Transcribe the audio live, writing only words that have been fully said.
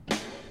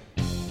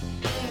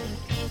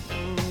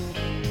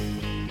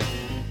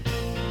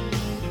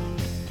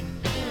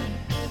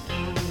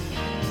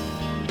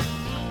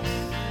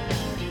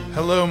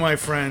Hello, my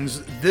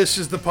friends. This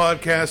is the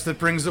podcast that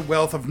brings the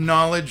wealth of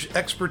knowledge,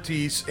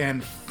 expertise,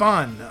 and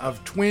fun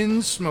of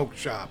Twin Smoke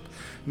Shop,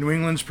 New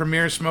England's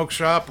premier smoke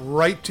shop,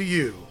 right to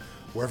you,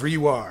 wherever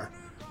you are,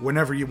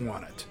 whenever you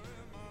want it.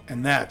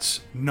 And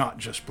that's not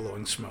just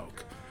blowing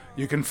smoke.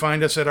 You can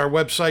find us at our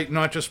website,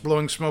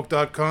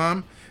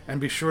 notjustblowingsmoke.com,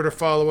 and be sure to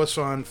follow us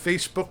on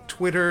Facebook,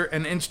 Twitter,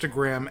 and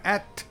Instagram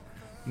at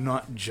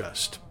Not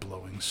Just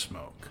Blowing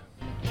Smoke.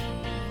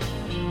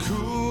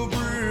 Cool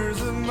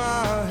breeze in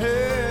my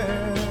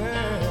head,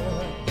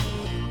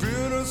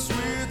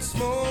 bittersweet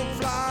smoke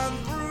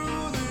flying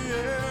through the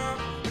air.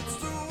 It's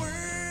the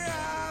way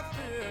I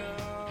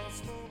feel,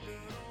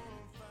 smoking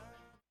on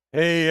fire.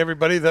 Hey,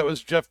 everybody, that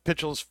was Jeff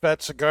Pitchell's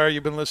Fat Cigar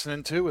you've been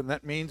listening to, and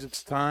that means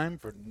it's time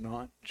for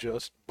Not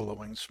Just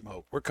Blowing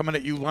Smoke. We're coming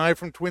at you live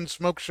from Twin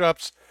Smoke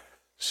Shop's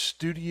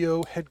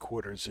studio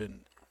headquarters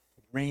in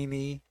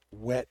rainy,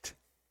 wet,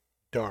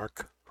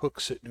 dark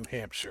Hooksett, New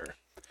Hampshire.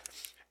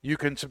 You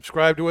can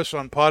subscribe to us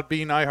on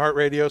Podbean,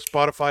 iHeartRadio,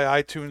 Spotify,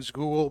 iTunes,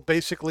 Google,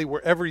 basically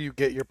wherever you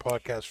get your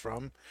podcast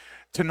from.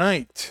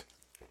 Tonight,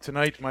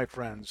 my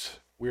friends,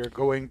 we are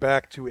going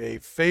back to a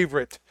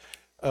favorite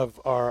of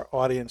our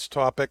audience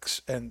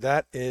topics, and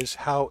that is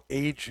how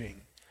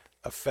aging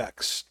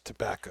affects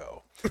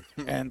tobacco.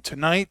 And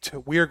tonight,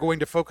 we are going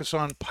to focus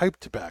on pipe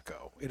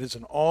tobacco. It is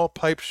an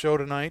all-pipe show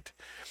tonight,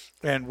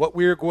 and what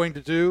we are going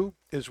to do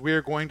is we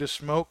are going to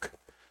smoke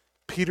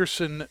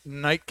Peterson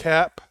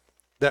Nightcap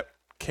that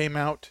came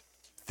out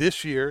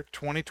this year,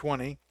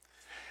 2020,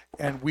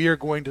 and we are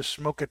going to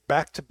smoke it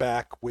back to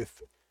back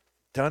with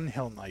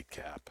Dunhill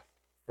Nightcap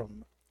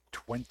from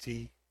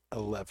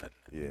 2011,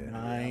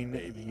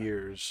 9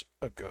 years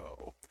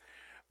ago.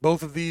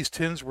 Both of these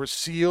tins were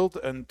sealed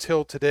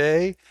until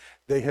today.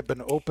 They have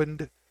been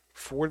opened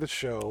for the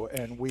show,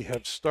 and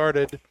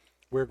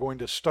we're going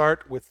to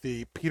start with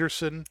the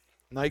Peterson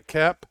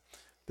Nightcap.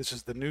 This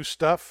is the new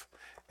stuff,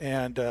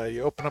 and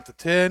you open up the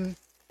tin.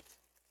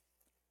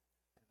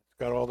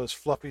 Got all this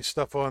fluffy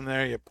stuff on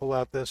there. You pull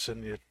out this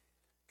and you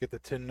get the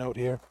tin note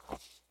here.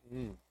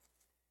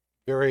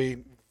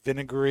 Very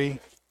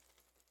vinegary,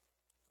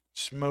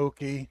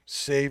 smoky,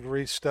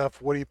 savory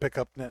stuff. What do you pick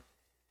up, Nit?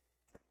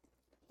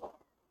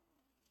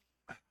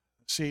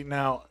 See,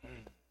 now,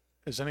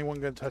 is anyone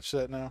going to touch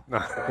that now?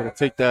 Gotta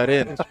take that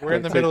in. We're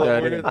in the middle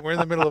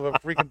of a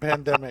freaking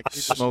pandemic.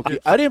 Smoky.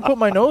 I didn't put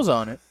my nose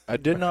on it. I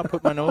did not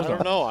put my nose I on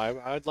don't it. know.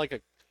 I'd like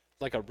a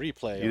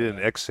replay. You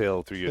didn't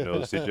exhale through your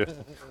nose, did you?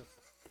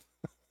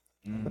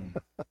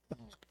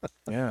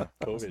 Yeah,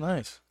 that's COVID.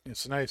 nice.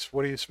 It's nice.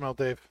 What do you smell,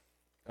 Dave?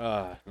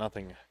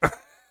 Nothing.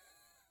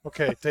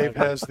 Okay, Dave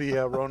has the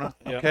Rona.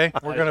 Yeah. Okay,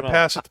 we're I going to smell-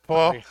 pass it to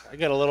Paul. I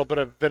got a little bit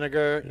of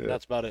vinegar. And Yeah.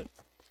 that's about it.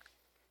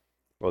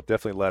 Well,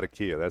 definitely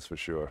Latakia, that's for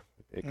sure.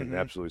 You can Mhm.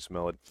 absolutely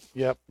smell it.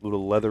 Yep. A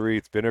little leathery,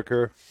 it's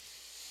vinegar.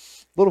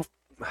 Little,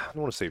 I don't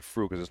want to say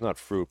fruit because it's not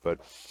fruit, but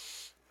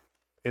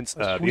the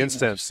sweetness.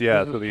 incense,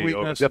 yeah. There's So a the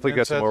sweetness definitely and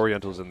got some incense.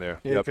 Orientals in there.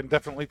 Yeah, you Yep. can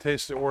definitely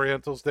taste the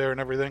Orientals there and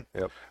everything.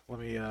 Yep. Let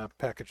me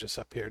package this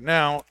up here.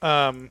 Now,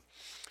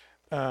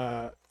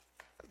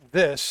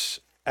 this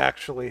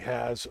actually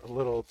has a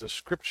little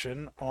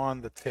description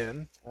on the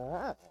tin.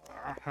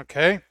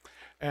 Okay.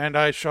 And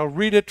I shall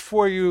read it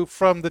for you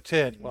from the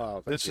tin. Wow,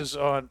 thank This you. is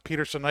on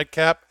Peterson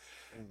Nightcap.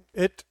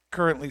 It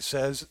currently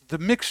says, the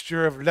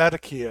mixture of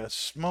Latakia,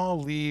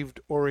 small-leaved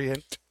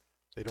Orient.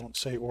 They don't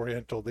say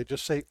Oriental, they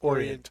just say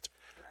Orient.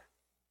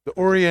 The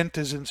Orient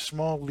is in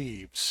small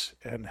leaves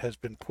and has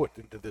been put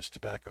into this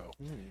tobacco.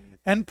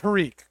 And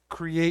Perique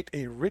create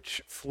a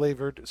rich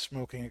flavored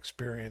smoking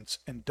experience.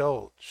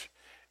 Indulge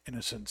in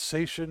a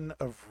sensation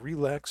of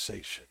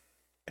relaxation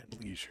and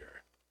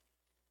leisure.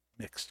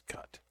 Mixed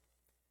cut.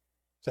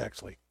 It's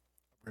actually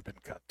ribbon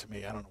cut to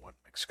me. I don't know what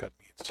mixed cut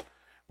means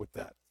with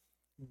that.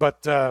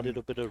 But A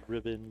little bit of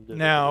ribbon. little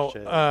now,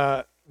 bit of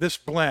shell. this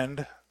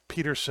blend,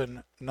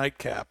 Peterson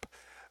Nightcap,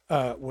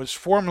 was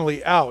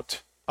formerly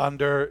out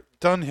under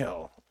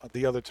Dunhill,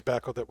 the other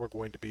tobacco that we're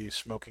going to be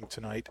smoking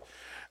tonight.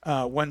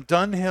 When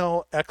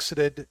Dunhill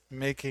exited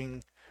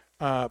making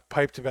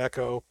pipe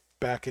tobacco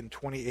back in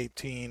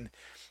 2018,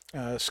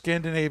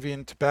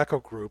 Scandinavian Tobacco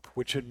Group,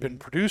 which had been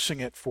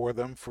producing it for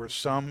them for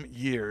some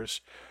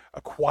years,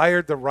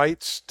 acquired the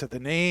rights to the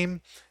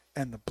name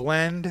and the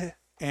blend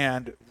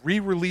and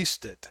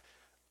re-released it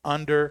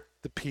under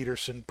the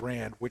Peterson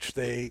brand, which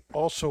they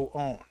also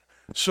own.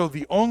 So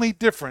the only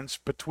difference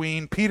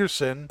between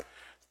Peterson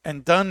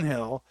and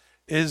Dunhill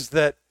is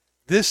that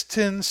this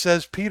tin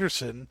says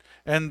Peterson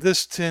and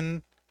this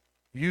tin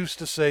used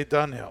to say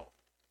Dunhill.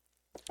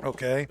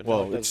 Okay? But Well,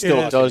 no, it doesn't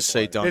still cost does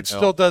say anymore. Dunhill. It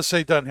still does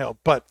say Dunhill,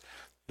 but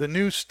the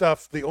new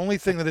stuff, the only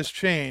thing that has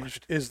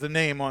changed is the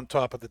name on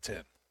top of the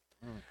tin.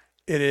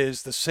 It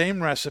is the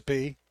same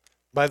recipe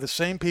by the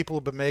same people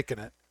who've been making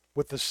it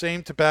with the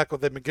same tobacco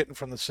they've been getting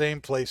from the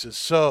same places.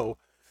 So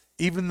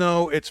even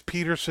though it's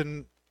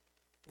Peterson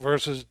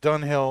versus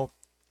Dunhill,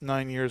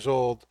 9 years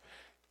old,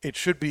 it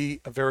should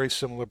be a very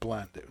similar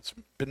blend. It's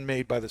been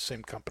made by the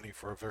same company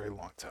for a very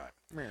long time.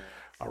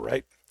 All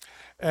right.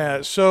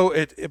 So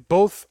it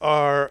both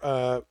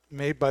are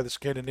made by the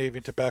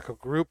Scandinavian Tobacco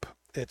Group.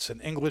 It's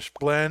an English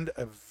blend,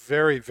 a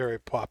very, very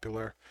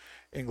popular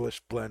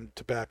English blend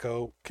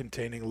tobacco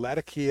containing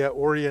Latakia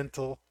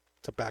Oriental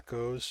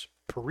tobaccos,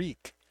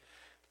 Perique,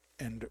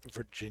 and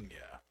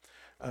Virginia.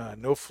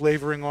 No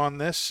flavoring on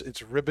this.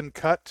 It's ribbon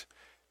cut,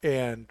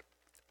 and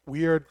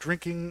we are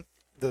drinking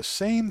the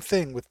same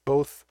thing with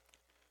both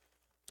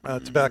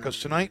tobaccos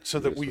tonight, so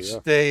that Yes, we we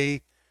are.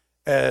 stay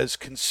as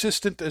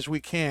consistent as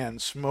we can,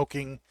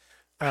 smoking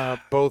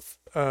both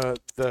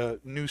the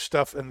new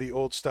stuff and the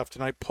old stuff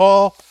tonight.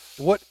 Paul,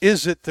 what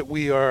is it that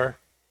we are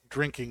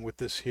drinking with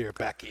this here,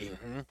 Becky?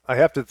 I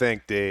have to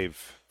thank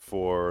Dave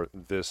for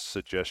this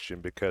suggestion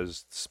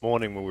because this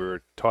morning when we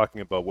were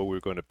talking about what we were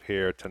going to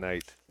pair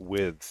tonight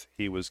with,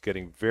 he was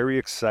getting very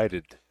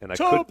excited, and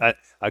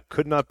I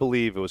could not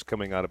believe it was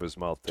coming out of his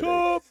mouth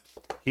today.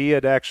 He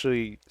had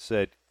actually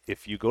said,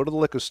 "If you go to the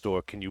liquor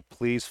store, can you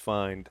please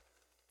find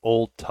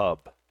Old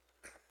Tub?"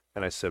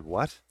 And I said,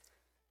 "What?"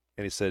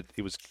 And he said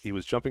he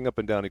was jumping up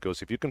and down. He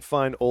goes, "If you can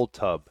find Old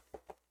Tub,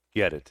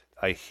 get it.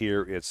 I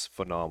hear it's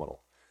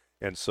phenomenal."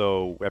 And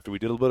so after we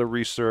did a little bit of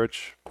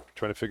research,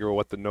 trying to figure out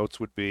what the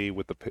notes would be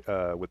with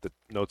the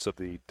notes of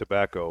the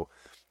tobacco,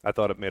 I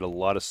thought it made a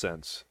lot of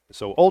sense.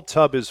 So Old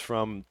Tub is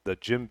from the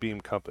Jim Beam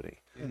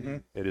Company.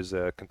 It is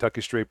a Kentucky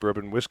Straight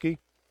Bourbon whiskey.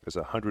 It's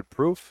 100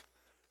 proof.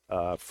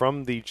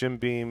 From the Jim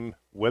Beam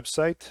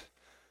website,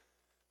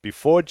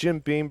 before Jim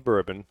Beam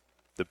Bourbon,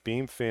 the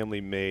Beam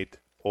family made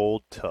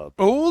Old Tub,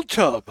 Old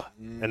Tub.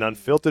 an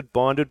unfiltered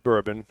bonded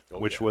bourbon,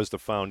 which was the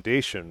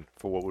foundation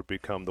for what would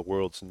become the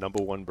world's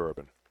 #1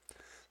 bourbon.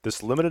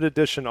 This limited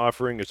edition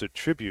offering is a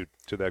tribute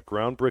to that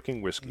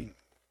groundbreaking whiskey.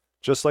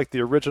 Just like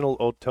the original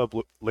Old Tub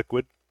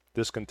liquid,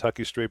 this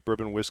Kentucky Straight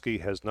Bourbon whiskey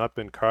has not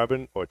been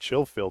carbon or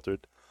chill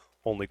filtered,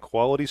 only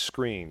quality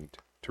screened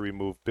to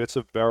remove bits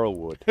of barrel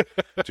wood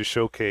to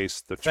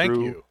showcase the Thank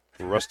true you.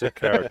 rustic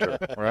character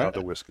Right. of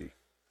the whiskey.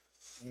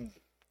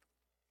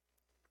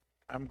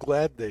 I'm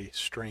glad they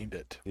strained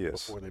it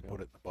Yes. before they put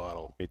it in the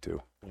bottle. Me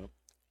too.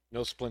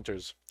 No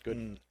splinters.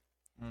 Good.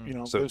 You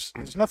know, So-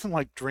 there's nothing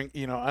like drink.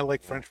 You know, I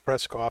like French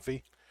press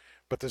coffee,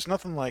 but there's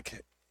nothing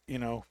like, you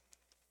know,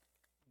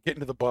 getting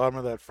to the bottom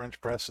of that French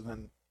press and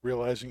then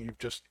realizing you've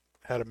just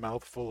had a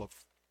mouthful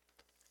of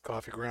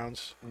coffee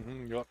grounds.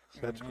 Mm-hmm. Yep.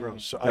 That's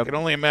gross. So I can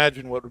only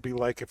imagine what it would be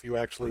like if you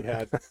actually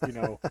had, you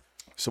know,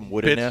 Some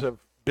wood in there.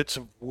 bits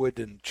of wood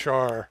and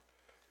char.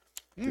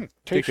 Take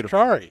Tastes it-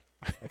 charry.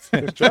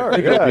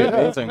 Sorry, yeah, be yeah.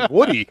 amazing.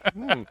 Woody.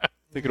 I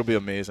think it'll be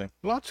amazing.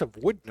 Lots of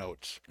wood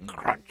notes.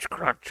 Crunch,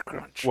 crunch,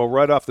 crunch. Well,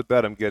 right off the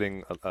bat, I'm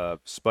getting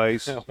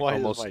spice, Why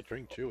almost is my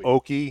drink chewy?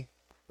 oaky,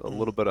 a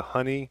little bit of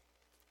honey,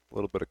 a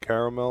little bit of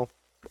caramel,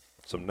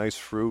 some nice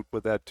fruit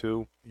with that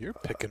too. You're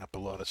picking up a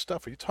lot of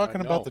stuff. Are you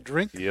talking know. about the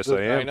drink? Yes, The-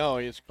 I am. I know.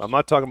 It's I'm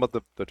not talking about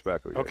the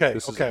tobacco yet. Okay,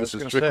 This okay, I Is, was this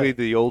is gonna strictly say.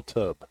 the Old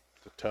Tub.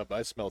 the tub.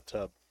 I smell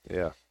tub.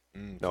 Yeah.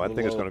 Mm, No, I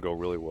think it's going to go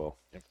really well.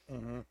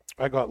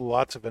 I got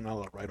lots of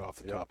vanilla right off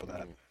the top of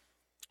that.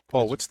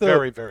 Paul, It's what's the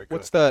very, very good.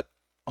 what's that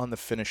on the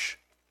finish?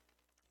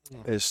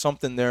 There's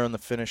something there on the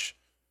finish.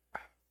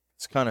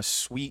 It's kind of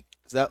sweet.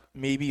 Is that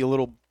maybe a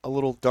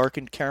little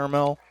darkened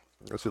caramel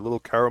There's a little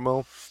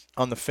caramel.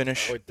 on the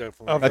finish? I would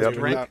definitely Of agree the with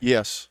drink? that.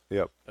 Yes,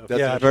 Yep. that's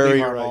yeah, I very believe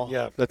you're right.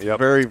 Yeah. that's Yep.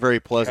 very very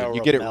pleasant.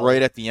 You get it Caramel.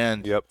 right at the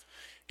end, Yep.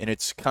 and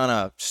it's kind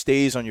of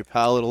stays on your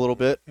palate a little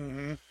bit.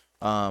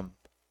 Mm-hmm. Um,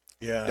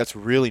 Yeah. that's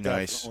really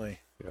nice. definitely.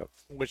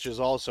 Which is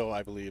also,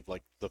 I believe,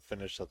 like the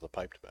finish of the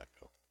pipe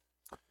tobacco.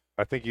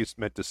 I think you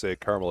meant to say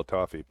caramel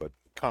toffee, but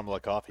Caramel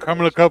coffee. Come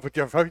look up with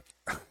your fuck.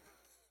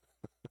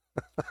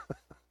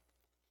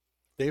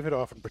 David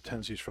often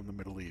pretends he's from the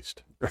Middle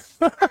East,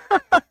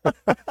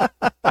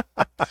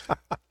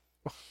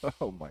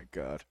 Oh my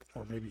God,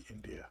 or maybe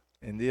India.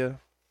 India.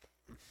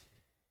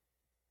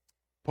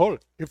 Paul,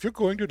 if you're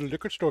going to the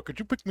liquor store, could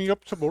you pick me up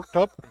some Old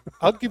Tub?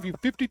 I'll give you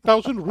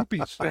 50,000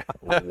 rupees.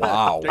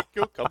 Wow. Thank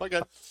you. Come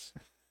again.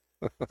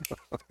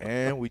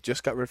 And we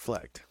just got red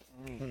flagged.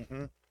 Mm-hmm.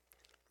 And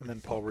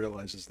then Paul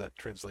realizes that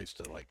translates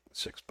to like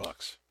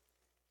 $6.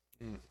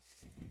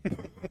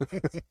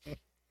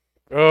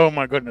 Oh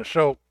my goodness!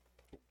 So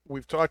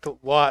we've talked a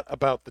lot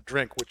about the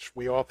drink, which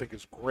we all think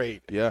is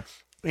great, Yeah,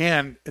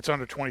 and it's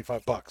under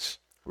 $25.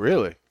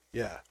 really.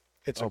 Yeah,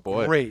 it's Oh, a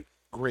boy.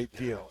 great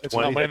deal. It's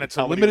 20 and it's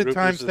a how many limited rupees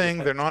time is it? thing.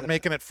 They're not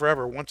making it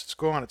forever. Once it's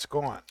gone, it's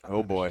gone.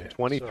 Oh boy,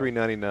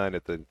 $23.99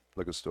 at the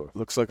liquor store.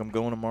 looks like I'm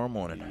going tomorrow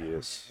morning.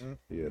 Yes.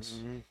 Yes.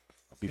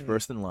 I'll be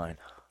first in line.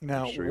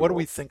 Now, sure you what do will.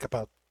 we think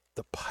about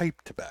the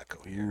pipe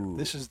tobacco here? Ooh.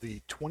 This is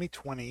the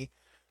 2020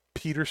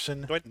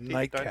 Peterson 2020.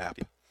 Nightcap.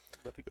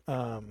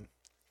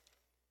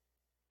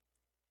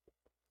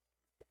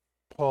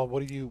 Paul,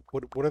 what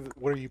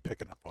are you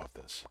picking up off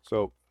this?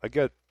 So I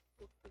get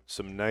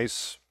some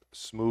nice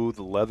smooth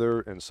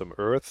leather and some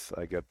earth.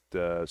 I get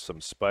some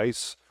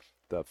spice.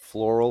 The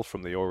floral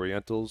from the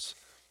Orientals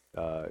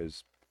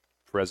is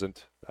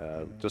present.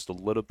 Just a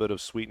little bit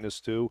of sweetness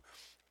too.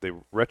 The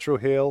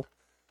retrohale,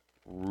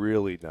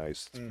 really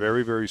nice. It's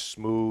very, very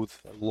smooth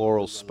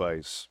floral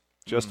spice.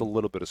 Just a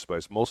little bit of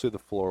spice. Mostly the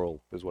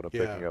floral is what I'm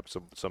Yeah. picking up.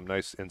 Some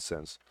nice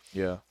incense.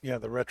 Yeah. Yeah,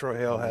 the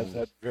retrohale has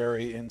that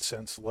very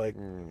incense-like,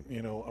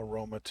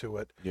 aroma to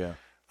it. Yeah.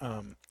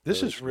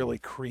 This is really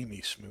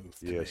creamy smooth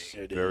to Yes,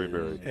 me. very,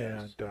 very.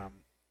 And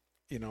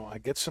I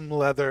get some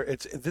leather.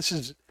 This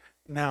is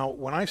now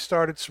when I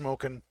started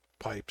smoking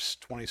pipes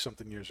 20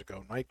 something years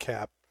ago.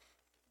 Nightcap,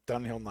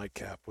 Dunhill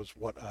Nightcap was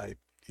what I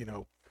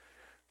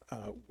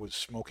was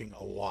smoking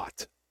a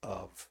lot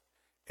of,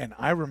 and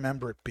I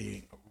remember it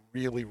being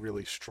really,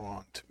 really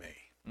strong to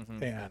me,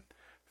 and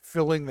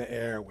filling the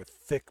air with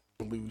thick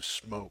blue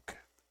smoke.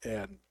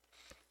 And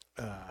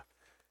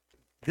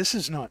this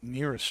is not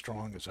near as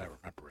strong as I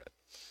remember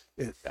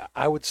it.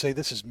 I would say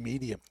this is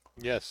medium.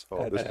 Yes.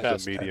 Oh, At this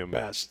best, is a medium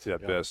at best.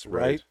 at best,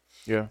 Right?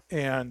 Yeah.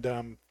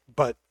 And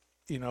but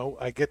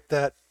I get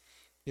that,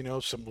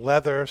 some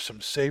leather,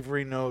 some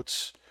savory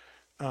notes.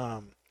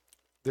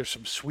 There's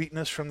some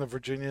sweetness from the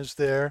Virginias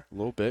there, A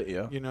little bit.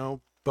 Yeah.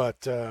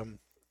 but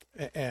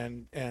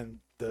and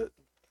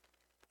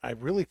I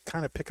really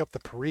kind of pick up the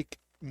Perique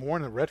more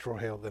in the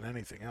retrohale than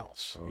anything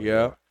else. Oh,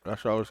 Yeah.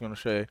 That's what I was gonna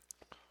say.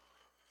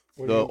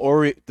 What The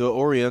do you- the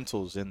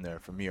Orientals in there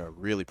for me are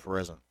really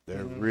present.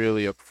 They're Mm-hmm.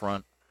 really up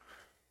front.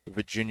 The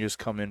Virginias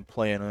come in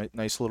playing a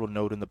nice little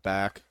note in the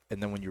back,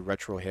 and then when you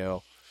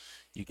retrohale,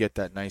 you get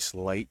that nice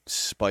light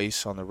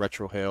spice on the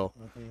retrohale,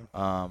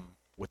 Mm-hmm.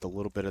 with a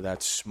little bit of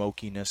that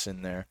smokiness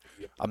in there.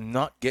 I'm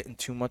not getting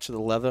too much of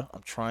the leather.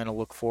 I'm trying to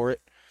look for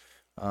it,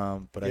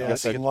 but I Yeah,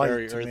 guess it's I light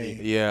very to earthy.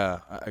 me.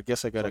 yeah, I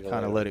guess I got to like a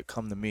kind of leather. let it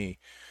come to me.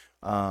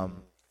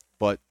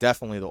 But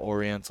definitely the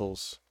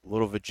Orientals,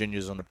 little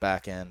Virginias on the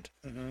back end.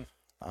 Mhm.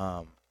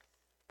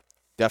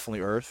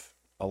 Definitely Earth,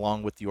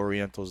 along with the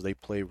Orientals, they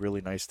play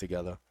really nice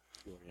together.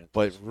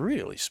 But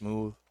really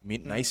smooth,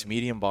 nice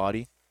medium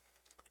body,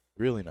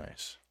 really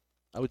nice.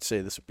 I would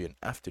say this would be an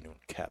afternoon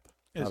cap.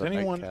 Is not a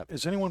anyone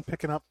nightcap.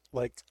 picking up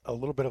like a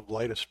little bit of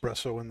light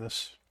espresso in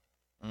this?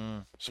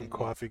 Some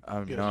coffee,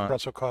 I'm not.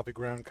 espresso coffee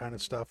ground kind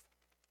of stuff.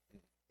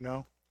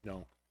 No.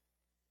 No.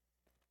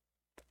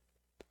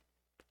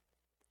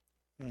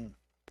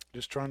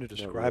 Just trying to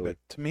describe really. it.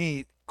 To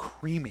me,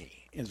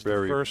 creamy is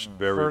Very, the first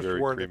very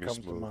word creamy, that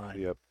comes smooth. to mind.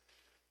 Yep.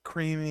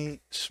 Creamy,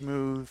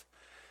 smooth.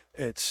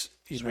 It's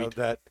Sweet.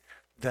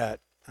 that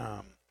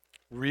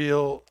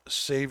real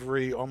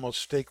savory,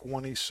 almost steak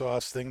one-y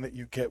sauce thing that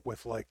you get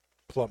with like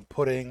plum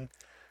pudding,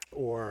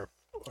 or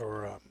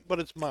But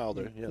it's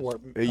milder.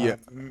 Yes.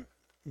 Yeah.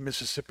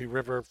 Mississippi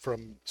River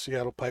from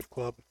Seattle Pipe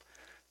Club.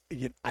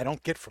 I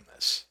don't get from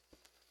this.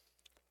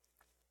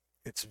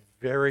 It's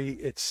very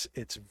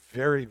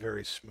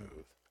very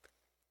smooth.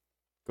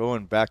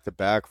 Going back to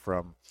back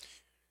from,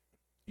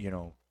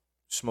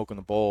 smoking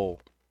the bowl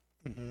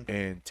Mm-hmm.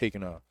 and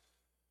taking a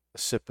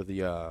sip of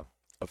the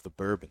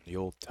bourbon, the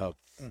old tub.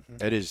 Mm-hmm.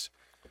 That is,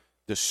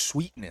 the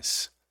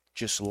sweetness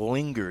just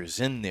lingers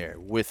in there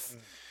with,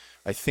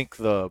 I think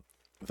the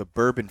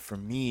bourbon for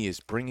me is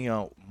bringing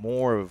out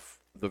more of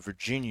the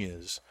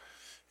Virginias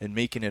and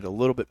making it a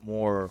little bit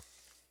more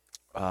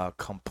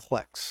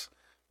complex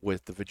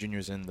with the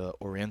Virginias and the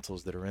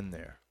Orientals that are in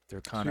there.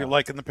 They're So kind you're of,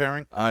 liking the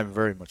pairing? I'm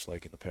very much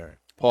liking the pairing.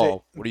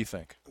 Paul, what do you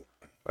think?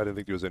 I didn't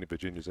think there was any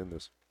Virginias in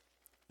this.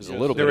 There's a Yes,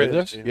 little There bit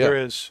is. of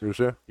There this. is. You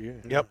sure? Yeah.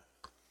 Yep.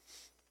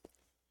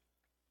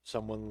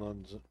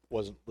 Someone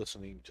wasn't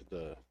listening to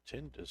the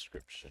tin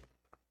description.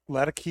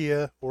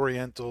 Latakia,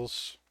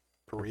 Orientals,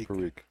 Perique,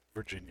 Perique.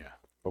 Virginia.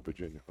 Oh,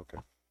 Virginia. Okay.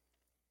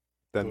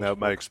 Then Those that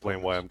might smoke explain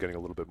why components. I'm getting a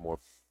little bit more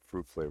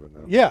fruit flavor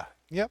now. Yeah.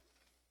 Yep.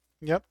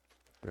 Yep.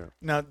 Yeah.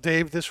 Now,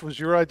 Dave, this was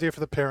your idea for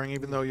the pairing,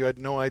 even though you had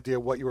no idea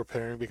what you were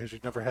pairing because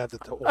you'd never had the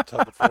old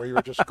tub before. You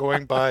were just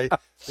going by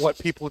what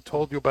people had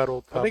told you about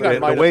old tub. think I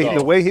And might the have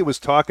way thought- he was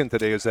talking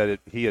today is that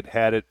he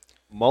had it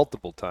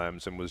multiple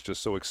times and was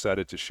just so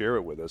excited to share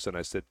it with us. And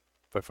I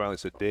finally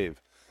said,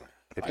 Dave,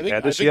 have you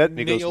had this yet? And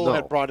he Neil goes, no.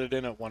 had brought it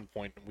in at one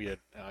point, and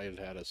I had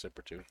had a sip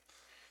or two.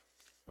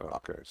 Oh,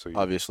 okay, so you,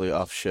 Obviously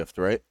off shift,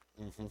 right?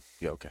 Mm-hmm.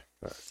 Yeah, okay.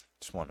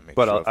 Just want to make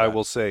but sure. of I that.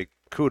 will say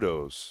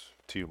kudos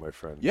to you, my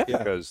friend. Yeah.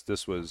 because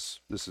this is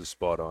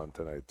spot on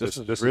tonight. This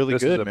is really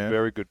this good, is a man.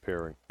 very good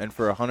pairing. And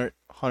for 100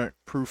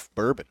 proof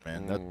bourbon,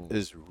 man, that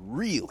is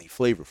really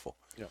flavorful.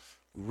 Yeah.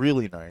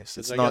 Really nice.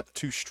 It's I not got-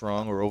 too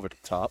strong or over the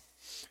top.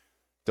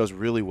 Does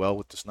really well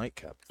with this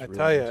nightcap. It's I really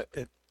tell you,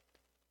 nice.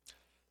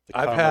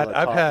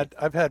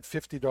 I've had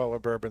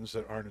 $50 bourbons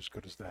that aren't as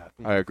good as that.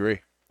 I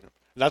agree.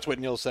 That's what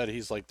Neil said.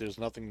 He's like, there's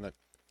nothing that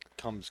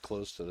comes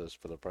close to this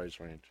for the price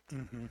range.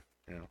 Mm-hmm.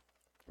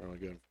 Really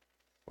good.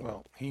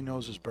 Well, he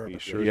knows his bourbon. He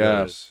sure Yeah.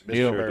 does. He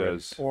Neil- sure Bourbon.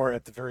 does. Or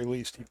at the very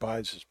least, he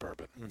buys his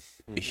bourbon.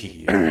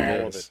 He All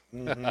of is. it.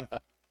 Mhm.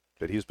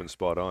 But he's been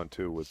spot on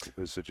too with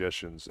his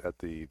suggestions at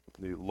the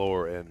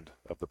lower end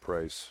of the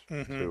price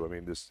Mm-hmm. too. I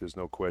mean, there's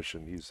no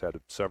question. He's had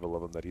several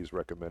of them that he's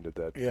recommended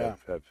that Yeah.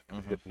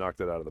 have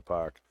knocked it out of the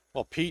park.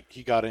 Well, Pete,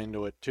 he got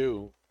into it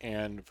too,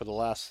 and for the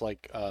last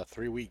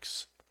 3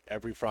 weeks,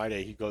 every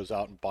Friday he goes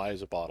out and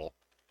buys a bottle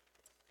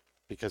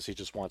because he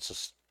just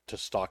wants to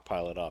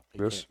stockpile it up. He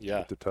This, can't- yeah,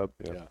 with the tub,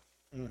 yeah. yeah.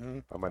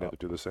 I might have to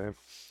do the same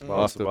I'll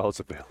while it's, have to- while it's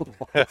available.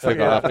 I think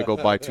I'll have to go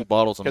buy 2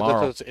 bottles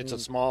tomorrow. It's a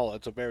small,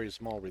 it's a very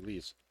small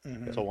release.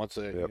 So once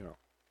Yep. you know,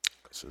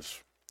 This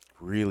is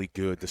really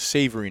good. The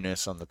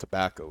savoriness on the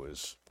tobacco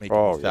is making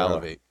Oh, me yeah.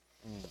 salivate.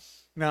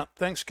 Now,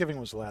 Thanksgiving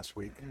was last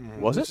week.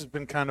 Was This it? has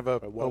been kind of a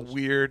was.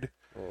 weird,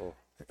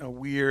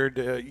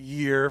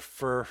 year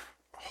for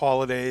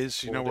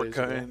holidays. You know, we're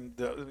 4 days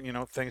ago.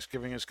 kind.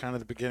 Thanksgiving is kind of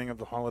the beginning of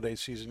the holiday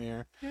season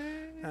here.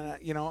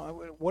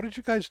 What did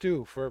you guys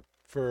do for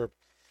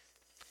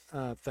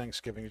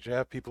Thanksgiving? Did you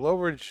have people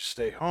over? Did you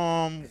stay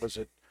home? Was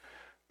it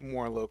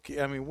more low key?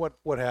 I mean,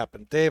 what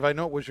happened, Dave? I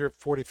know it was your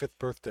 45th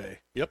birthday.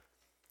 Yep.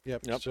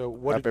 Yep. Yep. So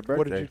what Happy did you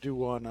birthday.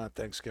 do on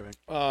Thanksgiving?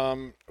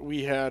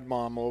 we had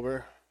Mom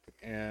over,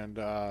 and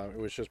it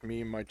was just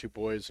me and my 2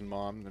 boys and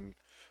Mom, and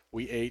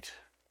we ate,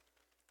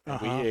 and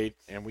Uh-huh. we ate,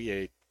 and we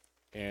ate,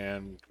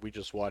 and we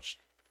just watched,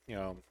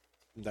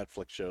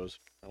 Netflix shows.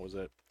 That was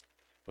it.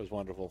 It was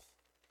wonderful.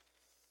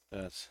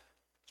 It's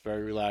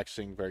very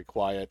relaxing, very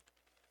quiet.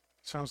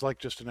 Sounds like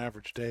just an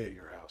average day at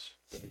your house.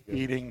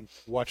 Eating,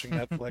 watching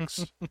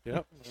Netflix.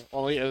 Yep.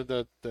 Only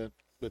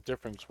the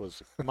difference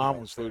was Mom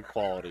was food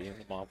quality, and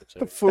the mom would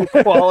say Food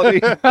quality.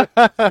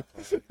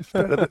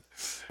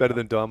 Better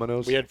than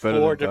Domino's. we had Better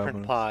 4 than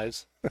different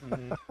pies.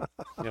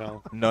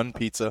 None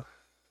pizza.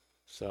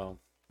 So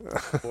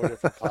 4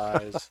 different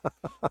pies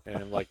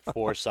and like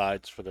 4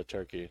 sides for the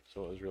turkey.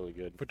 So it was really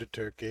good For the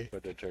turkey. for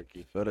the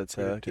turkey. But it's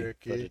For the For the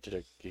turkey.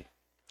 turkey.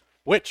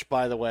 Which,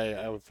 by the way,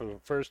 for the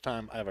first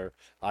time ever,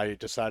 I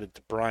decided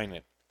to brine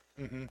it.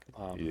 Hmm.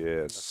 It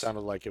Yes.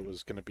 sounded like it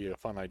was going to be a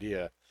fun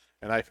idea,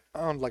 and I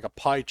found like a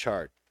pie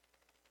chart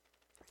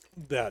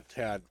that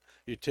had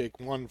you take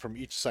one from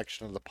each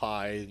section of the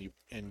pie,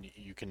 and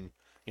you can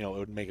it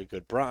would make a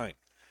good brine.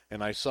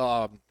 And I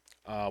saw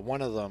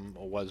one of them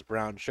was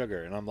brown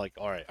sugar, and I'm like,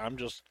 all right, I'm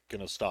just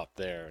gonna stop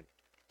there. And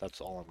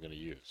that's all I'm gonna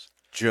use,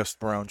 Just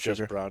brown just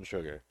sugar. brown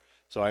sugar.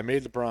 So I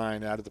made the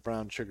brine, added the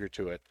brown sugar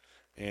to it,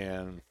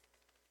 and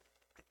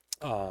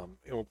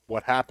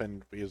what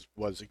happened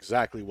was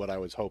exactly what I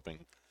was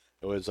hoping.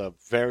 It was a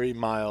very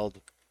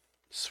mild,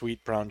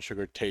 sweet brown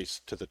sugar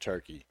taste to the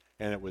turkey,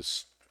 and it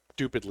was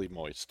stupidly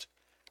moist.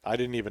 I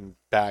didn't even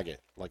bag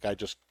it. Like, I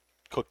just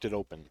cooked it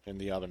open in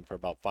the oven for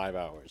about 5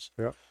 hours.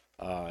 Yeah.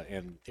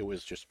 And it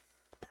was just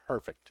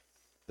perfect.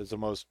 It's the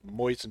most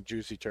moist and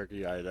juicy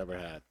turkey I had ever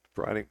had.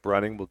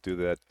 Brining will do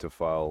that to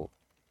fowl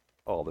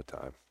all the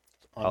time.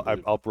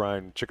 Unbelievable. I'll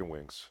brine chicken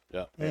wings.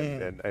 Yeah.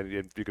 And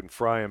you can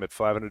fry them at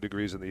 500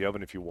 degrees in the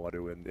oven if you want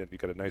to, and you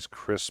got a nice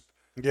crisp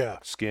Yeah.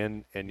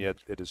 skin, and yet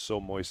it is so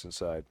moist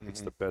inside.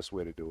 It's the best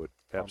way to do it.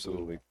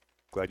 Absolutely.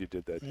 Glad you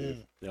did that,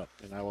 Dave. Yeah.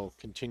 And I will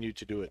continue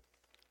to do it.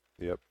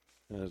 Yep.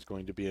 And it's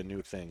going to be a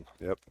new thing.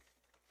 Yep.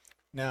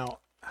 Now,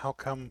 how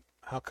come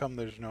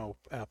there's no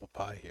apple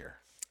pie here?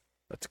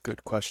 That's a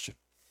good question.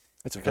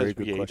 That's a Because very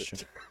we good ate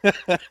question.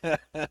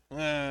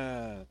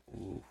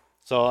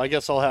 So I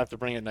guess I'll have to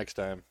bring it next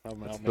time. I'll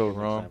make still it next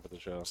wrong. time for the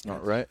show. It's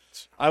not right.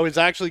 I was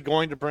actually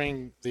going to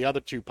bring the other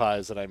 2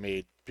 pies that I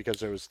made because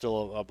there was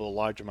still a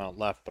large amount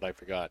left, but I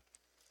forgot.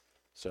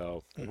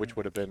 So, which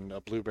would have been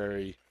a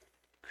blueberry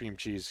cream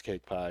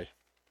cheesecake pie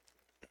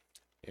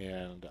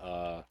and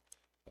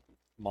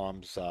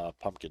Mom's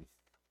pumpkin.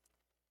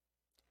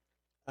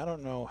 I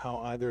don't know how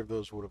either of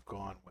those would have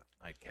gone with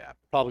nightcap.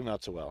 Probably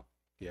not so well.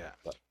 Yeah.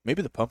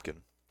 Maybe the pumpkin.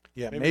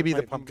 Yeah, Maybe maybe, it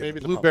the might- pumpkin. maybe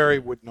the Blueberry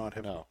pumpkin. would not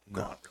have No.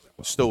 gone really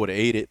well. Still would have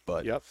ate it,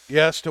 but Yep.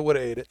 Yeah, still would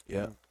have ate it.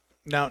 yeah.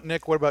 Now,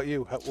 Nick, what about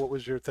you? What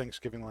was your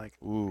Thanksgiving like?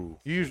 Ooh.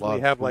 You lot usually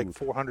of have like food.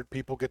 400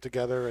 people get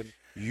together, and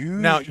Usually.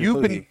 now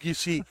you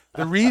see,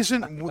 the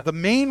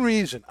main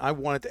reason I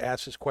wanted to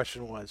ask this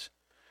question was,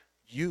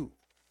 you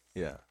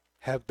Yeah.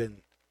 have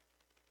been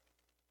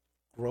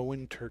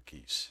growing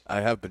turkeys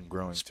I have been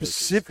growing turkeys.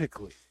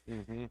 specifically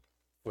Mm-hmm.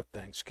 for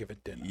Thanksgiving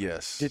dinner.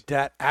 Yes. Did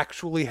that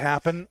actually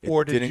happen, It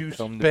or did didn't you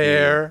come to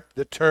spare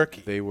the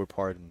turkey? They were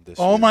pardoned this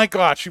Oh year. my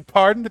gosh, you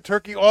pardoned the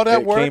turkey? All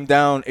that it work?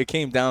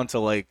 came down to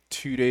like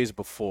 2 days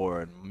before,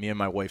 and me and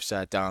my wife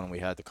sat down and we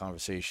had the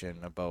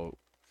conversation about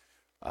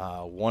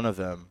one of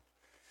them,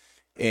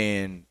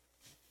 and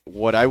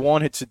what I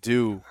wanted to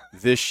do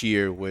this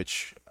year,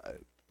 which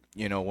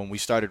when we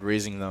started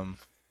raising them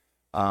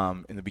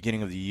in the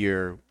beginning of the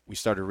year, we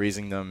started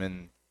raising them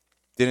and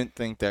didn't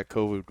think that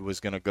COVID was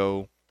going to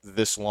go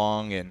this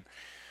long, and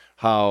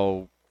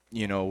how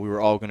we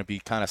were all going to be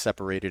kind of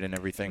separated and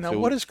everything. Now, So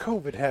what does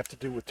COVID have to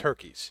do with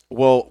turkeys?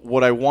 well,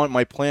 what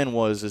my plan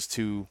is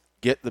to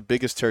get the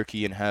biggest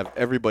turkey and have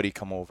everybody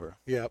come over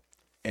Yep.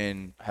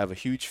 and have a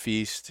huge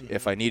feast.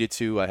 If I needed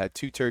to, I had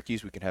 2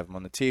 turkeys. We could have them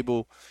on the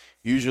table.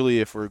 Usually,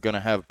 if we're going to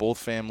have both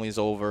families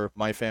over,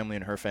 my family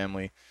and her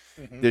family,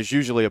 there's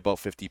usually about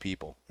 50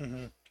 people.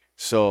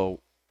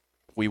 So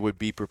we would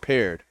be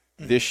prepared.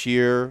 This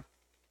year,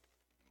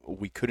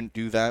 we couldn't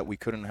do that. We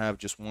couldn't have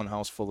just one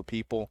house full of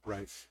people.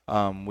 Right.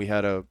 We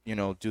had to,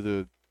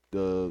 do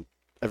the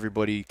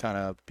everybody kind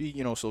of be,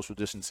 social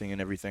distancing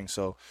and everything.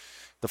 So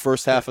the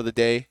first half of the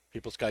day,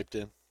 People Skyped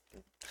in.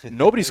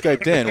 nobody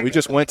Skyped in. We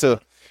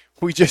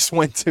just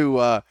went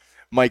to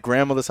my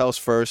grandmother's house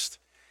first.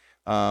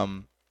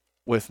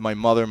 with my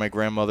mother, my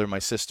grandmother, my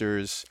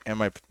sisters, and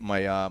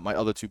my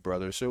other two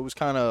brothers. So it was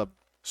kind of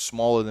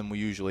smaller than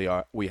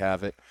we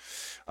have it.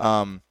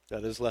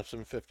 That is less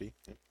than 50.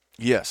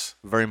 Yes,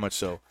 very much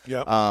so.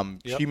 Yep.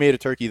 Yep. She made a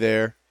turkey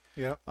there.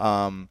 Yep.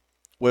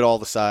 With all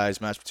the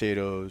sides, mashed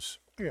potatoes,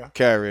 Yeah.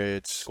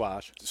 carrots,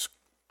 Squash.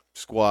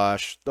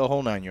 squash, the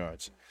whole 9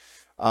 yards,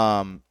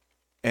 and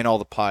all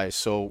the pies.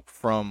 So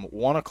from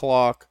 1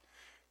 o'clock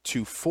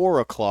to 4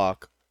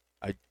 o'clock,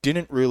 I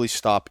didn't really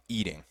stop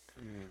eating.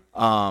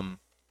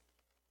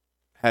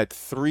 Had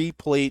 3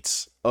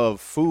 plates of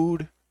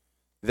food.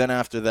 Then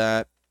after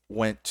that,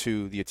 went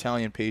to the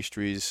Italian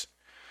pastries,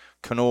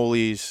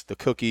 cannolis, the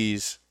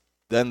cookies,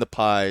 then the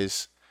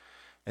pies,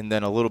 and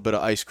then a little bit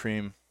of ice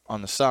cream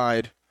on the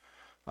side,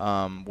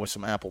 with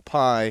some apple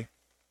pie.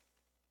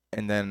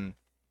 And then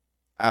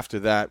after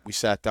that, we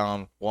sat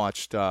down,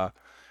 watched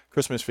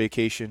Christmas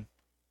Vacation,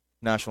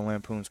 National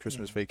Lampoon's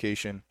Christmas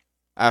Vacation.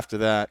 After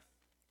that,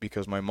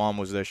 because my mom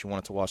was there, she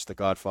wanted to watch The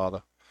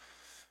Godfather.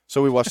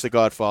 So we watched The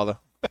Godfather.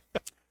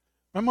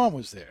 My mom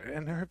was there,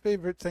 and her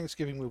favorite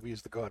Thanksgiving movie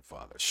is The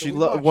Godfather. So She we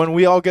watched when it.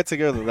 we all get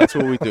together, that's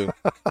what we do.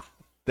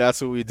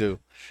 That's what we do.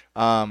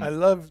 I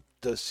love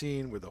the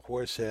scene where the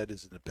horse head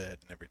is in the bed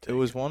and everything. It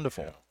was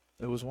wonderful.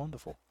 It was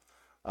wonderful.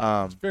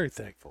 It's very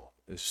thankful.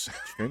 It's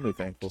extremely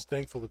thankful. Just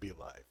thankful to be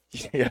alive.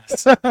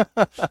 Yes.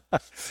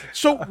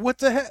 So what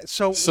the heck?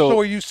 So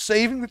are you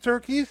saving the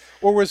turkeys,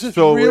 or was this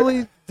So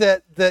really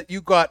that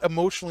you got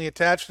emotionally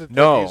attached to the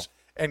No. turkeys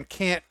and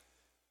can't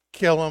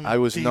kill them? I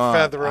was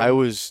not.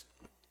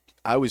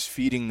 I was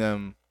feeding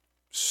them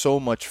so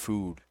much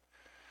food.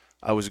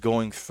 I was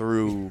going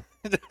through.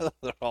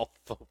 They're all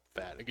so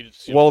fat. You can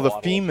just see Well, them the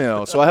waddle.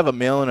 female. So I have a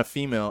male and a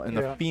female, and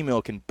Yeah. the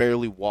female can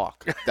barely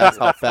walk. That's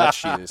how fat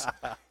she is.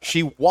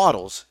 She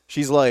waddles.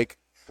 She's like,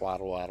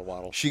 Waddle, waddle,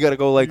 waddle. she got to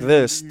go like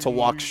this to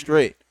walk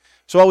straight.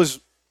 So I was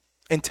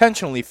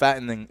intentionally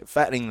fattening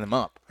them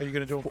up. Are you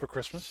going to do them for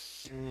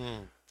Christmas?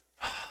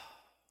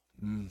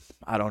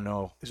 I don't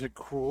know. Is it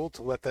cruel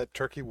to let that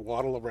turkey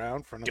waddle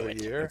around for another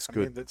year? It's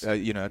good. that's,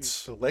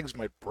 It's the legs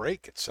might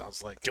break. It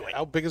sounds like.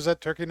 How big is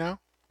that turkey now?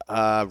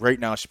 right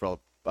now she's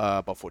probably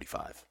about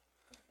 45.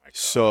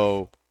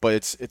 So, but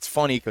it's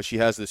funny because she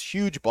has this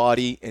huge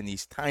body and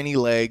these tiny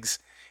legs,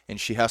 and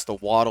she has to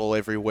waddle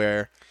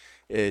everywhere.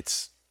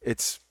 It's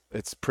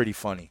pretty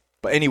funny.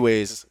 But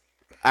anyways,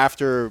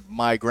 after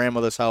my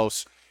grandmother's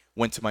house,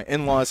 went to my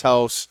in-laws'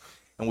 house,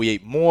 and we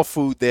ate more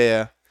food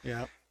there.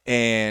 Yeah.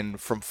 And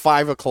from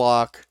 5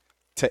 o'clock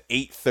to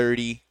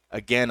 8:30,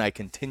 again, I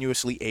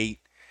continuously ate,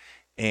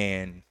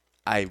 and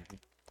I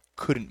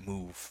couldn't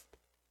move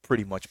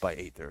pretty much by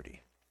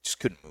 8:30. Just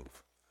couldn't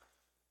move.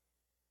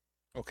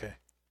 Okay.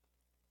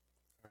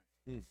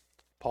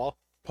 Paul?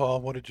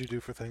 Paul, what did you do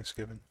for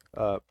Thanksgiving?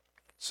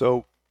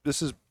 So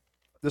this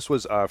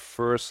was our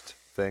first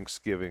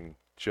Thanksgiving,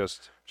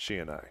 just she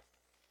and I,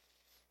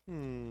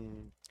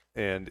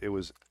 and it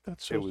was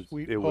That's so it was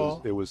sweet, it Paul.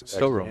 was it was So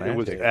excellent. It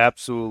was romantic.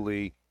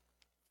 absolutely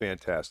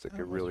fantastic.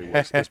 It really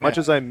was. As much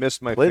as I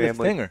missed my Play the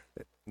family, finger.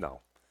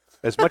 no.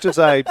 As much as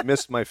I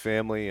missed my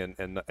family and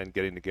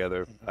getting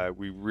together,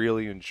 we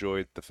really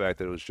enjoyed the fact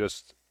that it was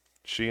just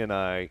she and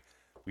I.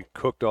 We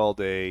cooked all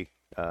day.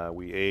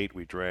 We ate.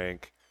 We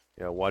drank.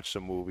 Watched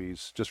some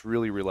movies. Just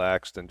really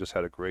relaxed and just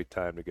had a great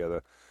time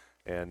together.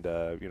 And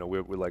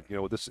we're like,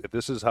 if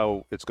this is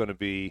how it's going to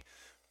be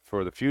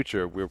for the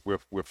future,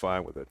 we're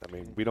fine with it. I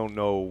mean, we don't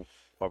know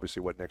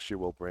obviously what next year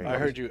will bring. I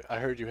heard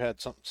you had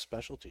something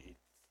special to eat.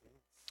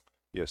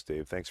 Yes,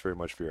 Dave. Thanks very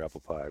much for your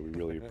apple pie. We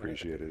really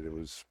appreciate it. It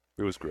was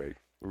great. It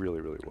really,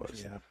 really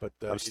was. Yeah, but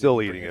I'm you still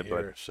didn't bring eating it, but-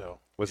 here, so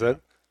Was that?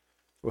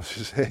 What did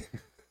you say?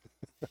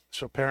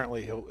 so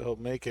apparently he'll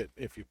make it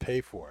if you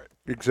pay for it,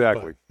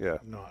 Exactly. Yeah.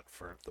 not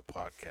for the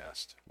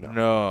podcast.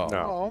 No. No.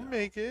 I'll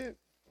make it.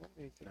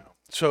 No.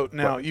 So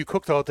now you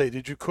cooked all day.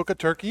 Did you cook a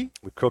turkey?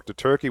 We cooked a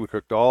turkey. We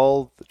cooked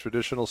all the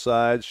traditional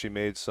sides. She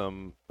made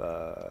some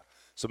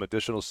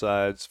additional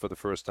sides for the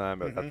first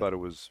time. I thought it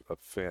was a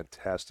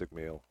fantastic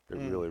meal. It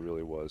really,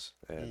 really was.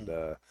 And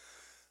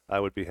I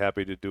would be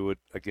happy to do it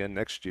again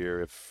next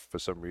year if for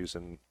some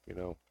reason,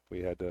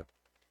 we had to.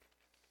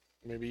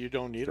 Maybe you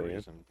don't need a Stay in.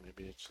 reason.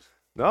 Maybe it's just.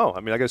 No, I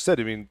mean, like I said,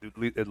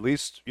 at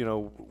least,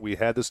 we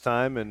had this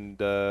time and,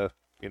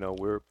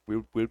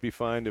 we'd be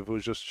fine if it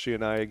was just she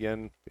and I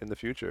again in the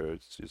future.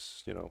 It's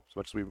just, as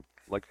much as we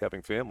like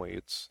having family,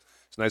 it's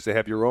nice to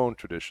have your own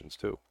traditions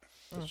too.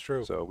 That's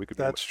true. So we could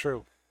That's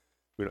true.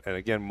 and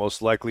again,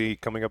 most likely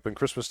coming up in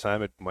Christmas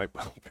time, it might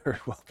very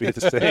well be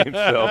the same.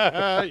 So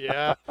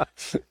Yeah.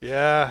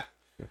 Yeah.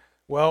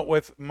 Well,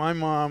 with my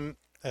mom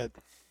at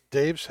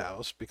Dave's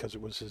house, because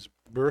it was his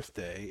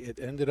birthday, it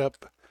ended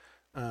up,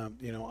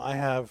 I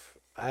have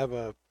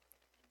a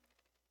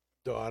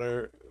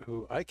daughter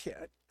who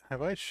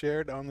have I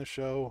shared on the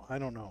show? I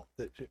don't know.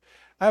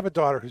 I have a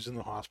daughter who's in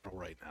the hospital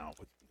right now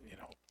with,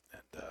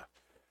 and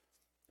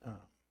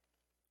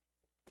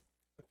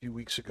a few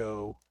weeks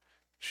ago,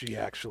 she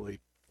actually,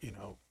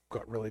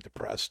 got really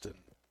depressed and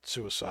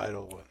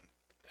suicidal and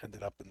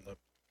ended up in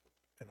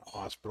a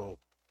hospital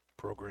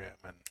program.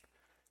 And,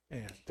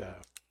 and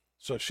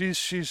so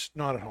she's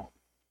not at home.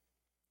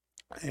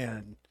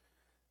 And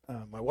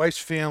my wife's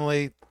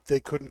family, they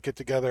couldn't get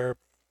together,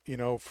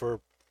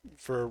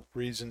 for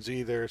reasons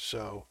either.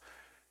 So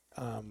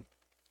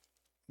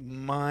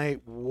my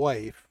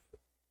wife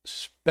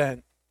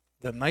spent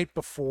the night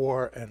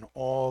before and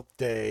all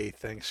day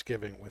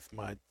Thanksgiving with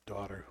my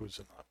daughter who's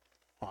in the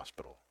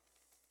hospital.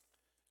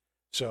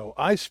 So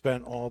I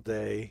spent all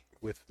day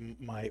with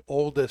my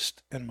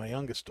oldest and my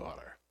youngest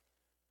daughter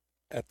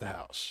at the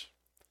house.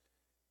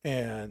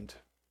 And,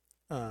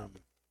 so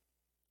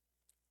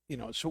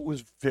it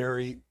was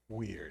very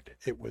weird.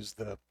 It was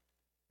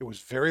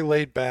very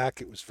laid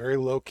back. It was very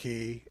low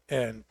key.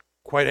 And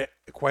quite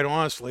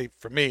honestly,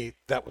 for me,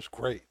 that was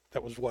great.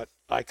 That was what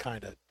I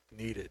kind of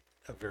needed,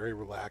 a very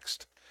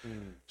relaxed,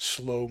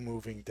 slow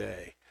moving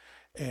day.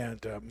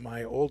 And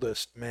my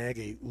oldest,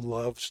 Maggie,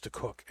 loves to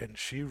cook, and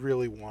she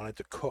really wanted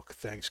to cook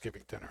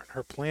Thanksgiving dinner. And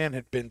her plan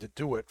had been to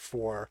do it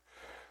for,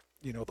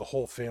 the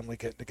whole family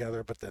getting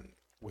together, but then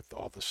with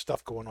all the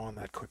stuff going on,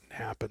 that couldn't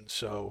happen.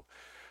 So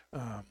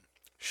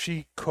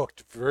she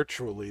cooked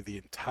virtually the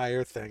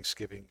entire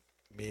Thanksgiving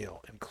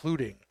meal,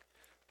 including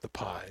the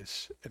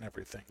pies and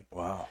everything.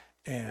 Wow.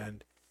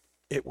 And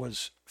it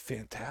was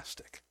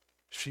fantastic.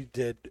 She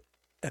did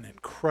an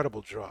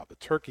incredible job. The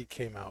turkey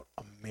came out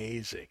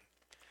amazing.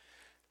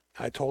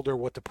 I told her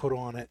what to put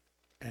on it,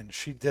 and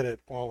she did it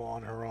all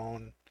on her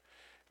own.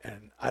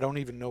 And I don't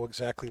even know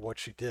exactly what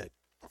she did,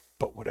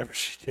 but whatever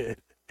she did,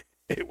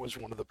 it was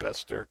one of the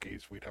best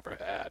turkeys we'd ever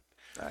had.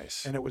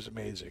 Nice. And it was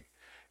amazing.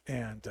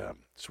 And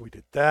so we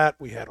did that.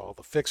 We had all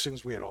the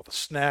fixings. We had all the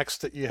snacks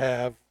that you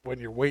have when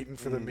you're waiting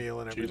for the meal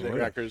and Cheese everything.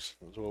 and crackers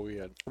is what we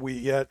had.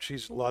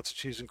 Lots of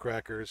cheese and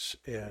crackers,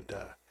 and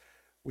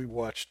we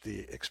watched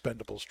the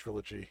Expendables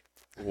trilogy.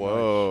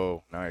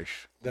 Whoa,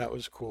 nice. That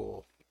was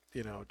cool.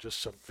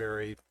 Just some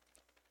very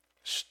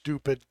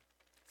stupid,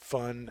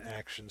 fun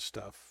action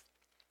stuff.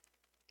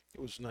 It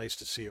was nice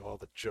to see all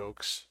the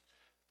jokes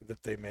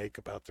that they make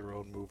about their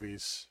own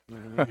movies.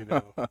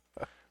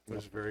 It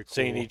was very cool.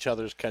 Saying each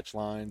other's catch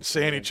lines.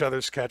 Saying each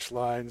other's catch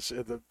lines.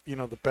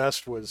 The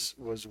best was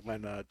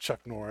when Chuck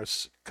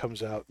Norris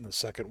comes out in the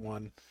second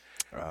one,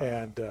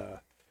 and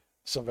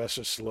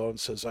Sylvester Stallone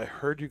says, "I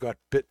heard you got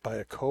bit by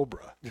a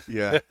cobra."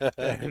 Yeah.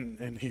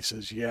 and he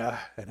says, "Yeah."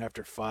 And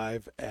after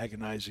 5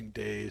 agonizing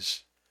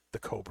days, the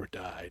cobra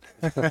died.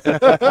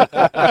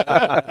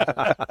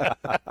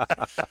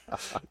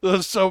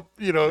 So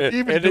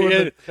even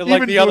doing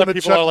the other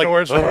people Chuck are like,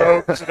 Norris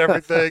jokes and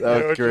everything,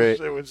 That was great.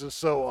 it was just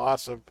so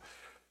awesome.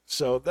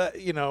 So that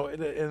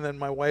and then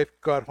my wife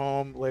got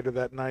home later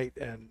that night,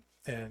 and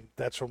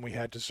that's when we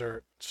had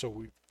dessert. So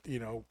we,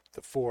 the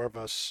 4 of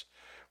us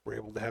were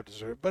able to have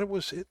dessert. But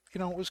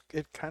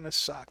it kind of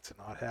sucked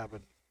not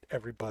having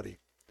everybody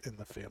in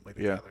the family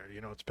Yeah. together.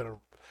 It's been a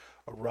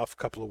rough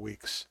couple of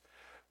weeks.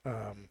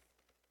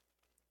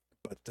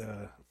 But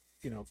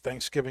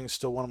Thanksgiving is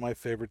still one of my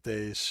favorite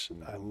days.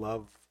 I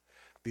love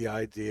the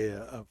idea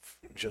of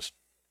just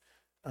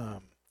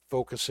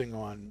focusing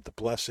on the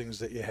blessings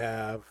that you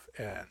have,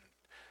 and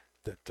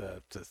that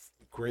the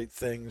great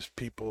things,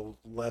 people,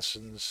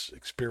 lessons,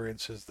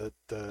 experiences that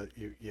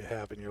you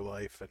have in your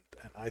life, and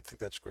I think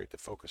that's great to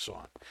focus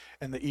on.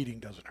 And the eating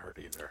doesn't hurt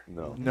either.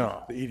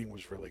 No. The eating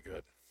was really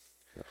good.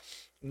 Yeah.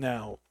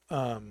 Now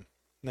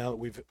that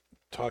we've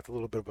talked a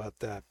little bit about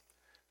that,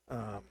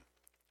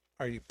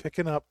 are you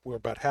picking up? We're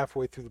about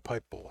halfway through the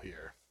pipe bowl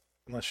here,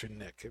 unless you're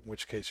Nick, in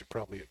which case you're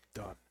probably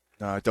done.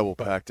 No, I double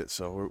packed it,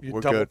 so we're You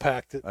good. double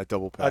packed it. I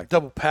double I packed.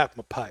 double packed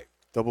my pipe.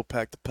 Double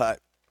packed the pipe.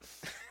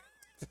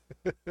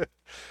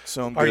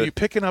 So I'm Are good. you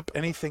picking up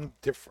anything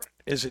different?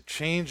 Is it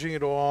changing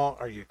at all?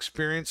 Are you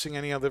experiencing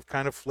any other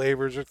kind of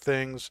flavors or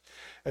things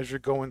as you're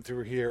going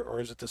through here, or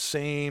is it the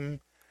same,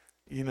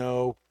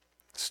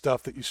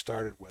 stuff that you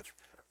started with?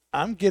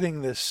 I'm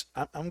getting this.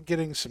 I'm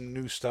getting some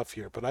new stuff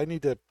here, but I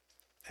need to.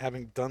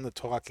 Having done the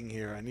talking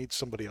here, I need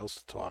somebody else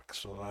to talk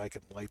so I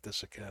can light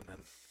this again.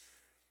 And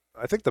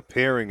I think the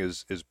pairing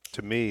is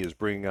to me is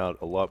bringing out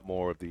a lot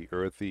more of the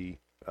earthy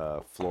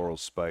floral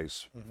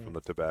spice from the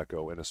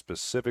tobacco, and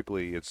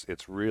specifically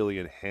it's really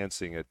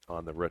enhancing it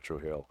on the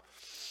retrohale.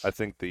 I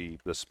think the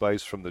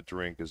spice from the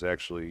drink is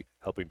actually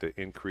helping to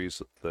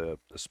increase the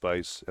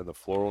spice and the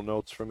floral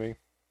notes for me.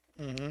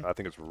 I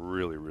think it's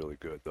really, really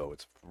good, though.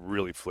 It's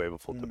really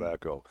flavorful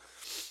tobacco.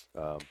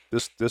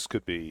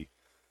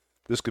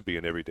 This could be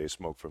an everyday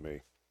smoke for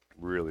me.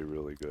 Really,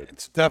 really good.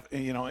 it's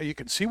you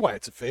can see why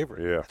it's a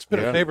favorite. Yeah. It's been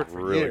a Yeah. favorite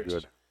for Really years.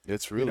 good.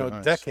 It's really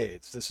nice.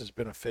 Decades. This has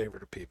been a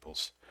favorite of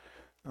people's.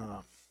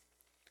 But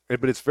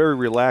it's very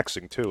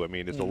relaxing too. I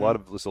mean, there's a lot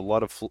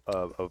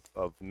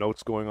of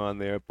notes going on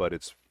there, but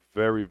it's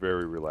very,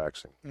 very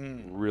relaxing.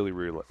 Really,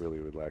 really, really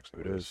relaxing.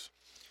 It is.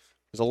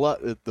 There's a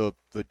lot.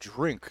 The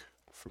drink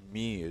for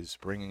me is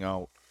bringing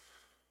out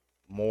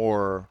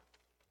more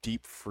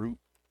deep fruit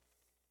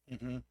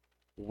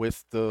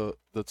with the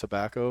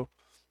tobacco.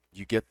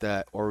 You get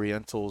that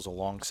Orientals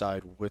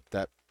alongside with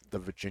the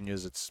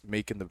Virginias. It's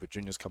making the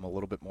Virginias come a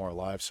little bit more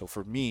alive. So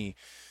for me,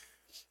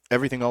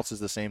 everything else is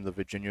the same. The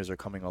Virginias are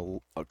coming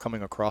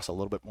across a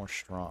little bit more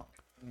strong.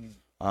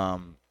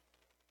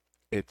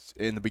 It's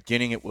in the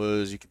beginning. It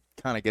was, you could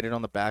kind of get it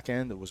on the back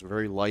end. It was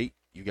very light.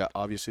 You got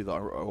obviously the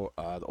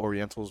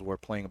Orientals were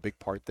playing a big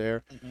part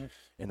there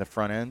in the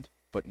front end.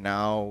 But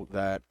now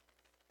that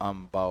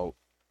I'm about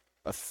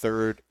a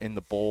third in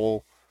the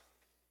bowl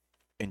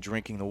and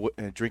drinking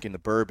the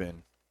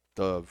bourbon,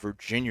 the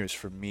Virginias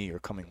for me are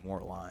coming more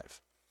alive.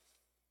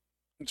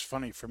 It's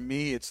funny for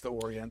me. It's the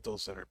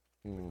Orientals that are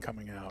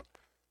coming out.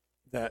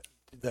 That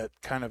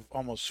kind of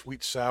almost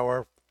sweet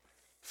sour,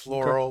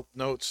 floral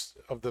notes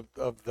of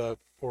the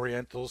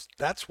Orientals.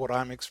 That's what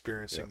I'm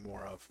experiencing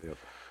more of. Yep.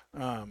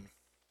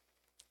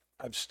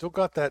 I've still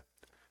got that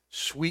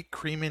sweet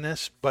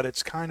creaminess, but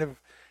it's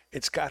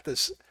got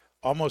this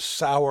almost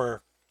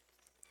sour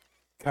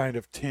kind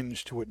of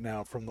tinge to it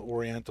now from the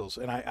Orientals.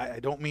 And I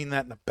don't mean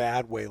that in a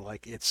bad way,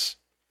 like it's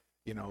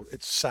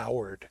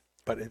soured,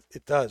 but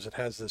it does. It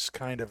has this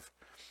kind of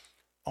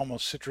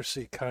almost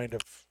citrusy kind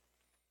of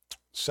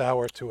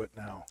sour to it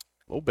now.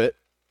 A little bit.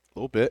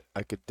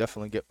 I could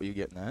definitely get what you're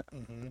getting at.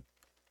 A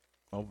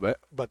little bit.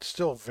 But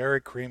still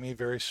very creamy,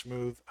 very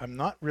smooth. I'm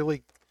not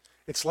really,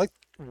 it's like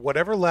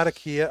whatever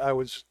Latakia I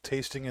was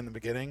tasting in the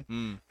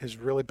beginning is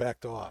really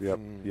backed off.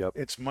 Yep.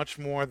 It's much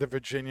more the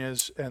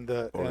Virginias and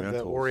the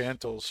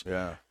Orientals.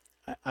 Yeah.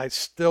 I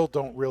still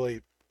don't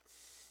really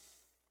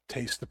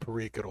taste the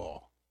Perique at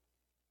all.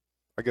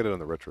 I get it on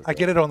the retro. I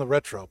get it on the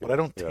retro, but I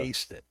don't Yeah.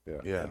 taste it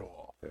Yeah. at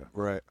all.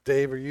 Right.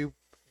 Dave, are you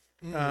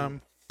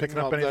picking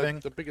up anything?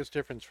 The biggest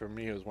difference for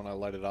me is when I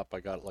light it up, I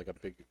got like a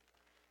big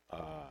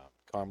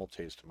caramel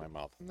taste in my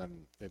mouth, and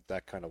then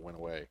that kind of went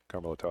away.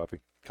 Caramel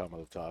toffee.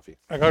 Caramel toffee.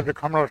 I got the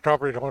caramel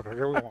toffee.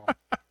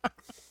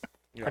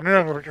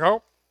 Yeah.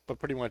 But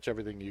pretty much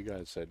everything you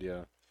guys said,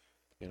 yeah.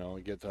 You know,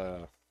 you get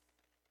I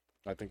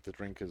think the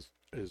drink is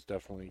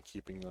definitely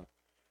keeping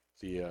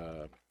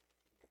the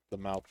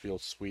mouthfeel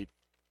sweet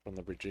from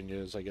the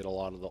Virginias. I get a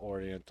lot of the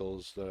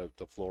Orientals, the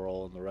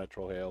floral and the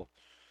retrohale.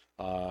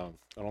 I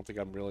don't think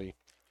I'm really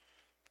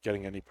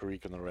getting any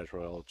Perique in the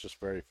retrohale. It's just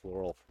very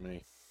floral for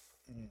me.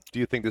 Do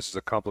you think this is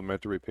a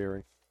complementary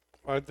pairing?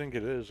 I think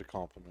it is a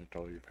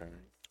complimentary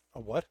pairing. A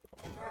what?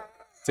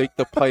 Take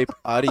the pipe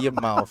out of your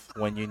mouth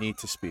when you need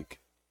to speak.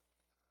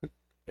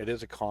 It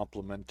is a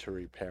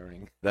complimentary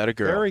pairing. That a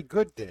girl. Very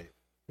good, Dave.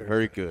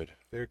 Very good.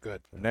 Very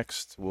good.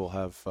 Next, we'll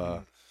have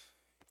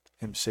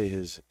him say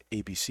his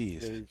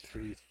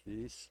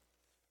ABCs.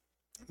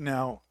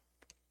 Now,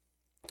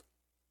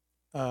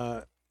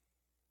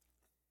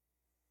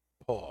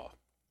 Paul,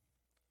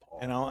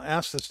 and I'll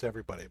ask this to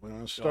everybody. We're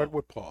going to start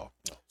with Paul.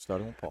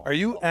 Starting with Paul. Are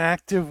you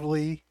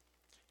actively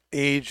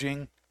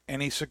aging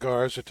any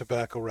cigars or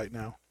tobacco right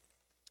now?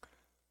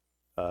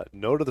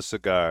 No to the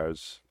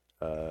cigars.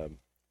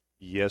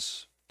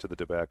 Yes to the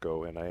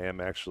tobacco, and I am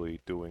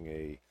actually doing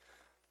a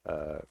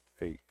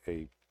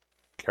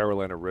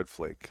Carolina Red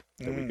Flake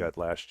that we got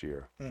last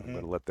year. I'm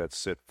going to let that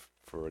sit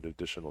for an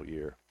additional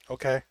year.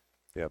 Okay.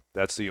 Yeah,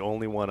 that's the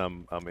only one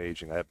I'm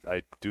aging.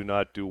 I do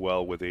not do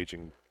well with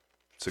aging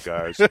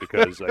cigars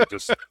because I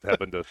just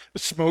happen to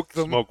Smoke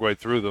them. smoke right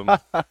through them.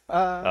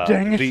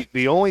 Dang it.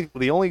 The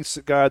only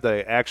cigar that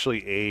I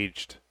actually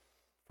aged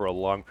for a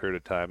long period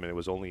of time, and it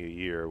was only a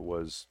year,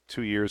 was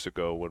 2 years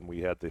ago when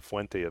we had the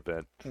Fuente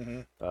event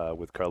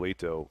with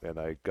Carlito, and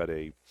I got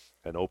an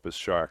Opus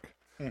Shark,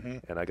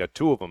 and I got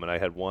two of them, and I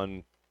had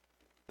one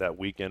that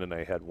weekend, and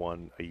I had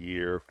one a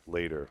year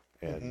later,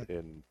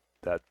 and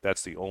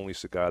that's the only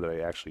cigar that I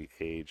actually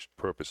aged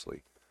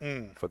purposely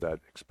for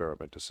that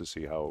experiment, just to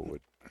see how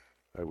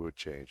it would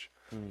change.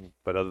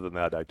 But other than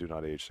that, I do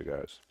not age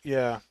cigars.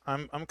 Yeah,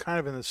 I'm kind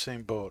of in the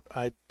same boat.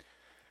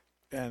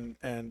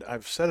 And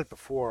I've said it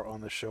before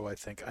on the show. I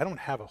think I don't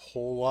have a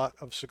whole lot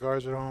of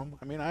cigars at home.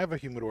 I mean, I have a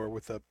humidor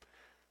with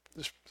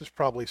there's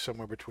probably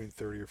somewhere between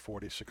 30 or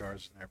 40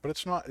 cigars in there, but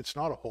it's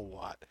not a whole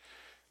lot.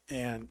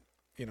 And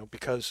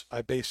because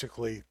I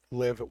basically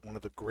live at one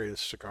of the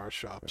greatest cigar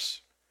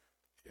shops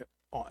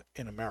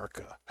in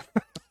America.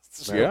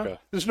 Yeah.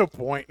 There's no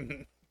point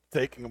in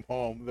taking them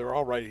home. They're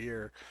all right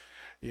here,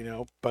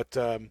 But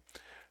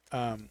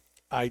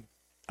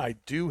I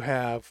do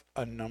have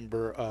a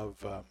number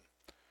of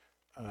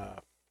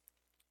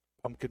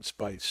pumpkin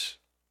spice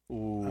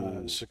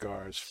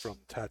cigars from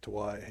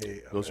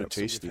Tatuaje. Those are events that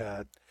we've tasty.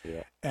 had.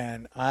 Yeah.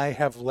 And I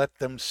have let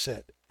them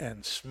sit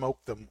and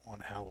smoked them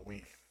on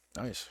Halloween.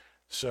 Nice.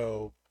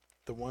 So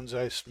the ones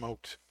I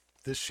smoked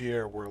this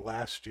year were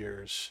last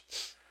year's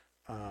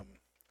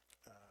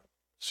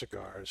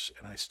cigars,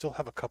 and I still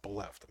have a couple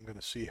left. I'm going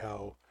to see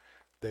how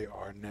they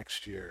are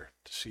next year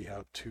to see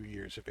how 2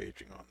 years of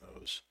aging on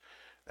those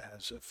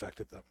has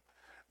affected them.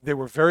 They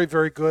were very,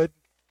 very good.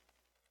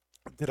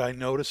 Did I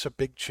notice a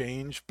big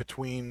change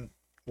between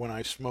when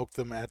I smoked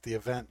them at the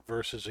event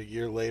versus a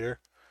year later?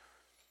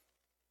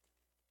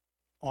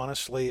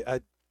 Honestly,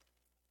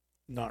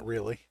 not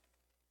really.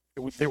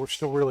 They were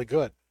still really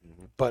good,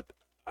 but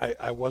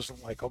I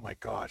wasn't like, oh my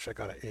gosh, I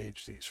got to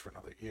age these for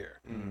another year.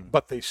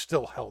 But they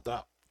still held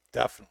up,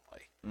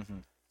 definitely.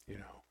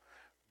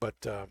 But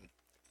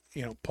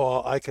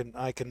Paul,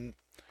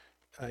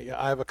 yeah,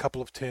 I have a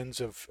couple of tins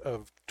of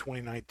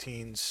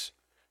 2019's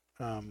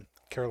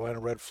Carolina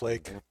Red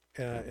Flake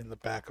in the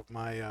back of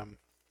my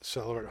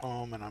cellar at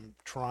home, and I'm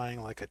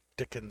trying like a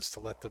Dickens to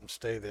let them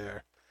stay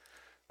there.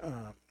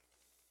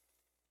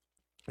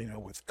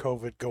 With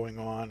COVID going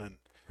on and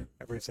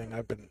everything,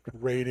 I've been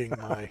raiding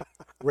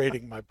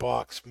my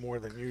box more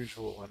than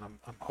usual, and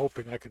I'm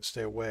hoping I can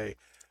stay away.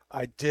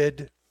 I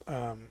did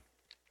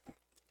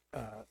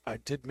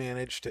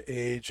manage to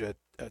age a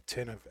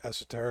tin of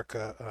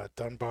Esoterica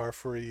Dunbar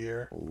for a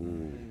year,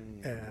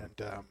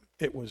 and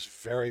it was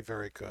very,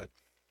 very good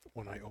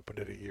when I opened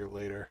it a year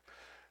later.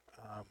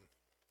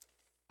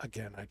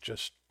 Again, I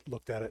just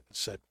looked at it and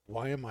said,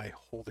 why am I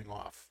holding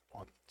off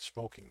on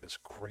smoking this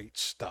great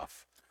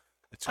stuff?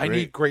 I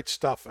need great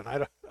stuff, and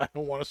I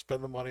don't want to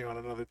spend the money on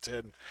another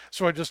tin.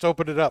 So I just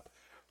opened it up.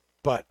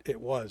 But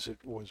it was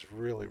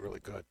really, really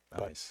good.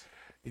 Nice.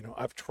 But,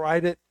 I've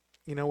tried it,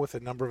 with a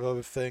number of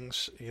other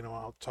things.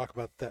 I'll talk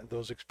about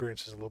those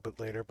experiences a little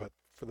bit later. But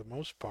for the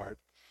most part,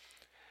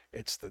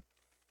 it's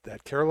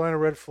that Carolina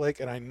Red Flake,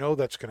 and I know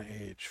that's going to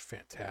age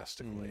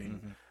fantastically.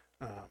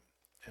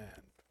 And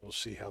we'll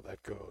see how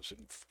that goes.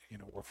 And,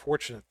 we're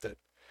fortunate that,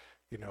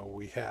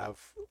 we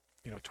have,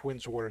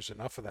 Twins orders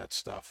enough of that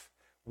stuff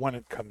when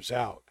it comes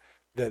out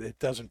that it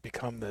doesn't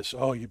become this,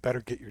 oh, you better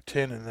get your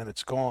tin and then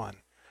it's gone.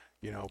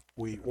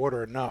 We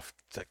order enough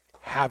to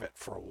have it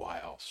for a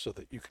while so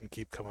that you can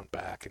keep coming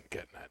back and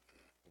getting it.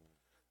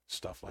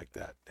 Stuff like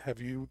that.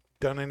 Have you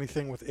done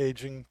anything with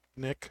aging,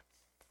 Nick?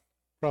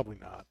 Probably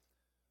not.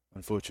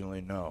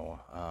 Unfortunately,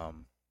 no. I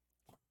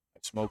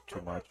smoke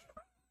too much.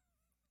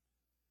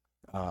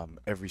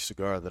 Every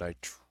cigar that I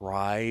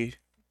try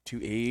to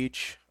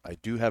age, I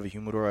do have a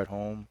humidor at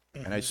home,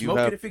 and I do Smoke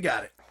have it if you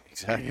got it.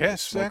 exactly.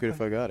 Yes, Smoke it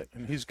if I got it.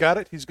 And he's got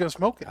it. He's going to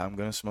smoke it. I'm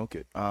gonna smoke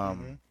it.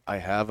 I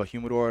have a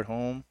humidor at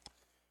home.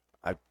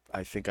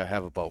 I think I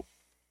have about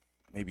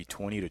maybe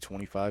 20 to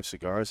 25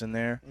 cigars in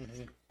there.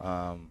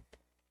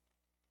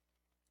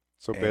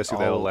 So And basically,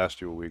 that'll all-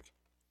 last you a week.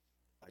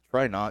 I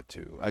try not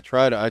to. I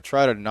try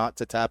to not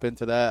to tap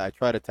into that. I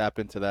try to tap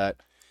into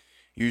that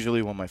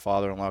usually when my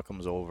father-in-law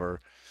comes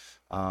over.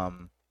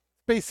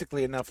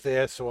 Basically enough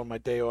there, so on my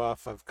day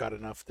off, I've got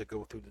enough to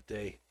go through the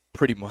day.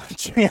 Pretty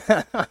much.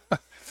 But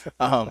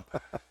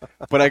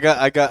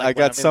I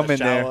got some in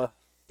there.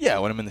 Yeah,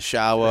 when I'm in the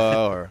shower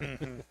or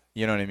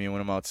you know what I mean, when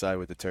I'm outside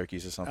with the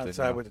turkeys or something.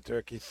 Outside with the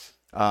turkeys.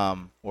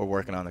 Or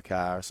working on the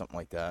car or something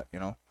like that,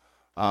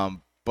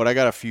 But I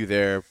got a few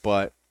there,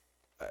 but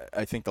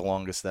I think the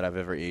longest that I've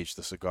ever aged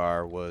the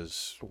cigar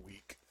was A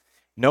week.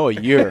 no, a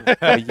year.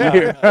 A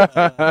year.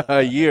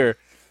 A year.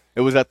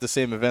 It was at the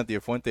same event, the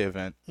Afuente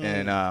event.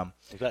 And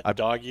Was that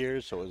dog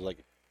years? So it was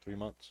like 3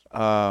 months.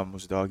 it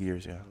was dog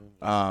years, yeah.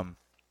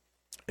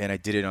 And I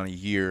did it on a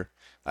year.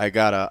 I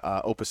got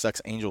a Opus X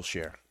Angel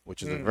Share,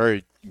 which is a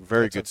very,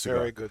 very That's good a cigar.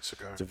 very good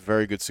cigar. It's a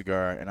very good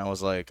cigar. And I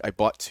was like, I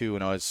bought two,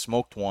 and I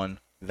smoked one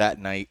that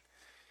night,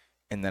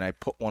 and then I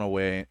put one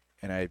away.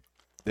 And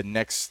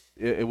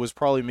it was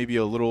probably maybe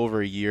a little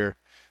over a year,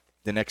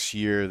 the next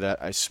year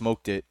that I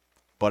smoked it,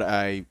 but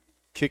I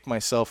kicked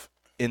myself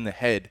in the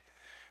head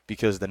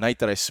because the night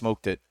that I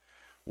smoked it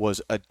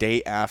was a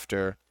day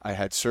after I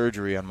had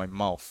surgery on my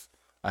mouth.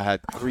 I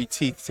had 3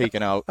 teeth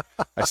taken out.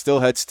 I still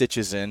had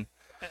stitches in,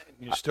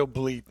 You're still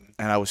bleeding.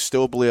 and I was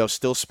still bleeding. I was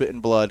still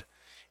spitting blood.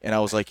 And I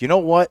was like, you know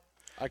what?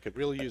 I could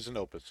really use an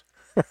Opus.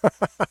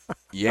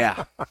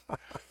 Yeah.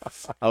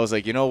 I was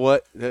like, you know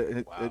what?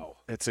 Wow.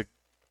 It's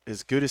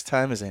as good as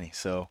time as any.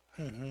 So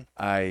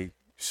I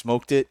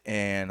smoked it,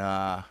 and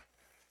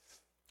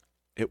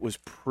it was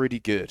pretty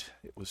good.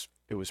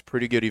 It was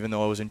pretty good, even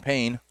though I was in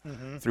pain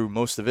through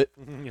most of it.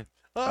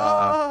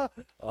 Yeah,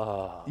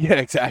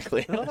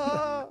 exactly.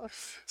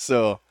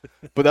 So,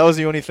 but that was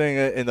the only thing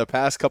in the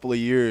past couple of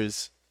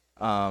years.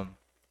 That's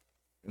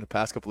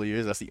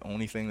the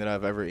only thing that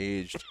I've ever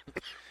aged.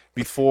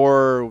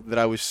 Before that,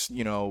 I was,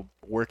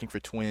 working for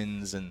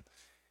Twins, and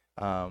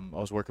I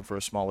was working for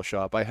a smaller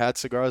shop. I had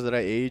cigars that I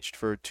aged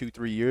for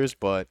 2-3 years,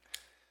 but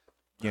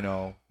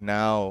now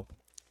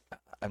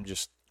I'm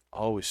just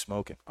always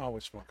smoking.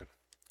 Always smoking.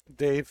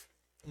 Dave,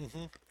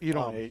 you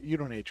don't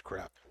age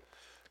crap.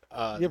 You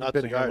haven't Not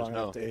been here cigars, long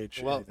no. enough to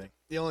age Well, anything.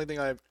 the only thing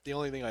I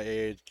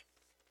aged,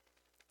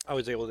 I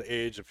was able to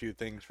age a few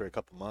things for a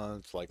couple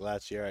months. Like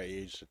last year, I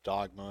aged a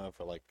Dogma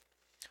for like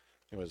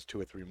it was 2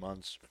 or 3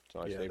 months,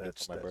 so I saved it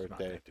for my not gonna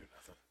birthday. do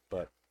nothing.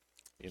 But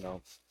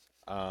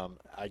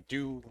I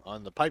do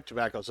on the pipe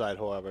tobacco side.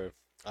 However,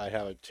 I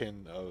have a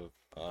tin of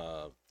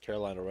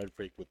Carolina Red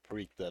Flake with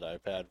Perique that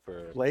I've had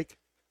for Blake?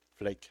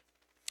 Flake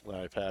that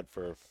I've had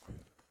for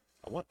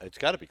it's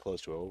got to be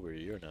close to over a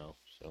year now.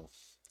 So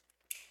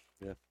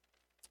yeah,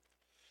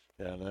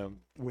 and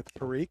With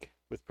Perique?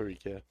 with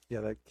Perique, yeah.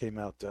 Yeah, that came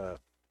out in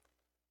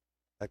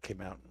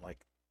like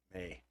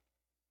May.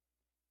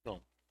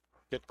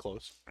 Get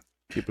close.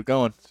 Keep it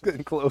going.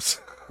 Getting close.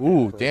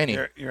 Ooh, Danny.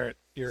 You're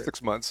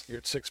 6 months.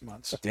 at 6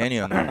 months. Danny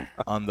on the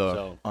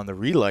So- on the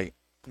relight,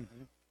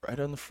 Mhm. right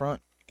on the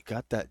front. You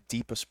got that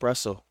deep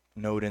espresso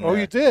note in Oh,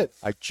 there. you did?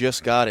 I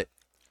just got it.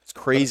 It's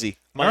crazy.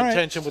 My All right.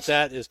 intention with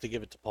that is to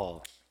give it to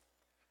Paul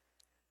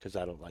because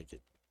I don't like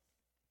it.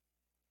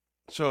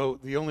 So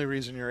the only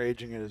reason you're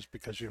aging it is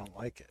because you don't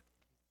like it.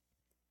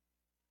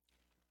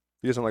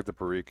 He doesn't like the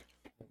Perique.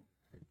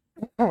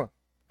 I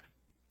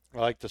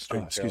like the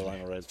straight excuse me.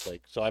 Carolina Red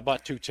Flake. So I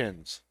bought 2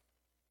 tins.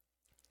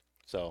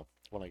 So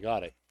when I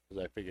got it,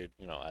 because I figured,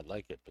 I'd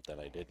like it, but then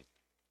I didn't.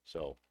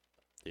 So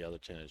the other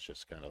tin is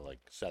just kind of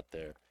like set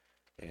there,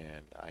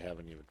 and I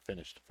haven't even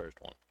finished the first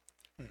one.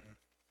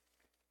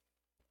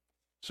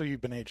 So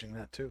you've been aging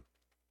that too?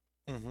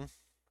 Mm-hmm.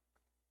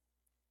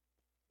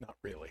 Not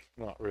really.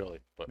 Not really,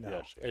 but No.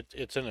 yes,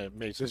 it's in a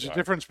mason There's a jar.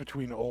 difference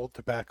between old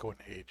tobacco and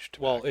aged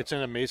tobacco. Well, it's in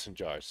a mason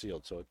jar,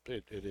 sealed, so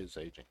it is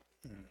aging.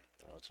 Mm.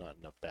 It's not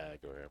in a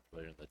bag or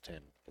in the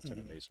tin. It's in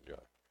a mason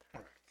jar.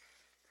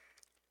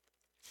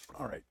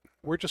 All right.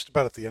 We're just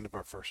about at the end of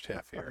our first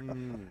half here.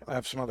 I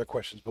have some other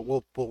questions, but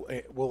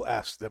we'll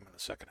ask them in the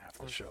second half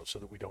of the show so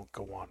that we don't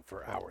go on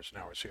for hours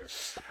and hours here.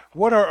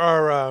 What are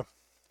our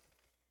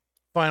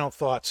final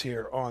thoughts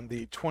here on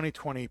the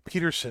 2020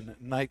 Peterson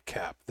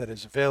Nightcap that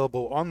is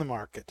available on the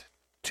market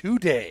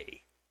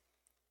today?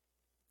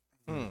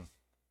 I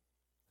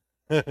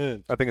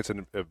think it's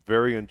a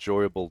very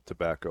enjoyable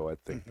tobacco. I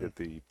think that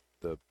the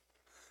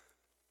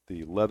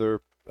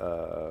leather.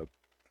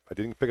 I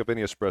didn't pick up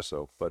any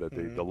espresso, but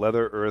the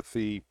leather,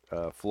 earthy,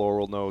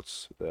 floral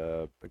notes.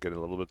 Again,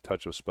 a little bit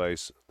touch of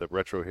spice. The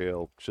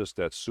retrohale, just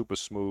that super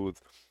smooth,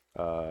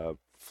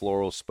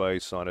 floral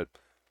spice on it.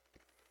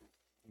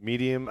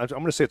 Medium. I'm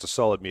going to say it's a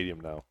solid medium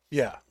now.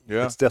 Yeah.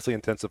 Yeah. It's definitely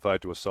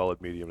intensified to a solid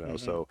medium now.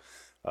 So,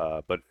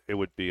 but it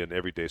would be an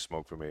everyday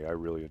smoke for me. I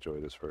really enjoy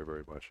this very,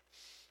 very much.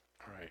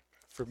 All right.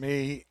 For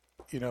me,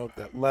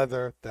 that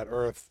leather, that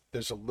earth,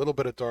 there's a little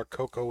bit of dark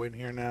cocoa in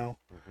here now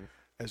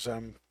as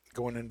I'm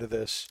going into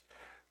this.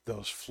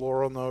 Those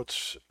floral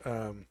notes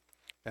and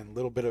a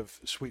little bit of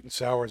sweet and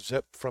sour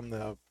zip from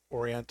the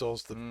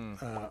Orientals that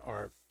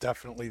are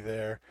definitely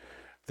there.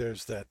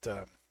 There's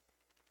that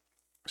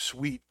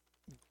sweet,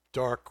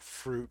 dark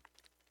fruit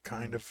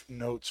kind of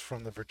notes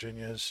from the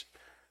Virginias.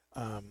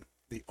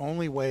 The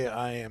only way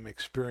I am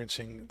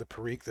experiencing the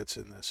Perique that's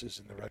in this is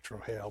in the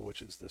retrohale,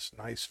 which is this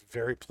nice,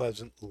 very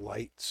pleasant,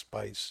 light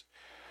spice.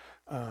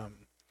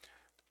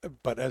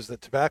 But as the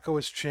tobacco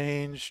has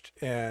changed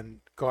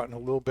and gotten a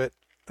little bit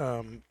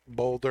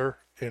bolder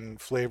in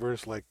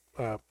flavors, like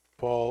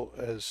Paul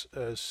has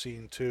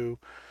seen too,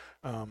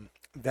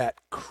 that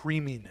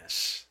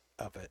creaminess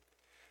of it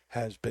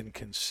has been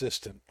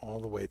consistent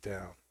all the way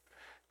down.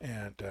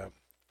 And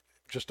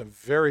just a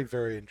very,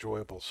 very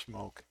enjoyable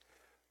smoke.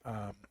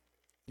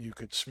 You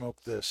could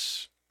smoke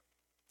this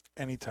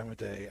any time of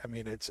day. I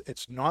mean,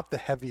 it's not the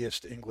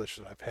heaviest English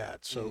that I've had.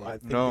 So I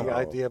think No, the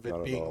idea of not it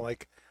at being all.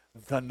 like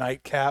the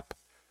nightcap,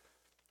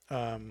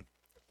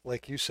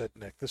 like you said,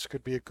 Nick, this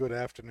could be a good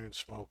afternoon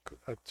smoke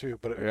too.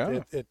 But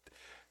Yeah.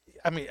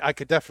 I mean, I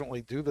could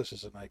definitely do this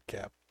as a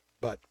nightcap,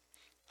 but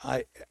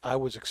I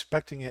was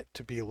expecting it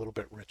to be a little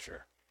bit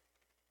richer.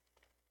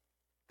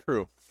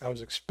 True. I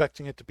was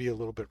expecting it to be a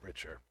little bit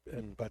richer,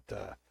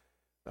 but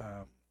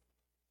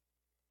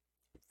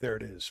there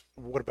it is.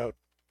 What about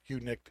you,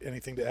 Nick?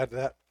 Anything to add to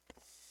that?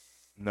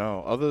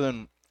 No, other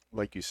than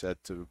like you said,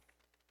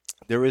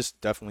 there is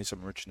definitely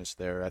some richness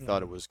there. I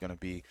thought it was gonna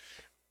be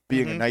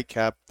being a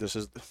nightcap. This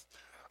is,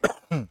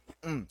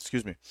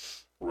 excuse me,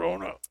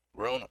 Rona.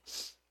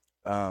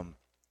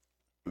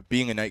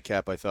 Being a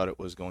nightcap, I thought it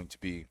was going to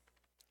be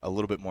a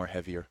little bit more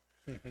heavier.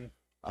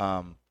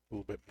 A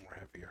little bit more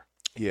heavier.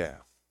 Yeah,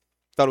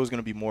 thought it was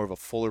gonna be more of a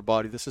fuller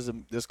body.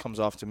 This comes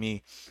off to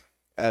me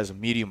as a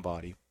medium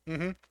body.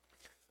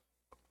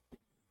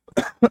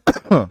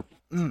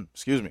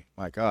 Excuse me,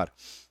 my God.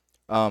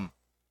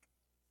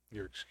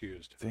 You're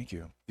excused. Thank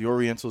you. The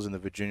Orientals and the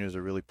Virginias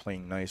are really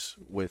playing nice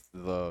with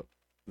the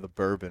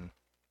bourbon.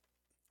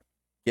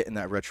 Getting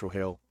that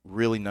retrohale,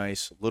 really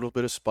nice. A little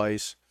bit of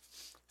spice,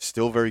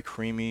 still very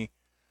creamy,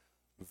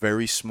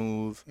 very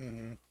smooth.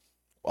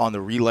 On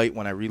the relight,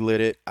 when I relit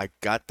it, I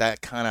got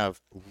that kind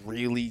of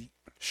really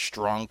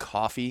strong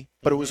coffee,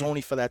 but it was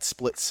only for that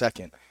split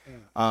second.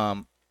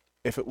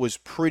 If it was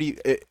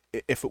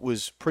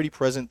pretty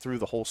present through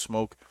the whole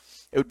smoke,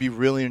 it would be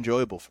really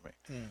enjoyable for me.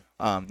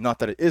 Not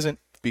that it isn't,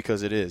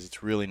 because it is.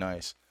 It's really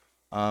nice.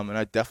 And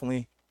I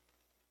definitely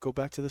go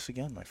back to this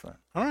again, my friend.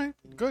 All right,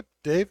 good.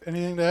 Dave,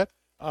 anything to add?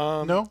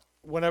 No?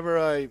 Whenever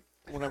I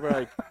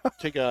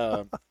take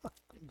a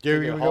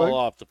Gary, take you a were haul going?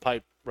 off the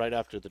pipe right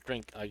after the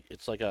drink,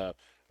 it's like a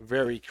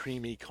very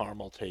creamy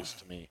caramel taste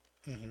to me,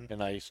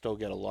 and I still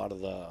get a lot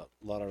of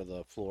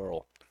the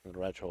floral and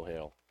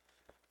retrohale.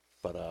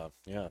 But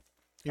yeah,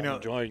 You I'm know-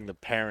 enjoying the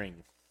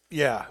pairing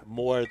Yeah.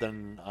 more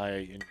than I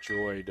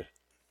enjoyed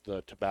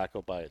the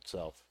tobacco by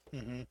itself.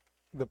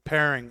 The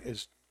pairing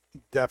is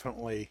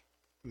definitely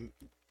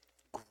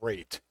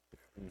great.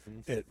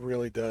 It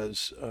really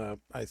does,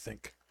 I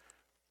think,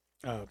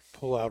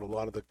 pull out a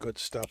lot of the good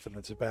stuff in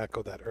the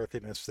tobacco, that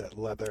earthiness, that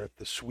leather,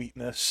 the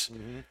sweetness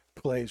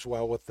plays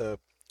well with the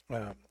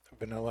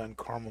vanilla and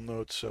caramel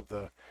notes of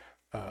the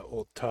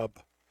old tub.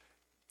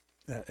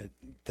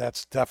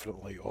 That's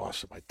definitely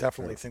awesome. I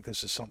definitely think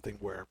this is something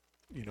where,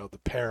 the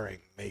pairing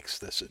makes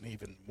this an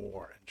even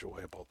more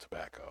enjoyable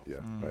tobacco.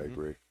 Yeah, I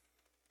agree.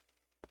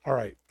 All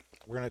right,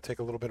 we're going to take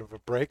a little bit of a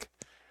break.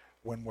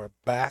 When we're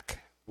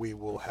back, we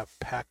will have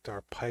packed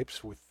our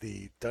pipes with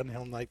the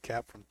Dunhill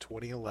Nightcap from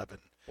 2011.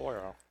 Oh,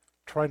 yeah.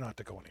 Try not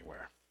to go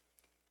anywhere.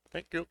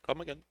 Thank you.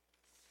 Come again.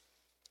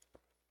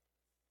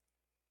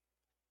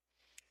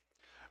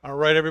 All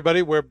right,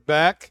 everybody, we're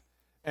back.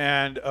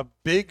 And a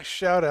big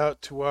shout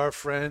out to our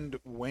friend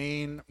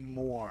Wayne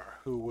Moore,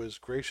 who was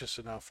gracious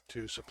enough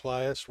to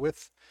supply us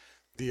with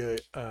the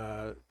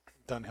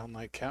Dunhill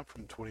Nightcap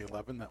from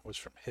 2011. That was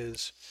from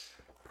his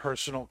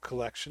personal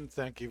collection.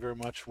 Thank you very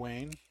much,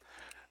 Wayne.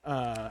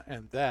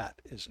 And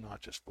that is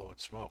not just blowing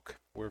smoke.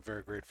 We're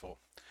very grateful.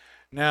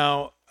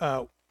 Now,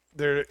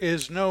 there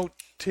is no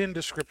tin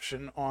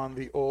description on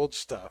the old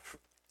stuff,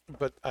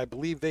 but I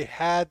believe they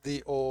had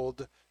the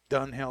old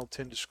Dunhill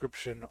tin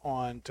description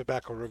on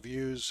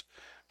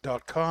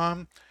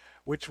tobaccoreviews.com,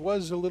 which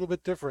was a little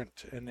bit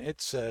different. And it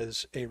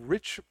says, a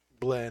rich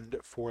blend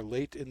for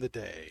late in the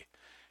day.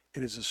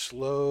 It is a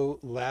slow,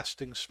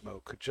 lasting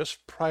smoke.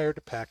 Just prior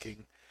to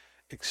packing,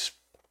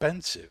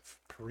 expensive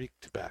Perique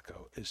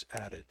tobacco is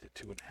added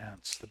to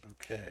enhance the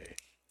bouquet.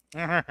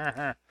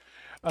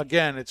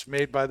 Again, it's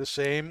made by the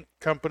same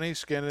company,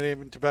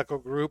 Scandinavian Tobacco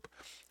Group,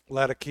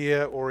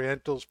 Latakia,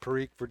 Orientals,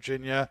 Perique,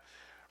 Virginia,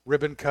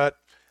 Ribbon Cut.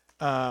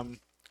 When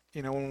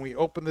we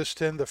opened this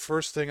tin, the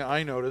first thing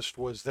I noticed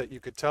was that you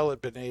could tell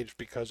it had been aged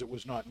because it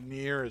was not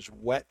near as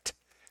wet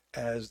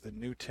as the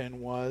new tin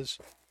was.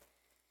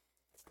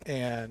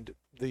 And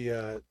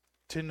the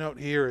tin note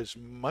here is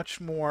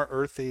much more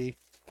earthy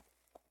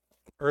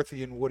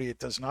and woody. It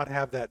does not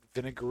have that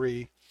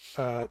vinegary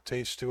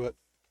taste to it,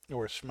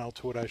 or smell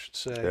to it, I should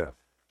say. Yeah.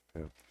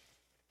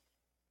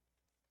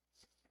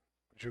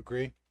 Would you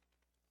agree?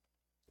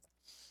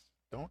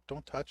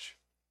 Don't touch.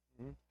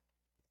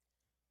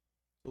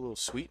 A little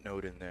sweet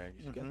note in there.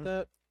 You Mhm. get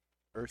that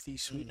earthy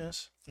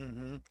sweetness?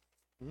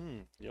 Mm-hmm.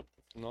 Yep.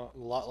 Not a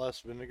lot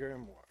less vinegar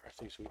and more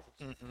earthy sweetness.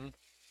 Mm-hmm.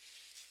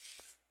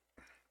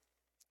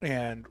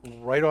 And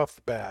right off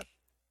the bat,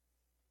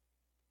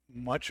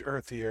 much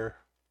earthier,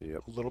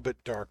 Yep. a little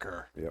bit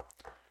darker. Yep.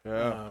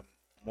 Yeah.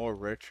 More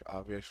rich,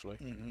 obviously.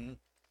 Mm-hmm.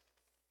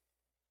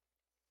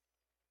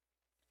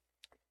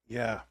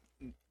 Yeah.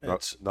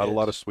 Not a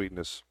lot of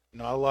sweetness.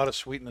 Not a lot of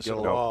sweetness Get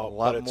at a all.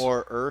 lot but it's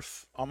more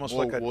earth. almost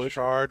more like a wood.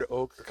 charred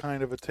oak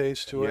kind of a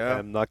taste to it. Yeah.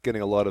 I'm not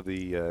getting a lot of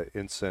the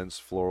incense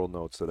floral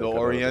notes that I The got out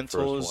of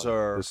Orientals first one.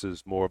 are- This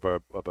is more of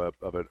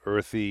an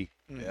earthy,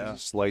 Yeah.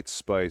 slight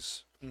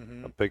spice.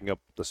 Mm-hmm. I'm picking up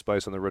the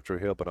spice on the Retro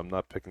Hill, but I'm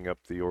not picking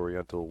up the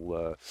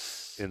Oriental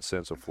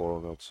incense or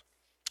floral notes.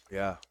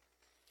 Yeah.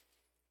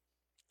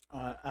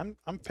 I'm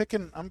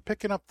picking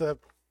up the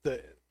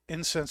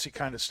incensey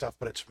kind of stuff,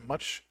 but it's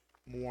much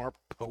more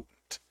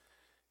potent.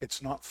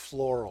 It's not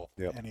floral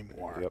Yep.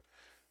 anymore, Yep.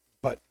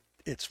 but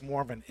it's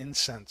more of an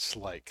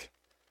incense-like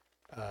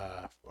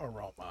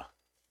aroma.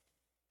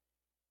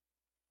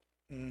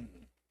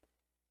 Mm.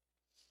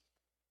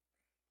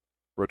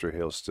 Retro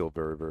Hill is still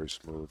very, very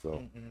smooth, though.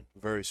 Mm-hmm.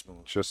 Very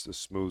smooth. It's just a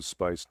smooth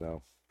spice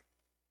now.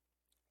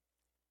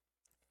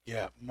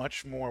 Yeah,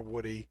 much more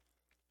woody.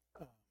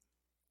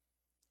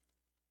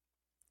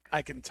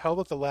 I can tell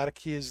that the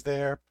Latakia is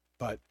there,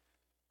 but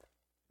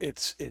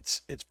it's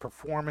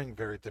performing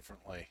very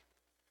differently.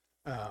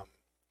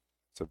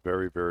 It's a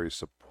very, very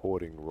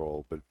supporting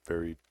role, but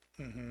very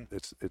Mm-hmm.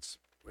 it's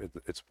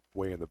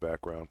way in the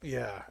background.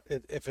 Yeah,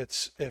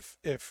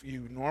 if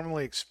you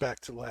normally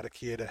expect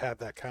Latakia to have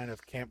that kind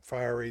of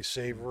campfirey,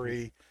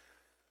 savory,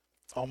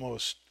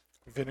 almost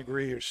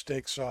vinegary or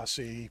steak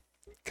saucy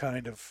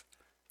kind of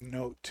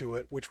note to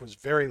it, which was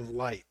very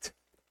light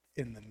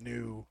in the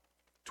new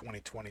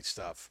 2020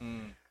 stuff.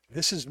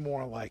 This is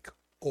more like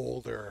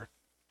older,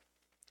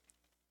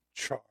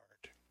 charred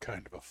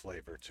kind of a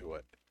flavor to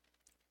it.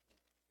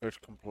 It's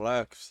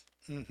complex.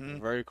 Mm-hmm.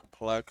 Very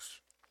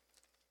complex.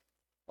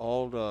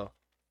 I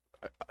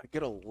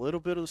get a little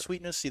bit of the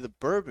sweetness. See, the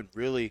bourbon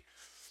really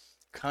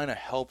kind of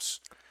helps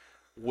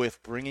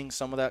with bringing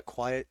some of that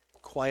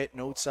quiet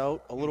notes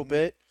out a little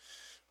bit.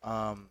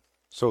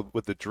 So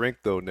with the drink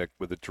though, Nick,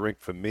 with the drink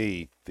for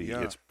me,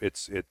 Yeah.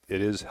 it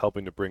is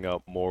helping to bring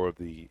out more of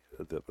the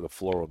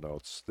floral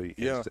notes.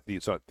 Yeah.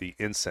 The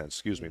incense,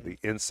 excuse me. The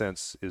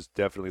incense is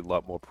definitely a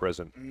lot more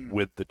present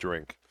with the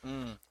drink.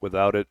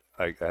 Without it,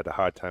 I had a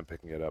hard time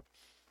picking it up.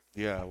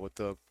 Yeah, with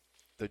the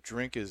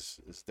drink is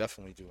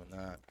definitely doing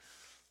that.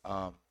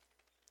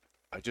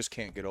 I just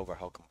can't get over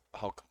how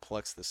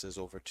complex this is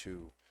over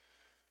to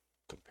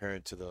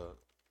compared to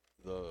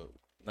the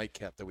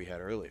nightcap that we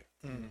had earlier.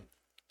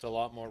 It's a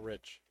lot more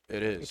rich.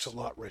 It is. It's a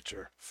lot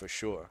richer. for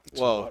sure. It's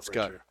a Well, lot it's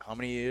got richer. how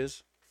many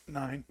years?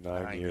 9.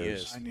 9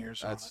 years. 9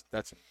 years on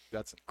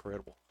That's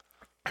incredible.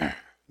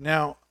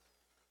 Now,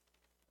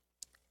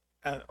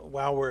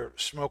 while we're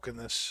smoking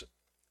this,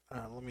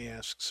 let me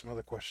ask some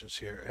other questions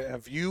here.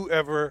 Have you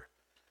ever,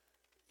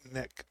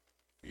 Nick,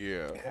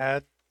 Yeah.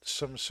 had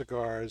some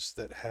cigars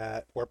that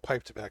had, or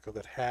pipe tobacco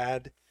that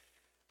had,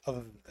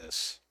 other than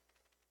this,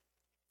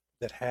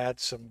 that had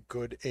some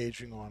good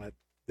aging on it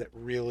that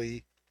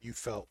really you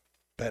felt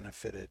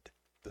benefited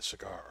the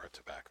cigar or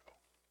tobacco?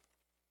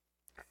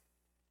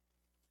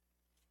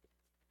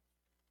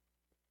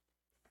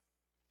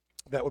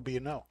 That would be a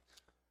no.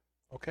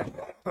 Okay.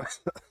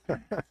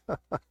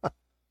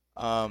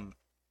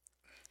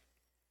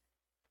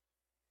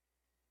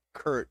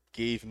 Kurt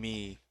gave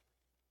me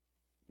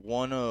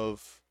one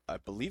of, I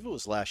believe it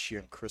was last year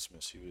in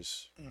Christmas.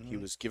 He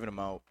was giving them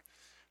out,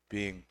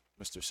 being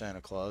Mr. Santa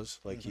Claus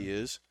like he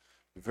is,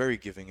 very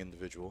giving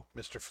individual.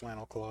 Mr.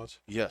 Flannel Claus.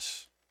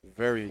 Yes,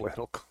 very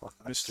Flannel Claus.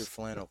 Mr.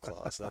 Flannel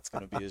Claus. That's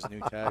gonna be his new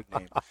tag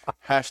name.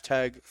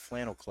 Hashtag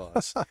Flannel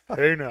Claus.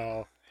 Hey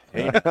now.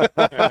 Hey,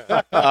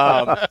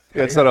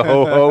 It's not a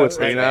ho ho. It's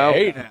hey now.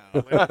 Hey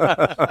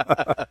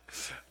now.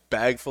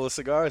 Bag full of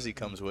cigars he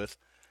comes with.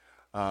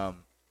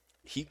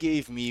 He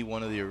gave me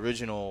one of the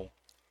original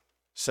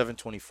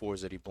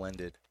 724s that he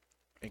blended,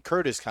 and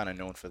Kurt is kind of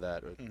known for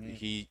that.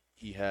 He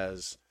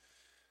has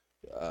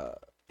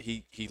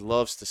he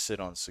loves to sit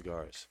on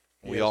cigars.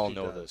 We Yes, all he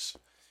know does. this.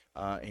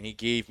 And he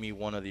gave me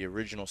one of the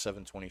original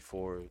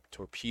 724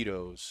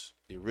 torpedoes,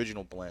 the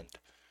original blend,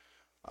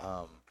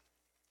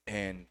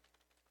 and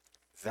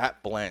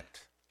that blend,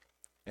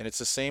 and it's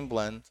the same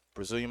blend,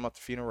 Brazilian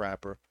Matafina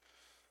wrapper,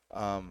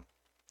 and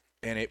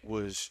it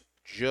was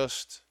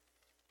just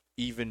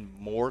even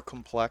more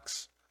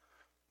complex,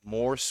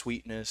 more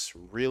sweetness,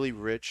 really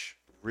rich,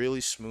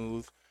 really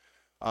smooth.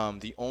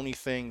 The only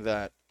thing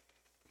that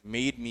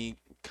made me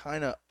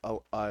kind of,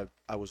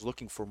 I was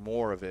looking for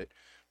more of it,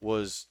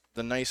 was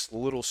the nice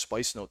little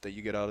spice note that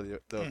you get out of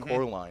the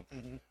core line.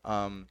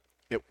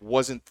 It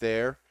wasn't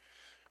there,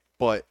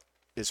 but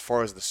as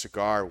far as the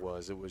cigar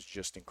was, it was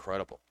just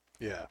incredible.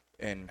 Yeah.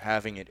 And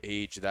having it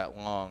age that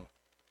long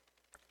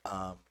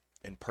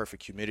in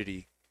perfect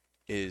humidity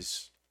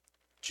is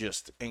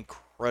just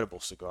incredible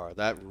cigar.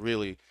 That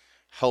really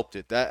helped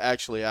it. That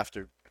actually,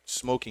 after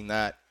smoking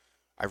that,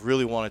 I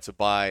really wanted to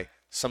buy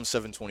some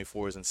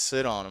 724s and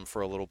sit on them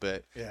for a little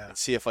bit and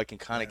see if I can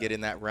kind of get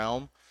in that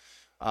realm.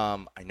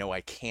 I know I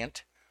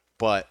can't,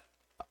 but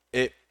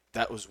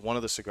that was one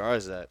of the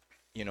cigars that,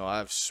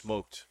 I've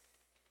smoked.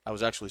 I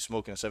was actually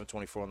smoking a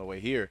 724 on the way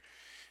here,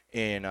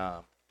 and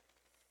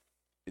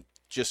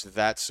just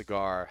that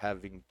cigar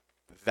having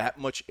that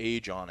much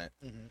age on it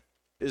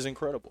is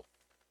incredible.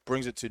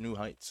 Brings it to new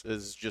heights.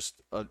 It's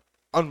just an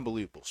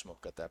unbelievable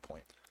smoke at that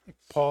point.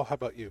 Paul, how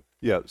about you?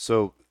 Yeah,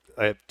 so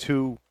I have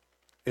two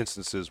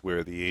instances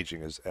where the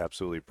aging has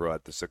absolutely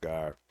brought the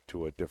cigar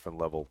to a different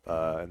level,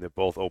 and they're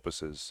both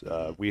Opuses.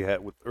 We had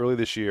early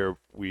this year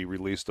we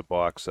released a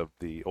box of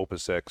the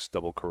Opus X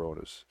Double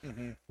Coronas,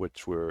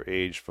 which were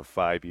aged for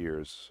 5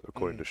 years,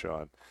 according to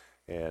Sean,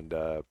 and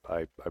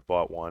I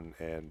bought one,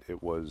 and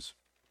it was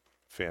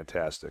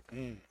fantastic,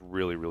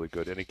 really, really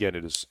good. And again,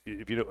 it is,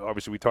 if you know,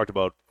 obviously we talked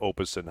about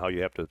Opus and how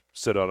you have to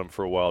sit on them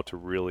for a while to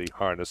really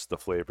harness the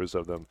flavors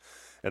of them,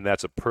 and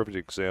that's a perfect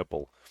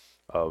example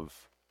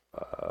of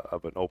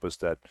an Opus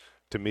that,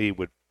 to me,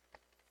 would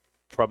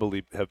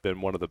probably have been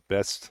one of the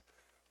best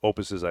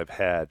Opuses I've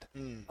had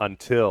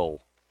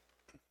until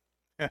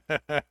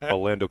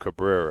Orlando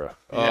Cabrera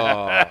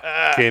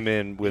came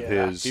in with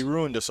his He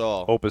ruined us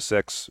all. Opus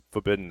X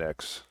Forbidden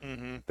X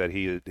that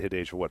he had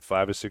aged for, what,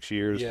 5 or 6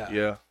 years?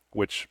 Yeah.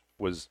 Which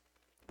was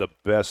the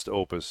best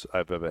Opus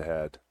I've ever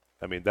had.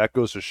 I mean, that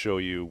goes to show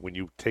you, when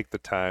you take the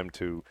time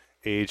to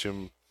age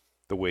him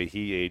the way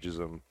he ages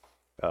them,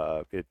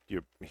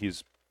 you're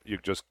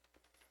just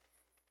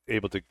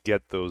able to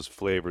get those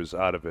flavors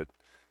out of it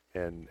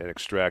and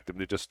extract them.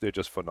 They're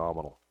just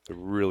phenomenal. They're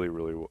really,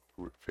 really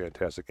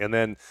fantastic. And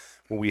then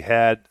when we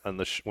had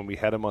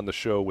him on the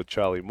show with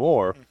Charlie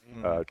Moore,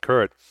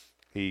 Kurt,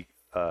 we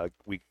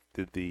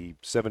did the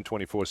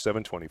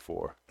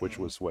 724, which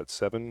was what,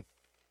 7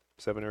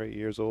 or 8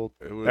 years old.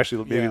 It was,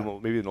 Actually,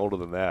 maybe even older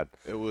than that.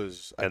 It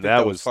was, And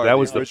that was part of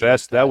the original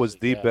best. That was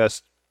tag. the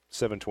best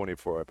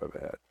 724 I've ever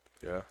had.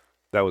 Yeah.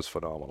 That was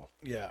phenomenal.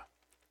 Yeah.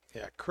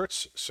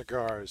 Kurt's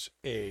cigars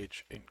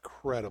age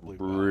incredibly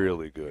well.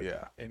 Really good.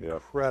 Yeah.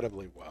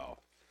 Incredibly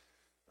well.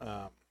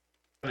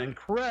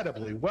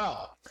 Incredibly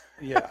well.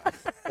 Yeah,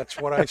 that's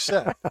what I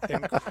said.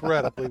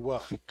 Incredibly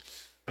well.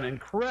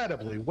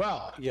 Incredibly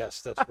well.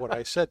 Yes, that's what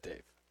I said,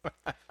 Dave.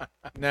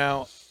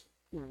 Now,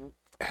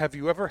 have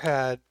you ever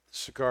had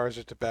cigars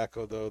or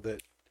tobacco, though,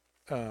 that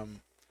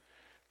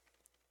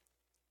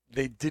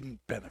they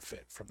didn't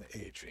benefit from the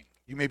aging?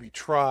 You maybe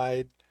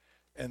tried,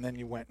 and then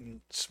you went and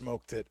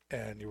smoked it,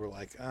 and you were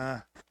like,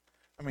 I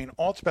mean,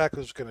 all tobacco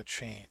is going to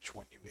change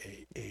when you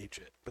age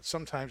it, but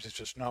sometimes it's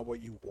just not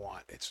what you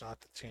want. It's not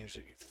the change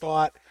that you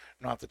thought,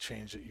 not the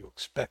change that you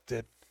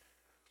expected.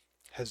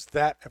 Has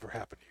that ever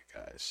happened to you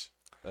guys?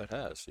 That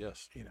has,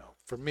 yes.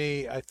 For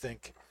me, I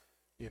think,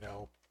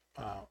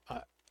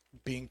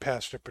 being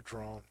Pastor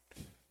Padron,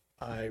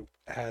 I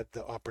had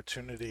the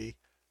opportunity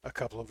a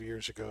couple of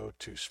years ago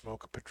to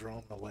smoke a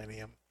Padron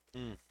Millennium,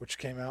 which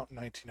came out in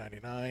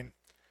 1999.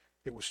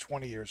 It was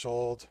 20 years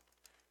old.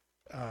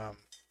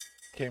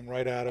 Came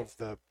right out of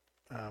the,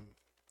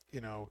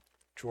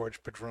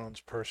 George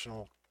Padron's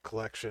personal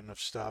collection of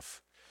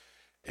stuff.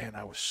 and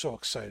I was so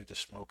excited to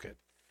smoke it,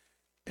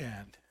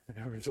 and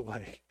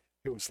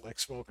it was like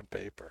smoking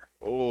paper.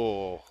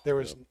 Oh, There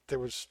was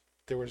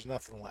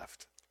nothing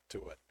left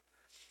to it,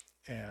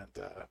 and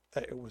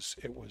it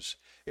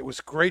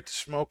was great to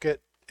smoke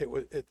it.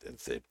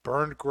 It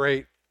burned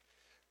great.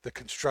 The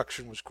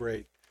construction was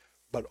great,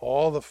 but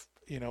all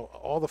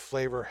the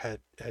flavor had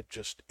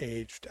just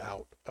aged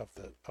out of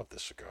the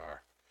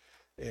cigar,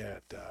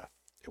 and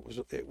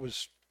it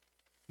was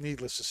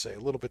needless to say a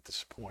little bit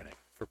disappointing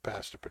for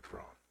Pastor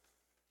Padron.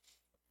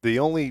 The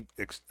only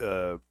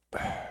the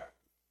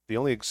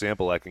only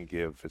example I can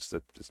give is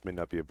that this may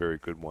not be a very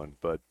good one,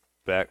 but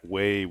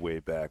way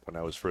back when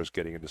I was first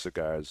getting into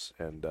cigars,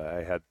 and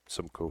I had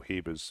some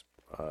Cohibas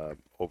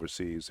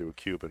overseas. They were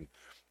Cuban,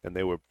 and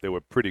they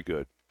were pretty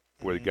good,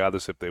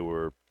 regardless if they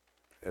were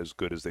as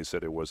good as they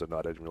said it was or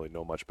not. I didn't really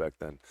know much back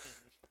then.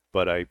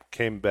 But I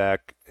came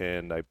back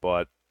and I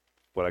bought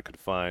what I could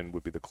find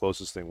would be the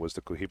closest thing was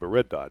the Cohiba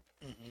Red Dot.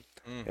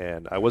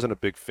 And I wasn't a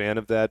big fan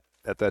of that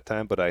at that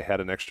time, but I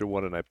had an extra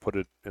one and I put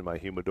it in my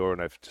humidor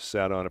and I've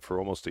sat on it for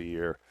almost a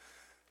year,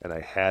 and I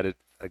had it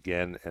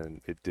again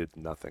and it did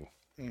nothing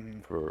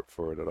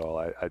for it at all.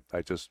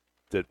 I just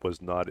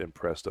was not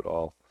impressed at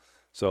all.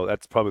 So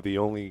that's probably the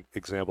only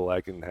example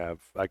I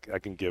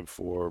can give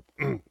for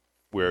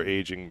where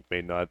aging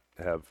may not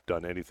have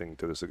done anything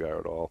to the cigar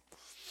at all.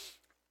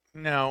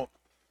 Now,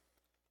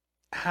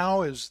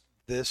 how is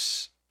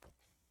this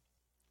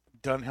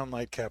Dunhill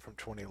Nightcap from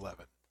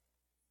 2011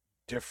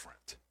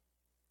 different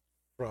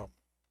from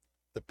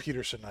the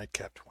Peterson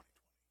Nightcap 2020?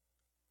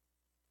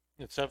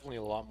 It's definitely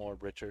a lot more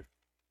richer.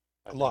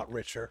 A lot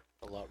richer.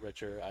 A lot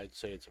richer. I'd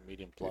say it's a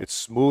medium plus. It's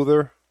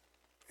smoother.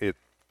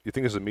 You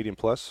think it's a medium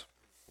plus?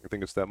 You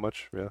think it's that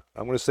much? Yeah.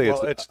 I'm going to say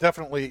Well, it's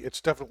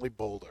definitely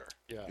bolder.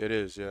 yeah. it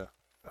is, yeah.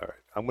 all right.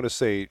 I'm going to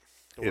say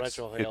The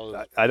retrohale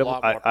is I a don't.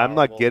 lot more I'm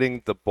not powerful.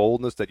 getting the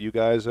boldness that you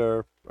guys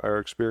are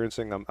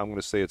experiencing. I'm going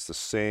to say it's the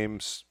same.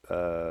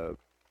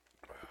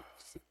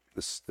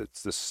 It's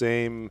the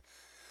same,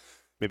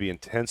 maybe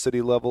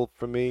intensity level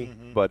for me,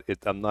 but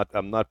I'm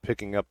not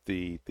picking up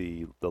the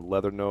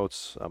leather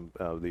notes.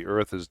 The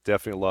earth is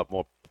definitely a lot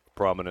more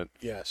prominent.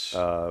 Yes.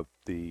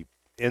 The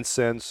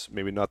incense,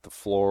 maybe not the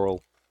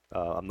floral.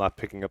 I'm not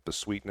picking up the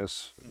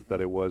sweetness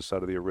that it was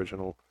out of the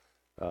original,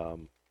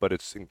 but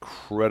it's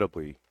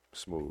incredibly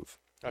smooth.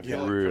 I Yeah. feel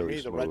like for Really me,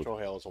 the smooth.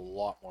 retrohale is a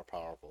lot more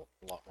powerful,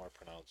 a lot more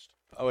pronounced.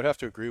 I would have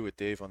to agree with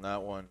Dave on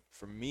that one.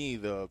 For me,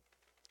 the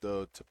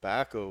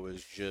tobacco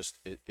is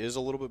it is a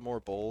little bit more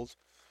bold,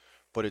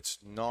 but it's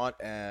not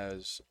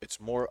as it's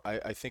more.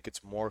 I think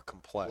it's more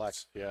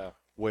complex. Yeah.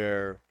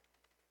 Where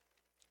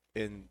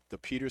in the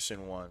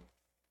Peterson one,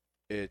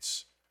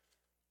 it's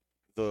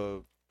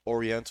the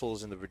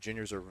Orientals and the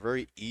Virginias are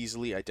very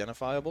easily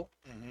identifiable.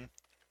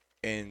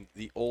 And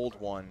the old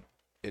one,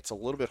 it's a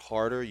little bit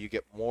harder. You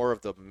get more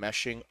of the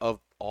meshing of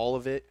all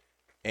of it.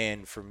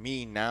 And for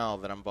me now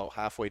that I'm about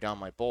halfway down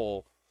my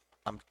bowl,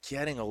 I'm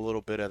getting a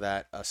little bit of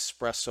that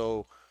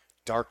espresso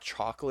dark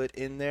chocolate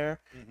in there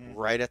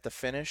right at the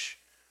finish.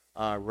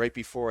 Right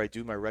before I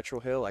do my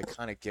retrohale, I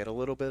kind of get a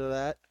little bit of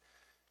that.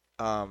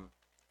 And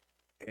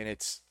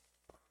it's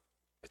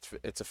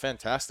a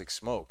fantastic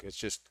smoke. It's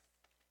just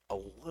a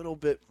little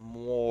bit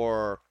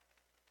more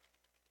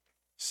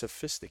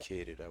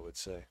sophisticated, I would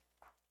say.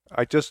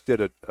 I just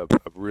did a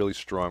really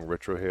strong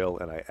retrohale,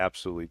 and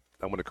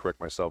I'm going to correct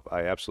myself.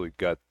 I absolutely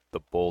got the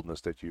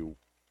boldness that you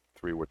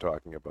three were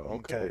talking about.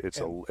 Okay, It's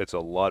and a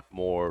lot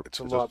more. it's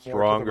a lot more to the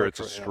stronger. It's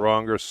a retrohale.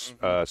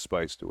 stronger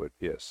spice to it.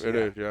 Yes. It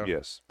is, yeah.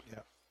 Yes.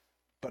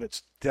 but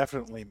it's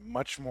definitely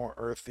much more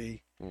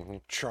earthy,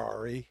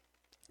 charry.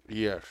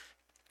 Yes.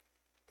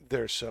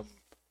 There's some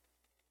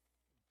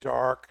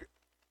dark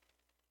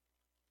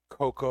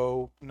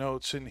cocoa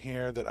notes in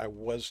here that I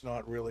was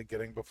not really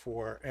getting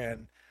before.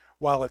 And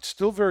while it's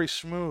still very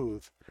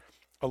smooth,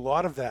 a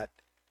lot of that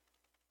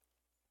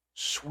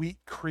sweet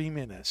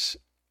creaminess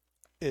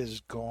is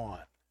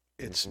gone.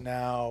 It's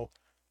now,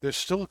 there's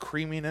still a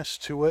creaminess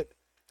to it,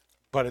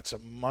 but it's a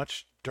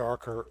much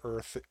darker,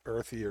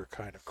 earthier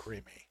kind of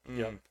creamy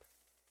Yep.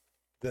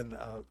 than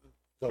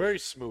Very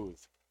smooth.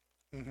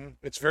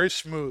 It's very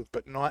smooth,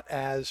 but not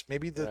as,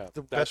 maybe the Yeah,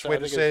 the that's- best I way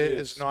to think say it's-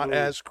 it it's is not smooth.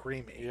 as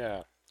creamy.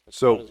 Yeah. It's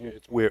So not as good.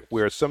 It's more-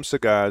 where some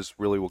cigars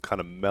really will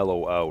kind of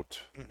mellow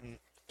out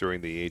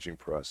during the aging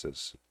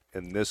process,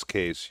 in this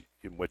case,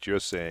 in what you're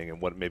saying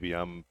and what maybe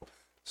I'm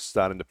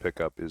starting to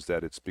pick up is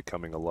that it's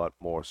becoming a lot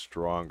more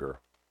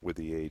stronger with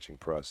the aging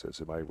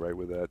process. Am I right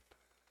with that?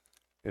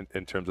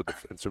 In terms of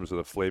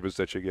the flavors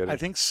that you're getting? I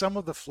think some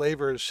of the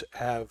flavors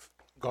have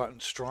gotten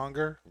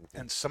stronger,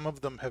 and some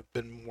of them have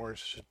been more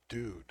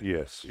subdued.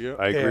 Yes. Yeah.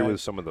 I agree And-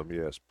 with some of them.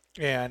 Yes.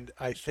 And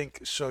I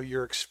think so.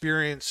 You're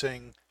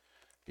experiencing,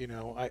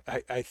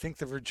 I think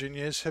the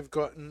Virginias have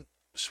gotten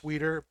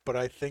sweeter, but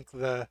I think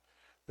the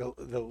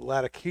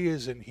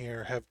Latakias in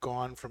here have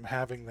gone from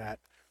having that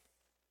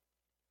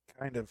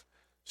kind of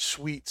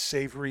sweet,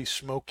 savory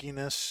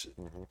smokiness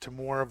to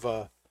more of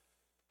a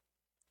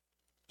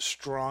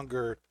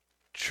stronger,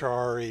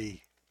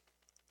 charry,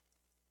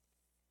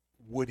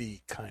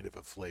 woody kind of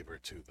a flavor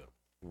to them.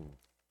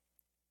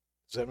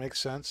 Does that make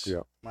sense?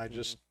 Yeah. Am I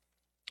just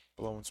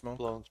Blowing smoke.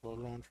 Blowing smoke.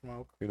 blowing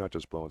smoke? You're not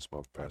just blowing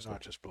smoke, I'm Pastor.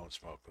 not just blowing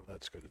smoke, but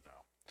that's good to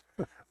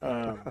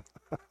know.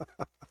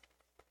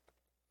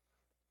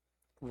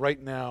 Right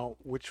now,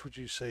 which would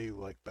you say you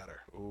like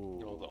better?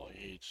 Ooh. Oh, the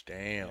age.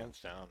 Damn. Hands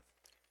down.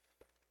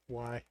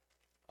 Why?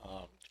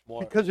 It's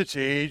more Because it's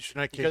aged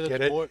and I can't because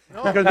get it's it. more,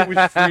 no, Because it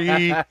was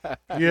free.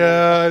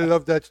 Yeah, I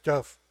love that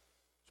stuff.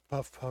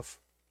 Puff, puff.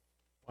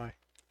 Why?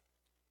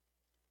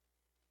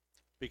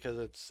 because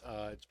it's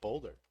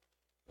bolder.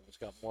 It's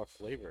got more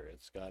flavor.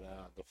 It's got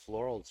the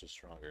florals are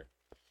stronger.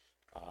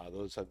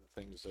 Those are the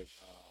things that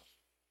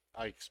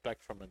I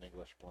expect from an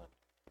English blend.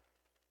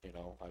 You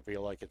know, I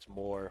feel like it's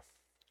more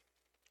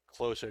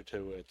closer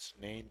to its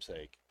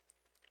namesake.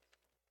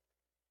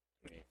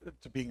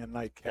 To being a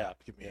nightcap,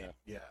 Yeah, you mean?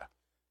 Yeah.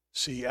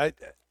 See,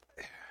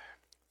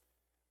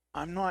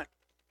 I'm not.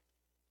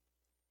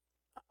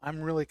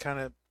 I'm really kind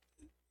of.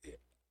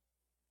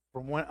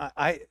 From when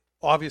I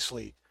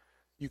obviously,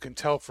 you can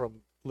tell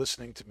from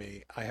listening to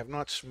me, I have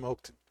not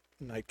smoked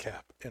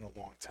nightcap in a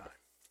long time.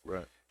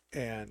 Right.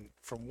 And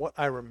from what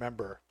I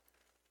remember,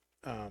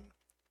 from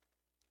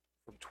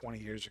 20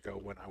 years ago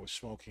when I was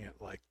smoking it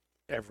like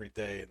every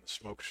day in the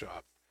smoke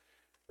shop,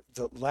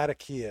 the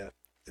Latakia,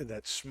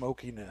 that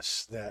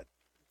smokiness, that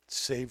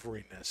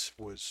savoriness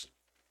was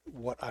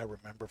what I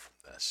remember from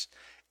this.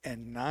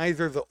 And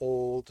neither the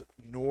old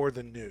nor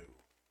the new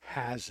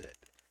has it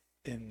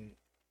in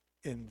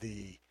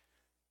the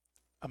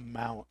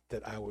amount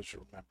that I was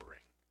remembering.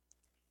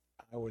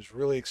 I was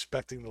really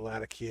expecting the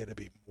Latakia to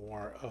be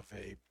more of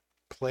a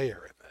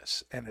player in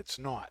this, and it's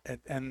not.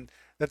 And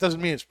that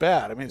doesn't mean it's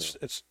bad. I mean,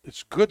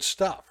 it's good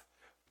stuff,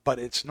 but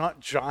it's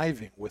not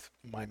jiving with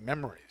my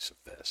memories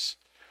of this.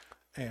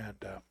 And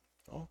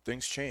Oh,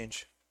 things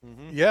change.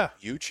 yeah,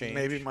 You change.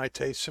 maybe my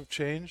tastes have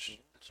changed.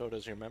 So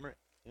does your memory.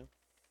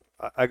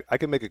 Yeah. I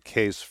can make a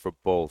case for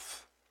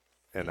both,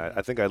 and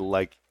I think I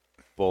like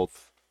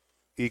both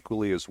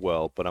equally as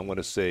well. But I'm going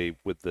to say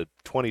with the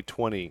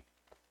 2020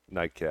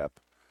 nightcap,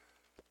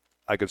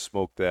 I could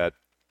smoke that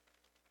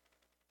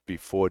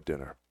before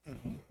dinner.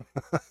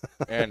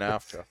 And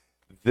after.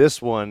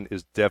 This one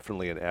is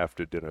definitely an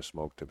after dinner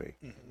smoke to me.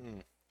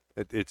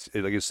 It's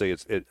like you say,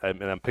 I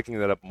mean, I'm picking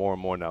that up more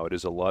and more now. It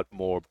is a lot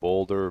more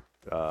bolder.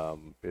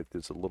 It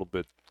is a little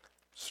bit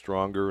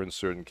stronger in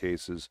certain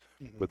cases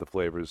with the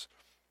flavors.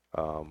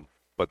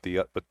 But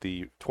the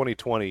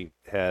 2020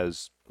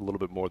 has a little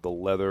bit more of the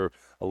leather,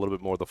 a little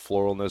bit more of the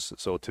floralness.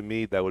 So to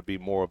me, that would be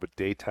more of a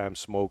daytime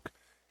smoke,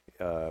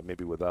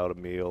 maybe without a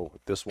meal.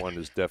 This one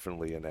is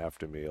definitely an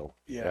after meal,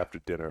 Yeah. after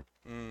dinner.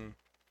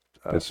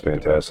 That's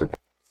fantastic.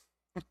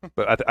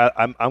 But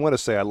I'm going to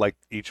say I like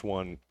each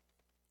one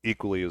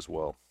equally as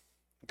well.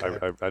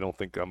 Okay. I don't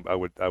think I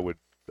would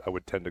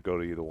tend to go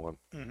to either one.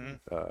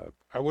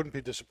 I wouldn't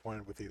be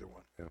disappointed with either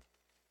one.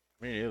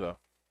 Me neither.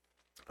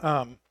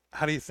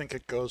 How do you think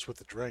it goes with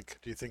the drink?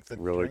 Do you think the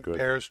Really drink good.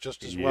 pairs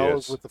just as well as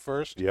Yes. with the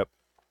first? Yep.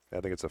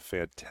 I think it's a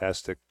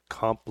fantastic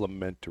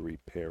complementary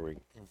pairing,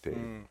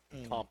 Dave.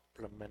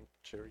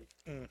 Complementary.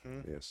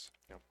 Mm-hmm. Yes.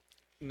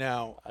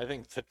 Now, I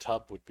think the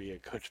tub would be a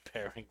good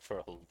pairing for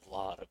a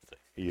lot of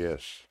things.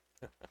 Yes.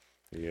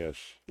 Yes.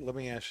 let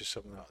me ask you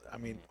something else. I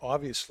mean,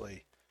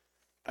 obviously,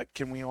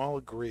 can we all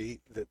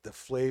agree that the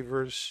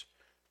flavors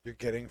you're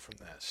getting from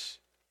this,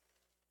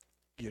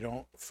 you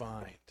don't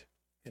find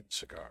in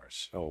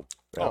cigars? Oh,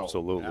 Oh,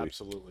 absolutely.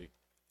 absolutely.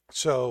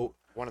 So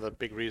One of the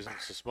big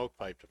reasons to smoke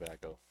pipe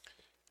tobacco.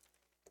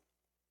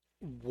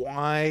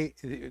 why,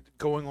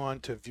 going on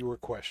to viewer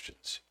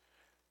questions,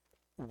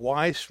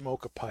 why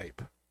smoke a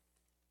pipe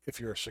if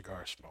you're a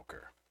cigar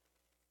smoker?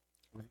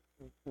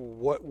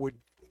 What would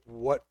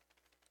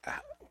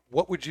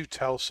you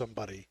tell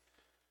somebody,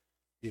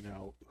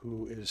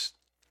 who is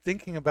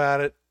thinking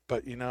about it,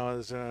 but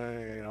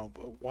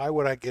why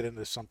would I get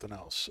into something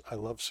else? I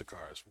love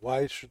cigars.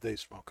 Why should they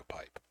smoke a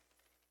pipe?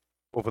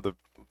 Well, for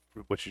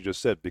what you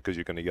just said, because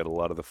you're going to get a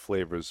lot of the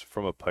flavors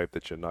from a pipe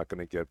that you're not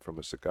going to get from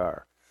a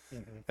cigar.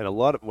 And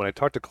when I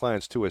talk to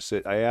clients too,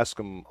 I ask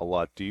them a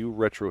lot, do you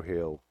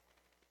retrohale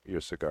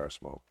your cigar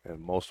smoke? And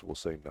most will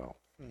say no.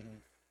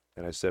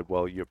 And I said,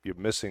 well, you're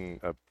missing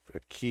a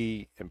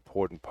key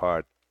important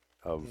part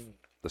of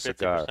the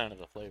cigar. 50% of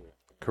the flavor.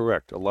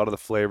 Correct. A lot of the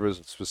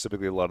flavors,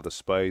 specifically a lot of the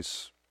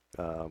spice,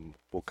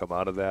 will come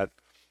out of that.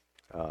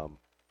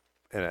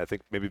 And I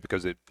think maybe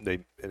because and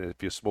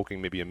if you're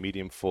smoking maybe a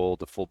medium full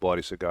to full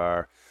body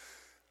cigar,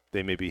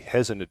 they may be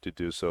hesitant to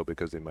do so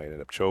because they might end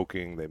up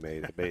choking. Their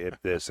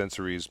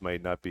sensories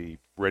might not be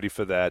ready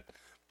for that.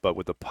 But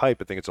with the pipe,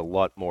 I think it's a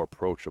lot more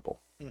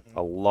approachable.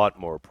 A lot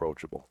more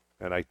approachable.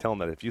 And I tell them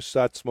that if you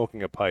start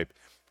smoking a pipe,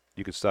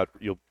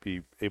 you'll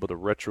be able to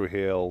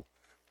retrohale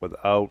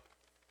without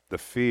the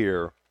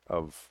fear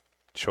of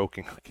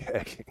choking or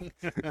gagging.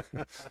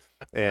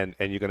 and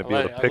you're going to be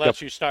able to pick up.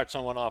 Unless you start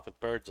someone off with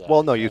bird's eye.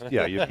 Well, no, you have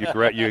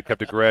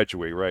to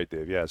graduate, right,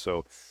 Dave? Yeah.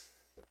 So,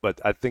 but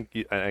I think,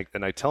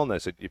 and I tell them that, I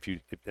said,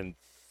 and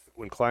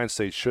when clients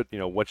say,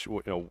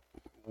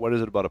 what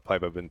is it about a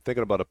pipe? I've been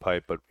thinking about a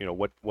pipe, but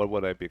what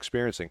would I be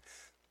experiencing?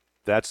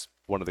 that's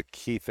one of the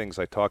key things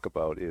I talk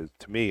about. Is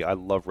to me, I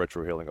love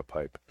retrohaling a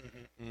pipe,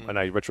 and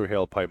I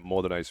retrohale a pipe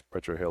more than I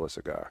retrohale a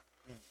cigar,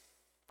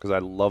 because I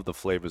love the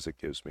flavors it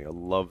gives me. I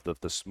love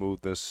the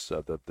smoothness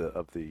of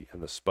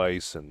the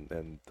spice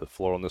and the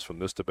floralness from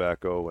this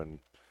tobacco and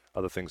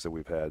other things that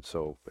we've had.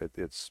 So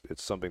it's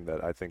something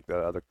that I think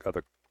that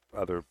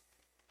other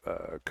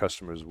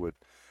customers would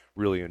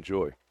really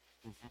enjoy.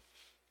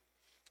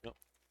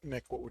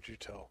 Nick, what would you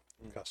tell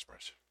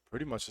customers?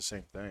 Pretty much the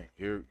same thing.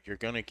 You're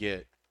gonna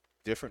get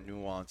different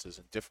nuances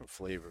and different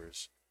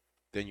flavors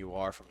than you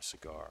are from a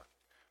cigar.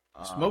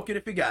 Smoke it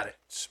if you got it.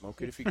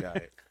 Smoke it if you got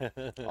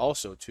it.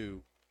 Also,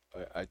 too,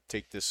 I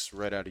take this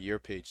right out of your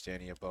page,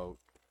 Danny, about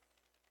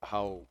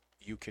how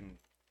you can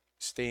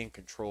stay in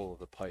control of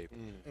the pipe,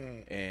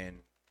 and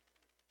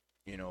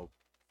you know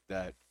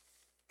that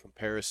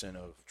comparison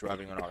of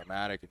driving an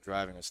automatic and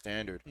driving a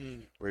standard,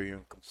 where you're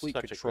in complete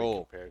Such a great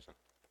control. comparison.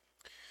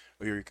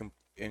 Where you're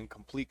in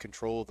complete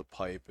control of the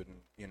pipe,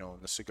 and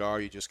in the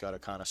cigar you just got to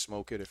kind of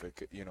smoke it. If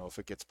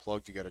it gets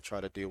plugged, you got to try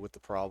to deal with the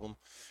problem.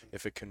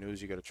 If it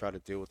canoes, you got to try to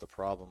deal with the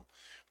problem.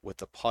 With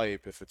the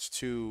pipe, if it's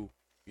too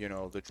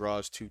the draw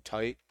is too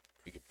tight,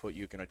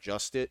 you can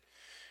adjust it.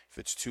 If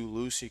it's too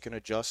loose, you can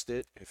adjust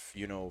it. If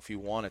you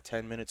want a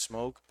 10-minute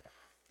smoke,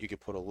 you could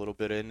put a little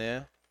bit in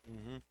there.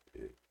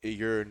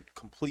 You're in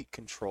complete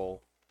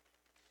control,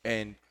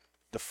 and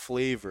the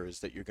flavors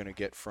that you're going to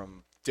get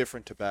from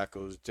different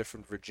tobaccos,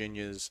 different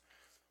Virginias,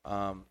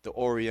 the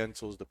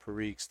Orientals, the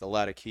Periques, the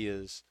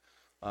Latakias,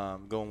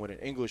 going with an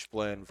English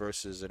blend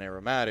versus an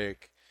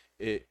aromatic,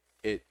 there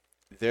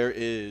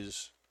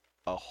is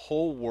a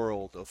whole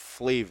world of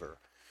flavor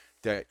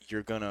that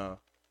you're gonna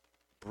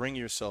bring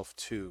yourself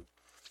to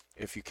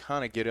if you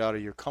kind of get out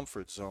of your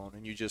comfort zone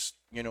and you just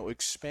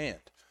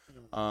expand.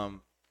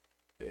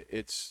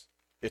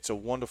 It's a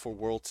wonderful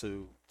world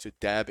to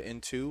dab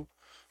into.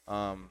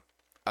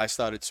 I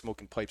started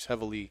smoking pipes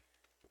heavily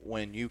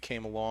when you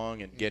came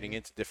along and getting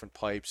into different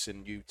pipes,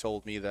 and you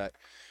told me that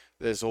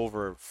there's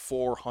over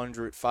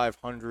 400,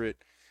 500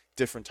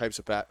 different types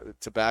of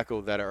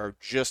tobacco that are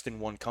just in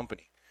one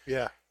company.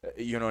 Yeah.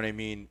 You know what I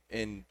mean?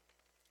 And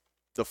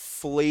the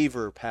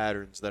flavor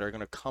patterns that are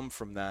going to come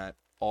from that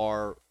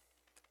are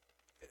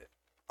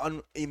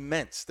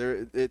immense.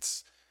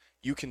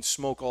 You can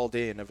smoke all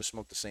day and never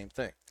smoke the same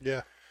thing.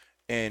 Yeah.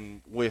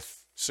 And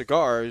with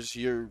cigars,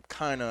 you're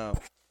kind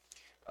of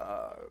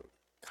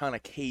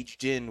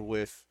caged in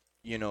with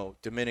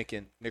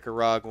Dominican,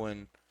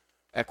 Nicaraguan,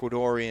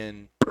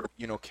 Ecuadorian,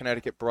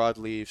 Connecticut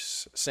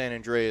broadleafs, San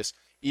Andreas.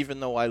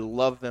 Even though I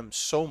love them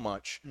so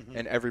much,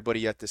 and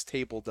everybody at this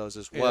table does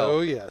as well.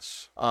 Oh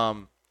yes.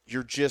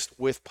 You're just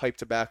with pipe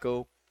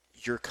tobacco.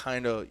 You're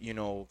kind of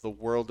the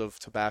world of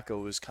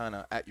tobacco is kind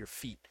of at your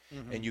feet,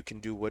 and you can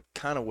do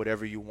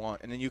whatever you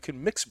want, and then you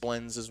can mix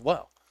blends as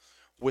well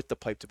with the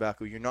pipe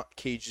tobacco. You're not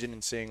caged in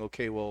and saying,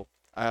 okay, well,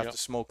 I have to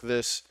smoke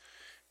this,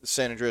 the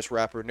San Andreas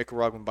wrapper,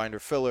 Nicaraguan binder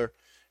filler,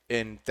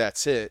 and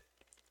that's it.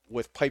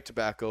 With pipe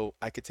tobacco,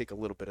 I could take a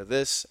little bit of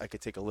this, I could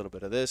take a little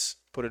bit of this,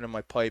 put it in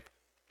my pipe,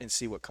 and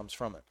see what comes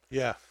from it.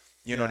 Yeah.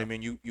 You know what I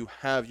mean? You're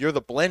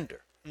the blender.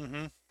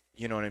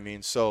 You know what I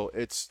mean? So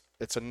it's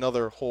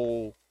another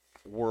whole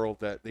world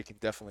that they can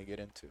definitely get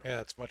into. Yeah,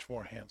 it's much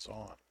more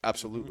hands-on.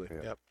 Absolutely.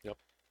 Yep.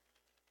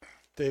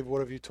 Dave, what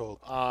have you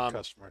told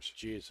customers?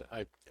 Geez,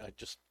 I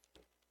just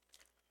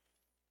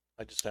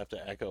have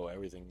to echo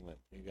everything that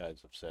you guys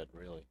have said.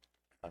 Really,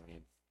 I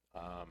mean,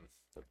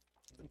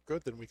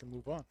 Good, then we can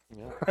move on.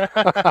 yeah,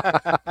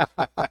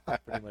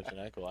 pretty much an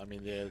echo. I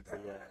mean, the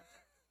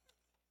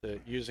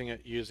using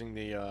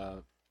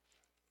the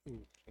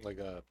like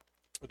a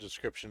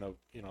description of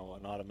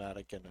an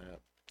automatic and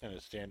a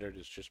standard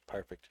is just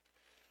perfect.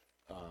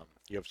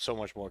 You have so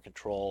much more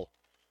control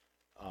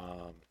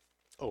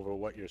over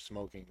what you're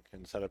smoking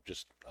instead of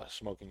just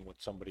smoking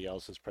what somebody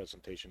else's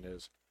presentation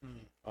is,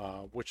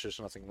 which there's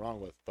nothing wrong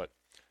with, but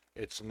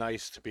it's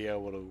nice to be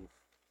able to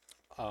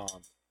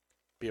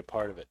be a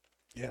part of it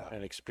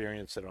and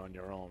experience it on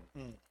your own.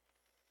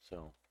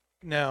 So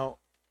Now,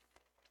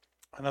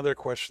 another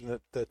question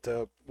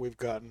that we've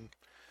gotten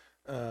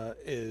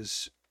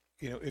is,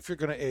 if you're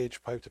going to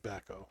age pipe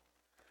tobacco,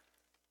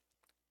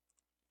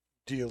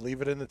 do you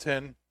leave it in the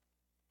tin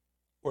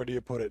or do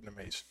you put it in a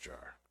mason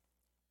jar?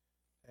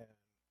 And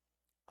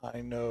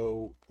I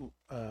know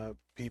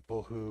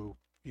people who,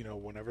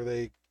 whenever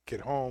they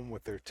get home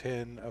with their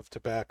tin of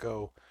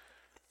tobacco,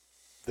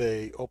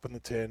 they open the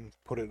tin,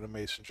 put it in a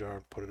mason jar,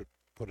 and put it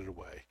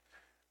away.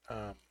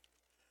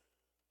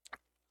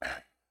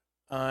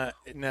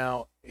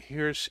 Now,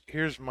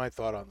 here's my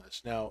thought on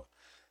this. Now,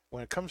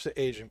 when it comes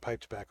to aging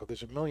pipe tobacco,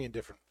 there's a million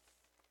different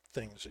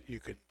things that you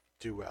can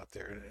do out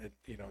there, and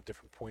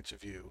different points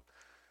of view.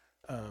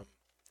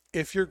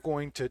 If you're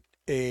going to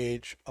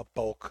age a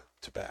bulk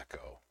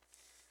tobacco,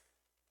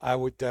 I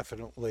would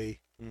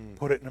definitely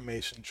put it in a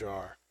mason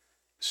jar,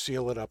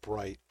 seal it up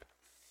right,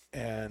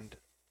 and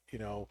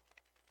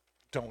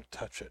don't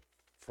touch it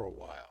for a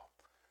while.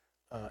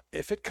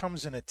 If it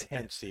comes in a tin,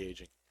 hence the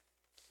aging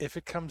if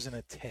it comes in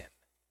a tin,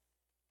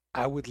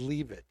 I would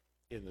leave it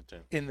in the tin.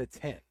 in the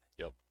tin.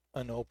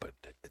 unopened.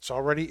 It's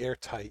already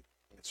airtight.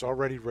 It's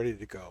already ready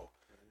to go.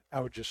 I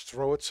would just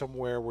throw it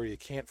somewhere where you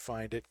can't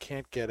find it,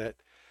 can't get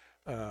it.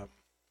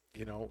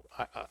 You know,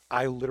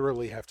 I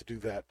literally have to do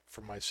that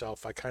for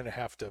myself. I kind of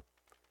have to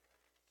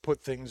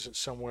put things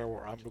somewhere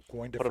where I'm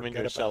going to Put 'em in forget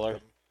your about cellar.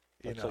 them.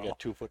 You It's know, like a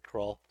 2-foot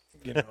crawl.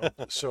 you know,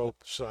 so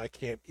I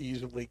can't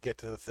easily get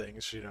to the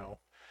things. You know,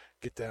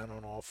 get down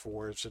on all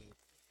fours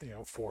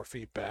and 4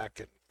 feet back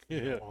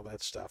and all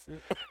that stuff.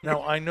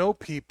 Now I know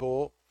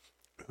people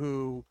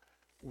who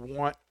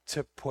want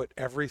to put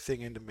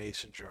everything into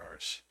mason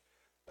jars.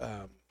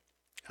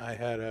 I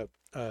had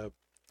a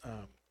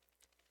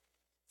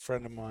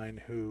friend of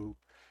mine who,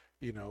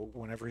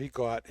 whenever he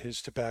got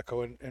his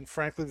tobacco, and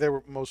frankly they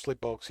were mostly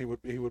bulks, he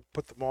would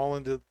put them all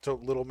into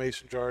little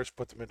mason jars,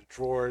 put them into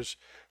drawers,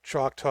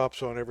 chalk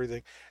tops on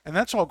everything, and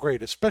that's all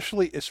great,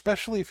 especially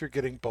if you're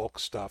getting bulk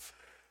stuff.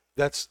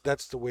 That's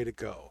the way to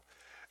go.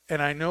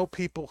 And I know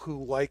people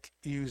who like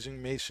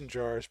using mason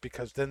jars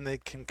because then they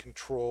can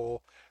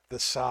control the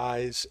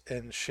size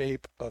and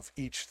shape of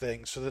each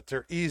thing so that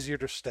they're easier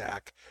to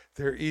stack,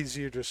 they're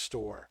easier to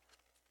store.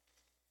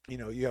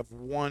 You have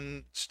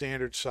one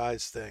standard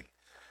size thing.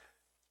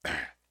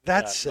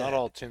 That said, not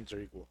all tins are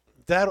equal.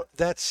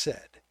 that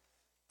said,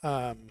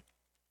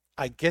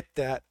 I get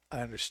that. I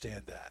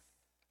understand that.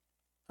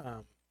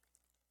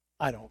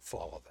 I don't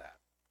follow that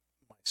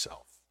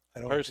myself.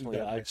 I don't do Personally,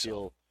 that I myself.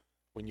 feel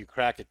when you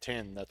crack a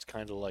tin, that's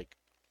kind of like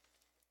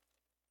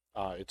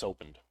it's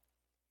opened.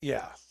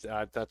 Yeah,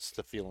 That's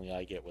the feeling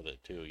I get with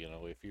it too.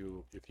 If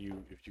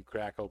you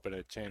crack open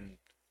a tin,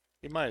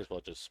 you might as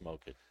well just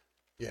smoke it.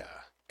 yeah.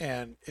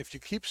 And if you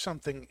keep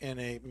something in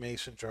a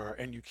mason jar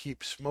and you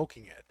keep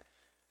smoking it,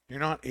 you're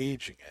not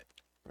aging it.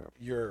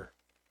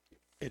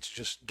 It's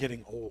just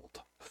getting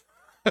old.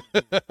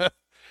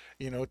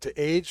 To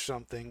age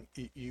something,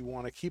 you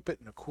want to keep it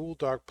in a cool,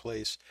 dark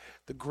place.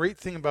 The great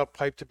thing about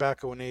pipe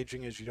tobacco and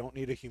aging is you don't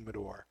need a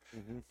humidor.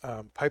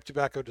 Pipe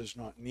tobacco does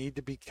not need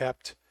to be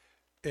kept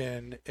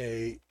in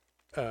a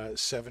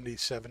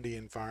 70-70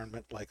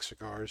 environment like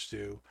cigars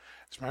do.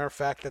 As a matter of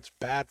fact, that's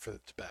bad for the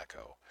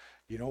tobacco.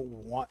 You don't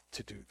want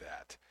to do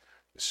that.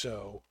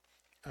 So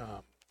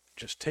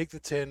just take the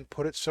tin,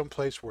 put it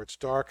someplace where it's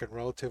dark and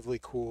relatively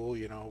cool,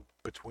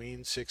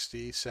 between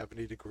 60,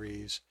 70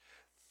 degrees.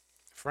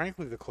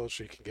 Frankly, the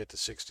closer you can get to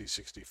 60,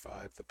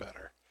 65, the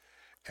better.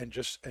 And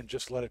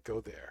just let it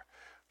go there.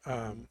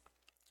 And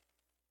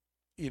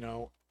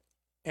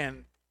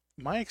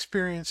my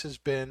experience has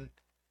been,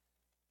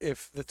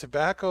 if the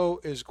tobacco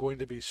is going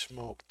to be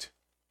smoked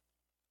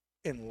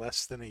in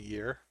less than a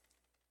year,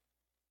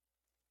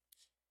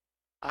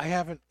 I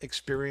haven't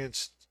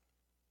experienced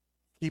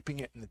keeping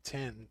it in the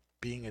tin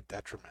being a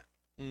detriment.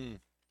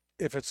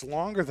 If it's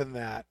longer than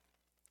that,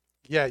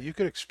 yeah, you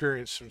could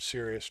experience some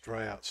serious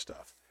dry out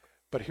stuff.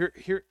 But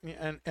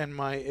and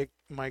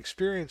my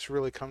experience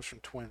really comes from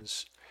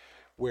Twins,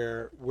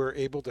 where we're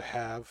able to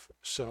have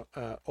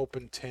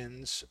open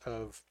tins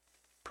of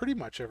pretty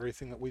much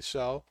everything that we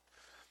sell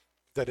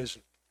that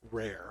isn't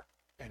rare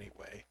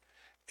anyway.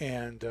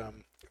 And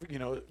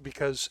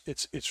because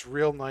it's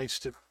real nice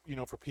to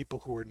for people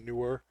who are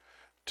newer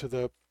to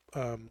the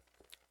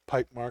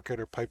pipe market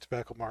or pipe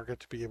tobacco market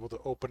to be able to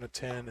open a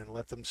tin and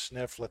let them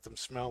sniff, let them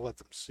smell, let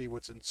them see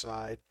what's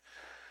inside.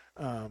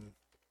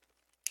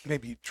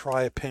 Maybe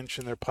try a pinch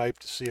in their pipe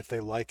to see if they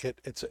like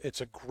it.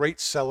 It's a great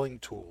selling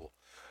tool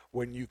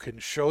when you can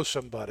show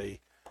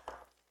somebody,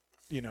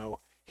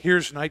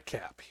 here's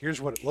Nightcap, here's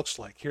what it looks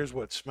like, here's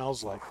what it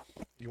smells like.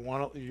 You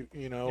want to,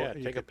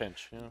 Take a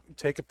pinch.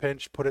 take a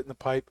pinch, put it in the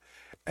pipe,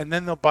 and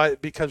then they'll buy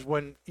it, because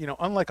when,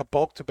 unlike a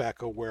bulk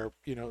tobacco where,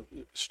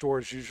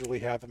 stores usually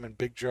have them in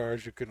big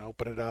jars, you can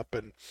open it up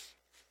and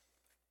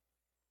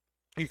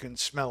you can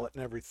smell it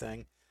and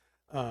everything.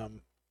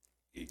 And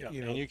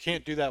you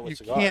can't do that with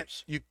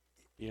cigars.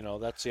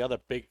 That's the other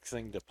big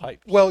thing to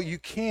pipes. Well, you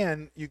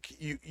can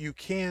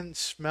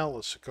smell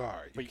a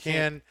cigar. But you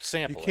can't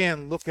sample You it.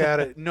 can look at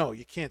it. No,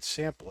 you can't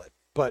sample it.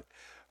 But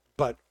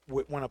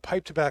when a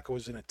pipe tobacco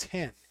is in a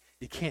tin,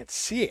 you can't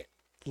see it,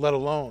 let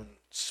alone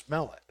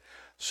smell it.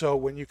 So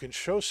when you can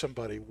show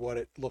somebody what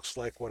it looks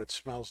like, what it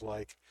smells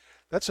like,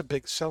 that's a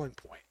big selling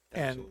point.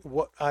 And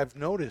what I've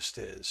noticed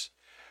is,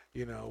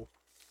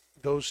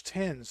 those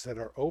tins that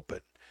are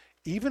open,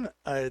 even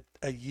a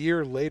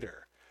year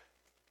later,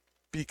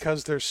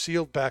 because they're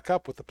sealed back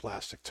up with the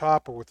plastic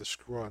top or with the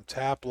screw-on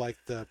tap like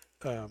the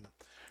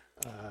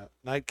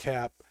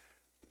Nightcap,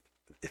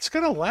 it's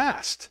going to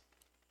last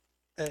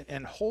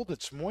and hold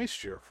its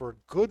moisture for a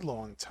good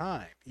long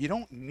time. You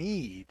don't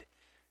need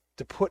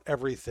to put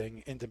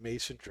everything into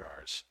mason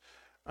jars.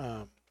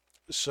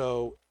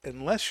 So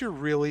unless you're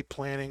really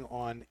planning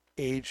on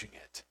aging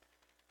it,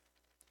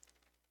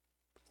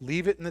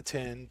 leave it in the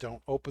tin,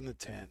 don't open the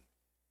tin,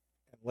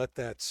 and let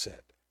that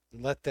sit,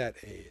 and let that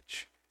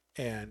age.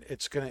 And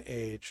it's going to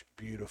age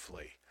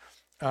beautifully.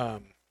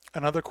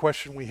 Another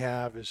question we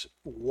have is,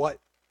 what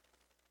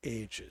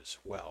ages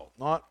well?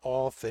 Not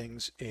all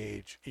things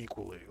age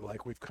equally,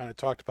 like we've kind of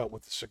talked about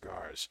with the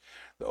cigars.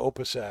 The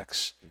Opus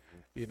X,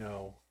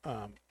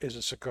 is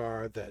a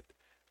cigar that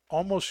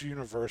almost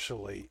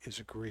universally is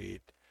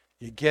agreed.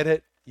 You get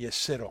it, you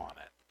sit on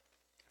it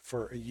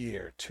for a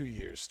year, 2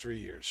 years, 3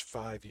 years,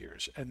 5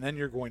 years, and then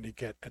you're going to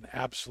get an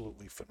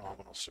absolutely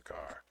phenomenal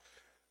cigar.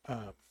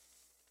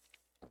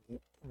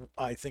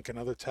 I think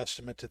another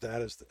testament to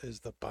that is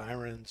the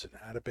Byrons and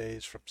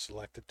Atabays from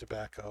Selected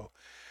Tobacco.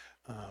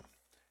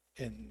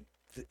 In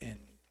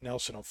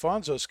Nelson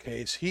Alfonso's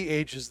case, he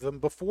ages them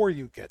before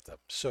you get them.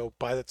 So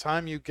by the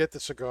time you get the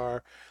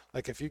cigar,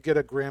 like if you get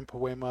a Gran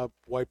Poema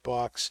white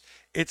box,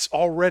 it's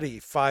already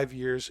 5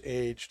 years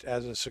aged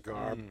as a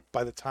cigar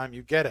by the time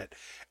you get it.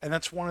 And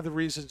that's one of the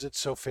reasons it's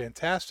so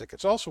fantastic.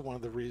 It's also one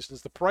of the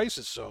reasons the price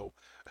is so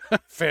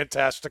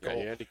fantastical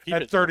you had to keep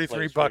at it someplace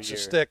 33 for a bucks a year.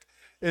 stick,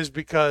 is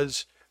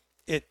because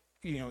it,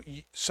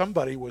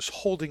 somebody was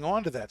holding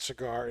on to that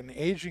cigar and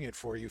aging it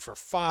for you for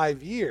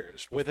 5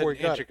 years With before an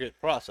you got it. intricate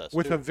process.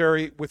 With too.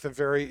 a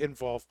very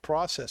involved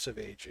process of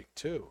aging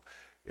too.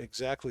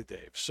 Exactly,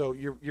 Dave. So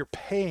you're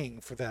paying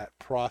for that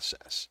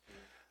process,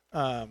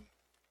 but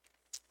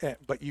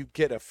you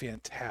get a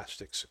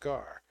fantastic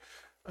cigar.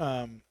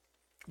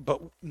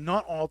 But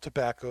not all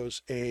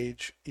tobaccos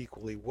age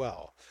equally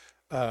well.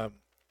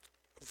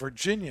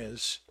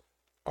 Virginias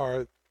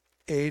are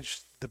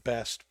aged the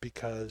best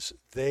because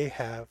they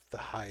have the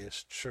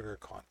highest sugar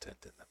content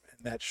in them,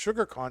 and that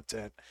sugar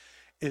content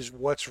is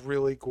what's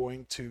really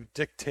going to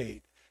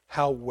dictate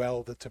how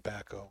well the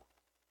tobacco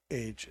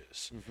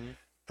ages.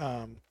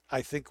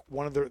 I think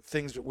one of the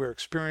things that we're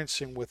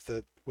experiencing with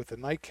the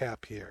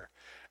nightcap here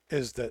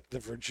is that the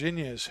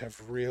Virginias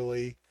have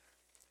really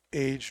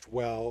aged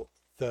well.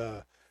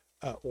 The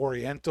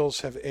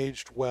Orientals have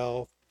aged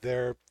well.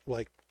 They're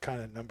like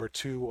kind of number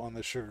 2 on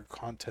the sugar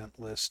content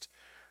list.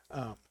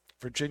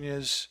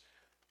 Virginias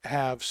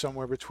have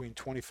somewhere between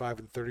 25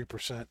 and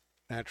 30%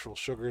 natural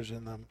sugars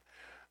in them.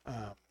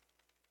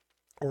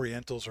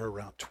 Orientals are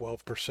around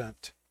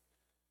 12%.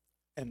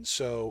 And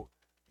so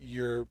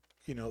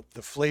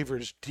the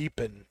flavors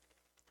deepen,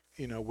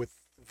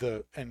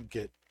 and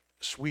get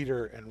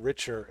sweeter and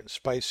richer and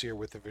spicier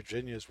with the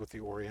Virginias, with the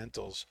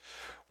Orientals.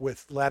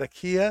 With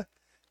Latakia,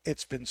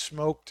 it's been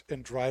smoked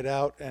and dried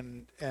out,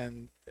 and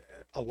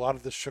a lot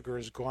of the sugar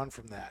is gone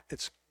from that.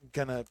 It's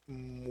gonna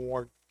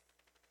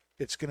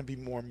be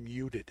more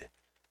muted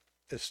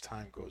as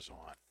time goes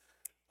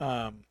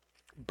on.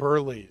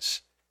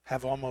 Burleys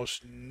have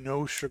almost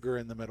no sugar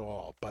in them at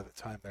all by the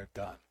time they're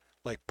done,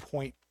 like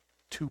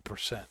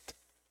 0.2%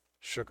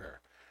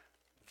 sugar.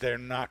 They're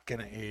not going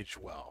to age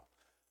well.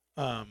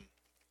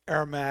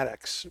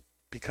 Aromatics,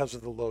 because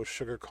of the low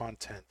sugar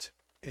content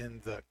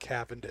in the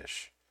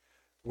Cavendish,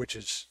 which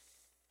is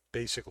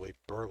basically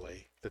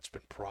burley that's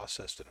been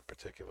processed in a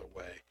particular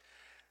way,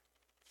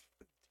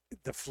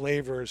 the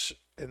flavors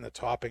and the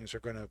toppings are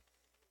going to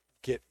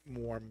get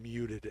more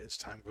muted as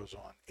time goes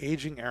on.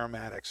 Aging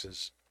aromatics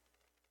is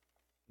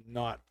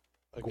not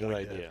A good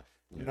idea.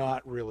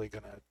 not really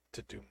going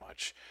to do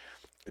much.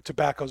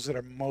 Tobaccos that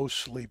are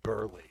mostly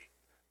burley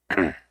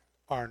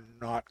are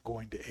not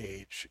going to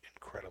age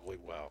incredibly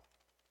well.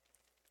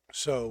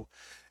 So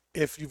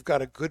if you've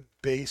got a good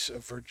base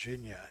of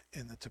Virginia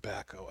in the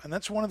tobacco, and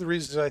that's one of the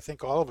reasons I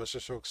think all of us are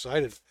so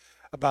excited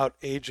about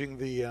aging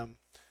the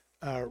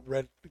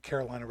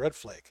Carolina Red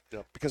Flake,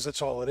 because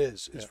that's all it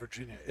is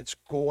Virginia. It's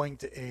going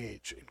to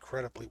age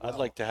incredibly well. I'd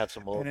like to have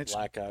some old And it's-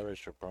 black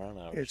Irish or brown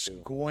Irish It's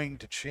too. going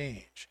to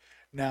change.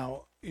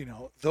 Now,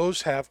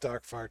 those have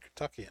dark fired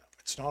Kentucky in them.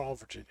 It's not all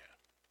Virginia.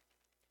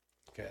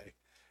 Okay.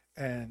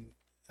 And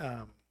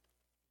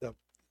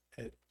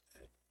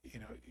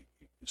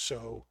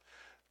so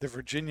the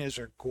Virginias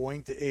are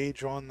going to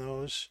age on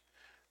those,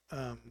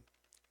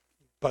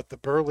 but the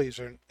Burleys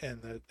and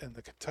the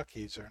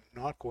Kentuckys are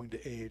not going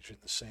to age in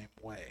the same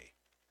way.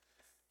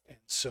 And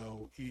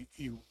so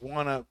you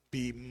want to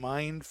be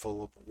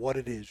mindful of what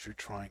it is you're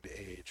trying to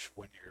age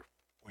when you're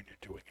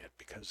doing it,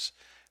 because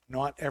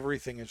not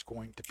everything is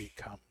going to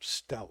become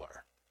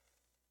stellar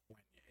when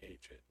you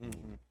age it.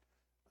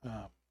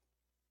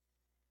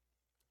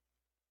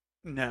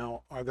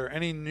 Now, are there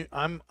any new?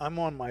 I'm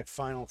on my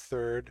final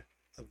third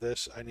of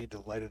this. I need to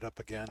light it up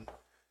again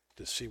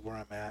to see where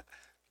I'm at.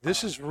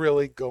 This is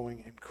really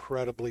going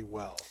incredibly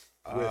well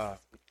with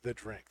the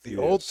drink. The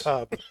Old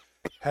Tub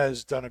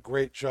has done a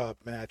great job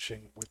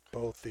matching with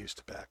both these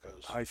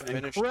tobaccos. I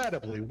finished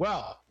Incredibly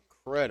well.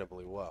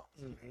 incredibly well.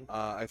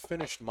 I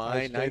finished I my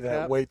say that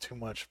nightcap. way too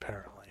much,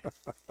 apparently.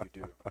 You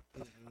do.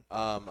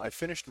 I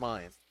finished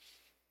mine.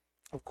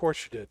 Of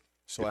course you did.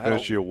 So You I had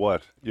finish your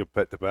what? Your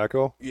pet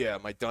tobacco? yeah,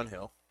 my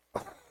Dunhill.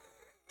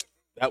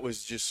 That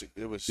was just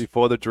it was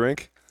Before the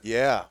drink?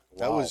 yeah.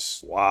 That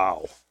was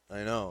Wow.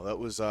 I know that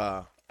was You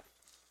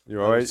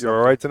all right? You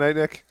all right tonight,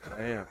 Nick?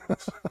 I am.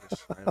 Yes,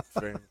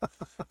 I'm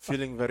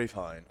feeling very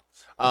fine.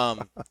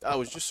 I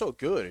was just so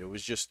good. It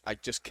was just I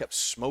just kept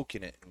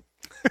smoking it and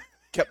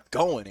kept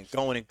going and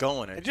going and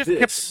going. And I just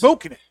kept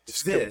smoking it.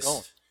 just kept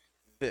going.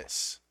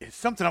 This It's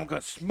something I'm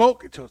going to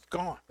smoke until it's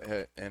gone.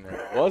 and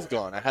it was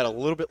gone. I had a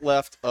little bit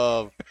left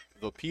of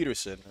the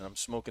Peterson, and I'm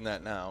smoking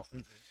that now.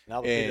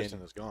 Now the And-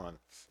 Peterson is gone.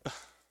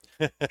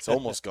 It's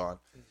almost gone.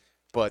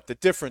 But the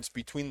difference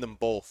between them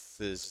both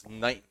is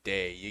night and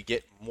day. You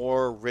get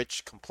more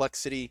rich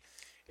complexity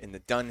in the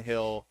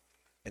Dunhill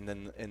and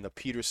then in the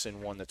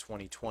Peterson one, the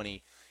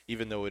 2020,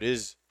 even though it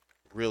is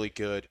really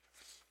good.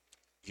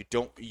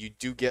 You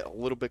do get a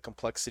little bit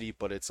complexity,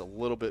 but it's a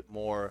little bit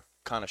more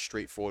kind of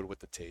straightforward with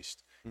the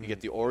taste. You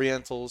get the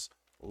Orientals,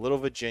 a little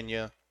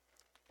Virginia,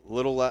 a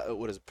little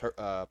what is it,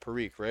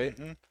 Perique, right?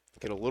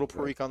 Get a little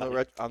Perique on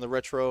the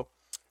retro,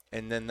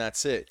 and then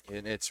that's it.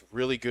 And it's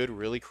really good,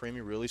 really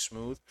creamy, really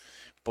smooth.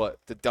 But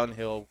the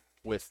Dunhill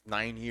with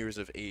 9 years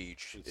of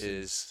age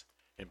is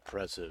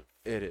impressive.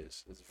 It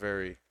is. It's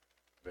very,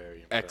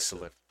 Very impressive.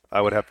 excellent. I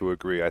would have to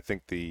agree. I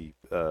think the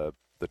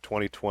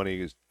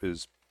 2020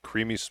 is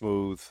creamy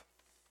smooth,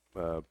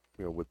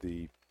 with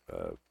the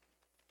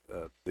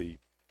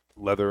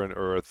leather and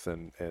earth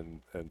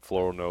and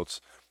floral notes.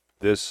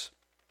 This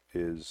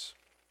is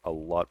a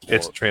lot more.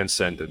 It's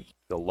transcendent.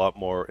 A lot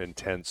more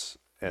intense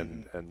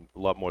and a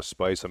lot more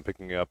spice. I'm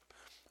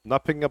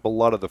not picking up a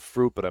lot of the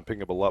fruit, but I'm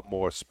picking up a lot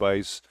more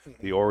spice.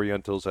 The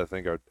Orientals, I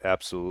think, are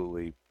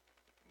absolutely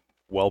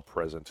well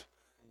present,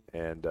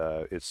 and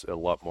it's a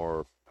lot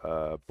more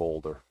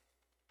bolder.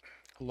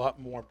 A lot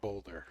more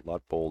bolder. A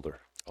lot bolder.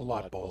 A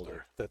lot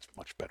bolder. That's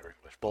much better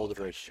English.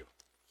 Bolderish.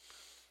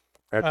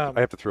 I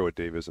have to throw a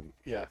Davism.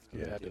 Yeah,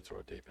 you had to throw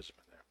a Davism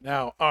in there.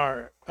 Now,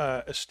 our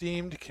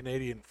esteemed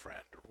Canadian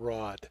friend,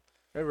 Rod,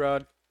 Hey,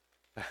 Rod.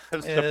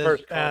 That's the is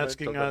first comment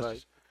asking of the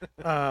us,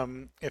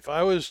 night. if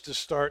I was to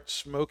start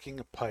smoking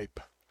a pipe,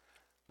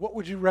 what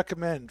would you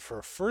recommend for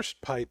a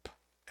first pipe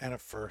and a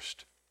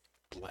first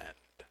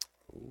blend?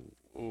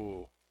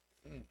 Ooh.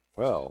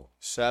 Well,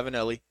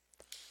 Savinelli.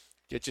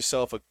 Get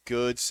yourself a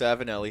good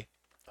Savinelli.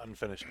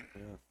 Unfinished.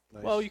 Yeah.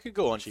 Nice. Well, you could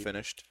go Cheap.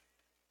 unfinished.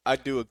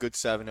 I'd do a good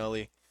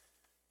Savinelli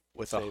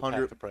with Save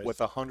half the price.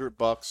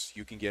 $100.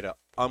 You can get an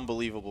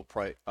unbelievable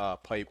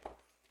pipe,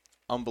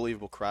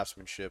 unbelievable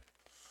craftsmanship,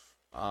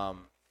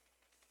 and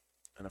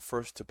a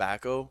first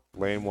tobacco.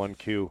 Lane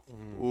 1Q.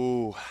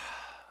 Ooh,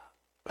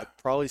 I'd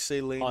probably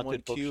say Lane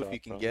Haunted 1Q if bookshop, you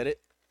can probably. get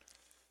it.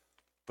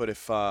 But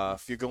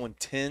if you're going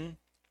tin,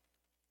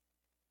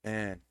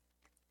 man,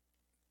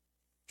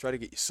 try to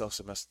get yourself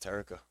some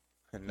Esoterica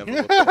and never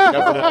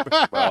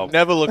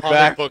look Haunted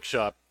back.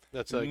 bookshop.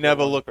 That's a good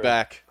Never one look for-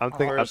 back. I'm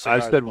thinking. Or I cigar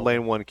said smoker.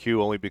 Lane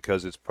 1Q only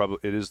because it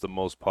is the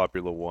most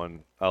popular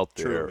one out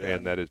there, True, yeah.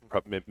 and that is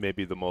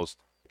maybe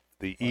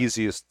the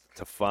easiest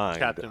to find.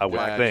 Captain I would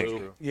Black think,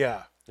 Blue.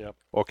 Yeah,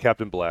 or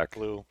Captain Black.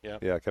 Blue. Yeah.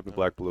 Yeah, Captain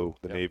Black Blue,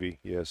 the Yep. Navy.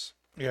 Yes.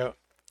 yeah.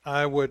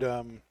 I would,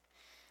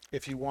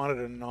 if you wanted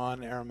a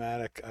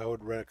non-aromatic, I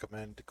would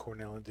recommend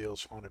Cornell and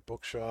Deal's Haunted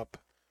Bookshop.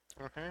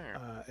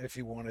 If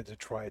you wanted to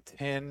try a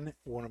tin,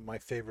 one of my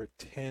favorite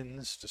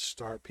tins to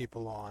start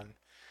people on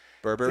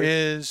Burberry.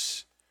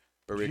 is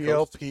Burberry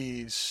Coast.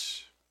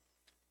 GLP's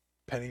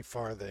Penny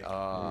Farthing.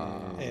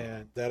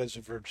 And that is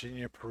a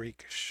Virginia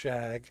Perique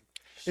shag.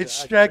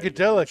 It's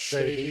shagadelic,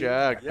 baby.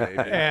 Shag, baby.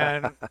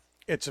 And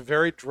it's a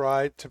very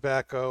dry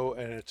tobacco,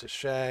 and it's a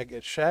shag.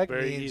 And shag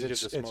Very means easy to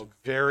it's smoke.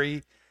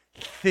 very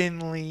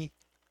thinly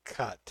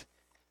cut.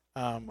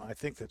 I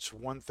think that's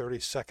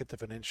 1/32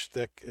 of an inch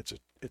thick. It's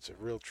a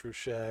real true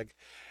shag,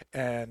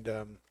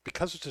 and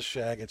because it's a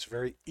shag, it's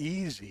very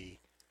easy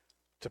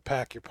to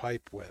pack your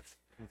pipe with.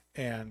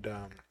 And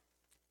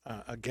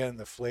again,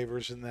 the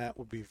flavors in that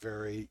would be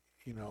very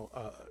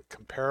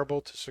comparable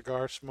to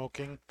cigar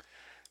smoking.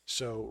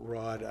 So,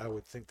 Rod, I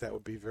would think that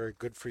would be very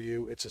good for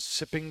you. It's a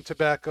sipping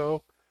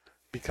tobacco.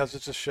 Because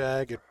it's a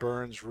shag, it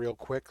burns real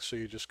quick, so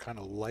you just kind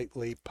of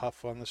lightly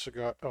puff on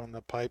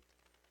the pipe.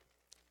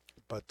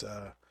 But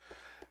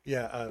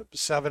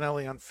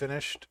Savinelli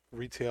Unfinished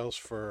retails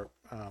for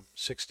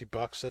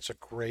 $60. That's a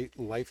great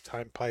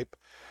lifetime pipe.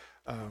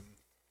 And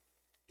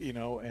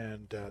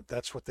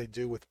that's what they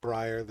do with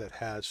Briar. That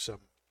has some.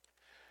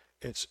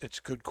 It's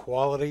good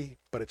quality,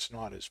 but it's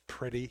not as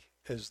pretty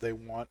as they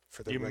want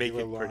for the You make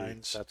regular it pretty.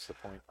 lines. That's the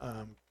point.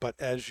 But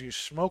as you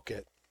smoke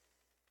it,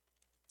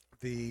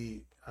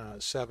 the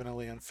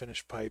Savinelli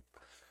Unfinished pipe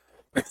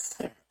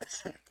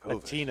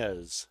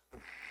Latinas.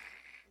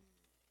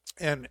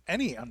 and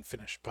any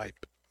unfinished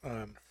pipe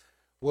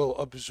will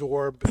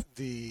absorb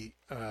the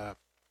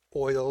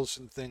oils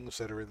and things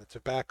that are in the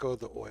tobacco,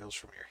 the oils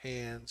from your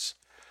hands,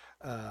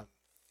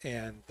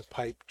 and the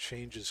pipe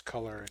changes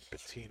color and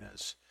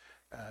patinas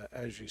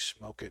as you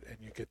smoke it, and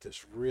you get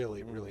this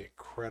really, really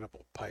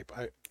incredible pipe.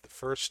 The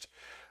first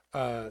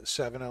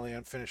Savinelli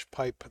Unfinished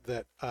pipe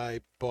that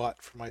I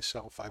bought for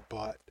myself, I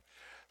bought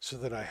so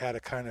that I had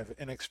a kind of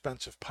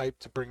inexpensive pipe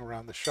to bring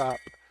around the shop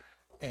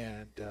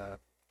and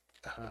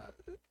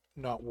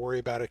not worry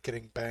about it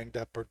getting banged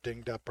up or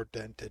dinged up or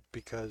dented,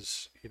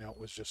 because it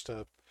was just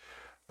a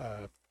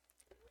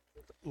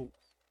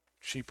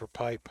cheaper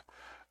pipe.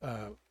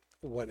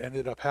 What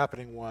ended up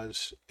happening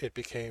was it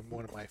became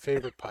one of my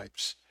favorite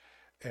pipes,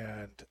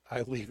 and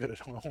I leave it at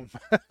home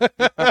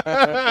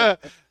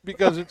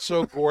because it's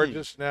so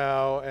gorgeous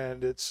now,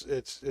 and it's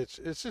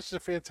just a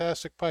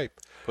fantastic pipe.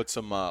 Put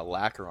some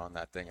lacquer on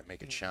that thing and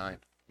make it shine.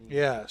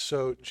 Yeah,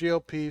 so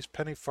GLP's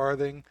Penny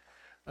Farthing,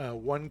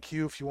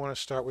 1Q, if you want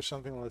to start with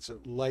something that's a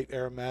light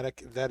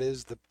aromatic, that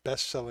is the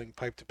best-selling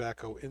pipe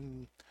tobacco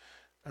in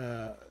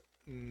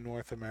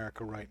North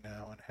America right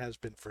now and has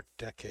been for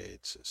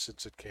decades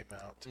since it came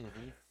out.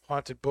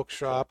 Haunted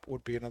Bookshop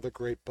would be another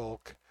great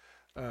bulk.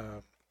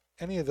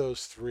 Any of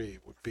those three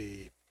would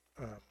be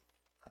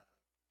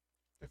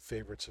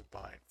favorites of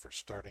mine for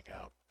starting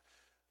out.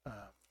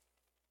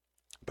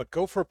 But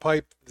go for a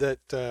pipe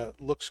that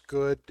looks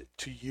good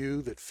to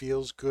you, that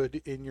feels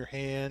good in your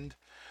hand.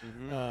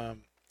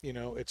 You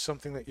know, it's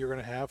something that you're going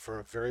to have for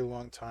a very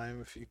long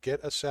time. If you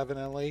get a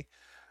 7LE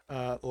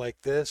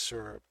like this,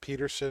 or a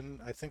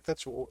Peterson, I think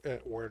that's,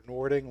 or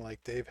Nording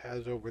like Dave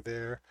has over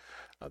there,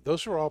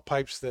 those are all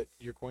pipes that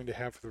you're going to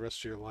have for the rest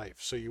of your life.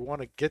 So you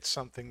want to get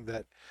something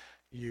that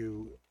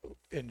you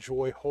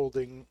enjoy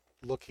holding,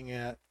 looking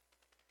at,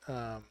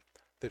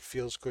 that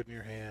feels good in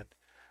your hand.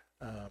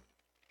 And,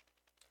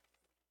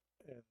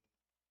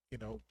 you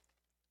know,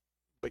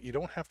 but you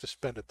don't have to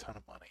spend a ton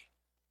of money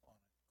on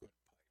a good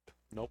pipe.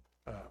 Nope.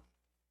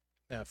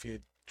 Now, if you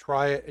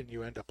try it and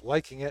you end up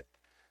liking it,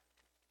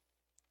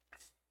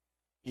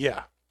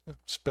 yeah,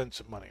 spend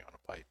some money on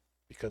a pipe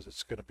because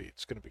it's gonna be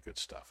good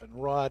stuff. And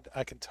Rod,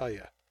 I can tell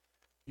you,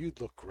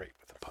 you'd look great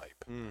with a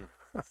pipe.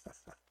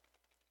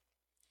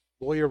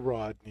 Lawyer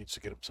Rod needs to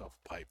get himself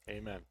a pipe.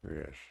 Amen.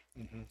 Yes.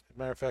 As a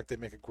matter of fact, they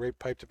make a great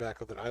pipe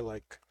tobacco that I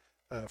like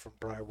from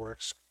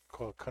Briarworks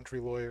called Country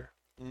Lawyer.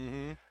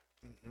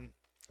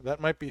 That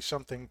might be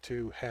something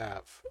to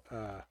have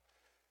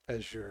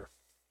as you're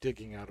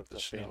digging out of the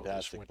snow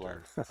this fantastic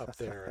winter up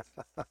there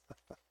in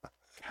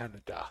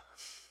Canada,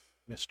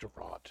 Mr.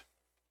 Rod.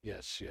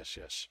 Yes.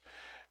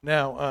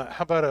 Now,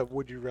 how about a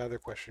would you rather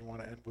question? You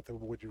want to end with a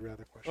would you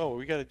rather question? Oh,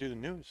 we got to do the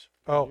news.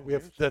 Oh, we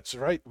have. That's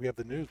right. We have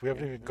the news. We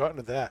haven't even gotten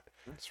to that.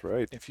 That's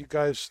right. If you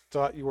guys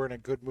thought you were in a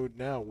good mood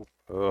now,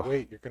 Ugh.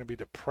 wait, you're going to be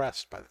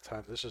depressed by the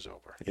time this is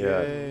over.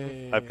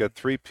 Yeah. I've got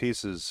 3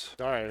 pieces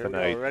All right, here we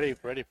tonight, go.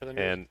 Ready for the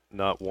news. and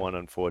not one,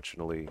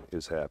 unfortunately,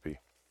 is happy.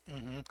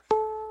 Mm-hmm.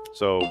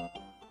 So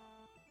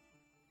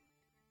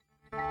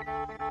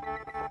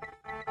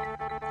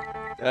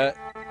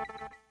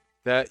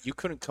That you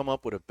couldn't come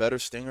up with a better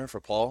stinger for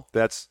Paul?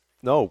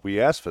 no, we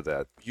asked for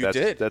that. You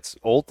did? That's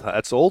old.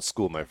 That's old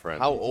school, my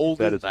friend. How old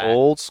That is is that?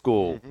 old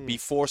school.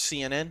 Before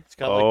CNN? It's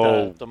got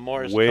Oh, like the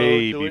Morse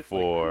way code to it, like,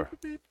 before.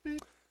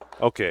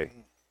 Okay,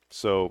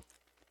 so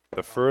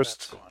the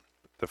first,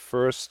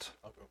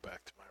 I'll go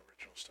back to my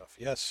original stuff.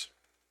 Yes.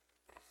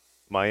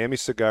 Miami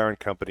Cigar and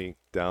Company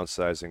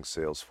downsizing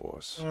sales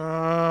force.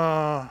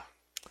 Uh,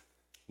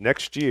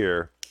 Next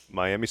year,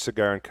 Miami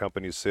Cigar and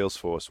Company's sales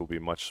force will be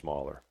much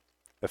smaller.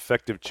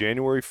 Effective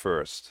January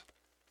 1st,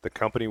 the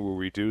company will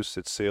reduce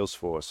its sales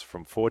force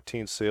from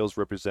 14 sales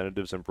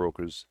representatives and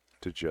brokers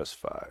to just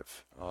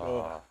 5.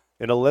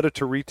 In a letter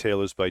to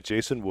retailers by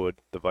Jason Wood,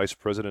 the vice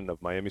president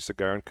of Miami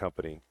Cigar and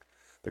Company,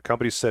 the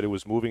company said it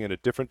was moving in a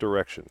different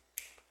direction.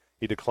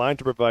 He declined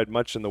to provide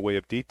much in the way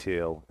of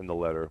detail in the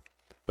letter,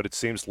 but it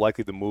seems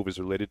likely the move is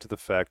related to the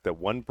fact that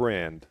one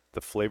brand,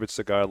 the flavored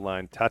cigar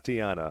line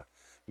Tatiana,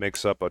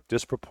 makes up a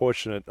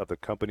disproportionate of the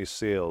company's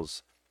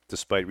sales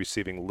despite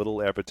receiving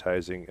little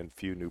advertising and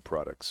few new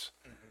products.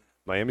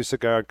 Miami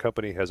Cigar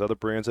Company has other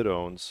brands it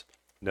owns,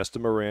 Nesta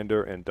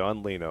Miranda and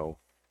Don Lino,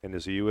 and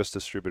is a U.S.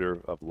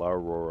 distributor of La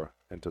Aurora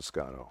and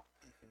Toscano.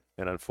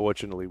 And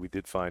unfortunately, we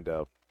did find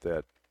out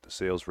that the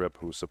sales rep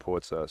who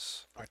supports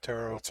us,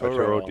 Arturo.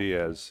 Arturo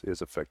Diaz,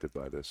 is affected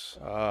by this.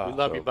 we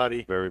love you, So,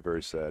 buddy. Very,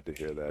 very sad to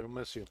hear that. We'll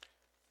miss you.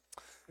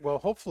 Well,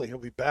 hopefully he'll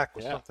be back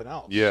with Yeah. something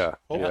else. Yeah,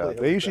 Hopefully yeah.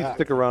 he'll They be usually back.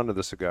 stick around in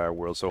the cigar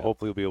world, so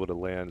hopefully he'll be able to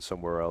land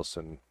somewhere else,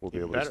 and we'll be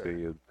Even able better. to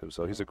see him.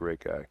 So he's a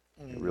great guy.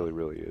 He Mm. really,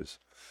 really is.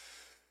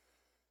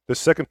 The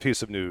second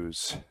piece of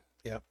news.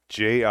 Yep.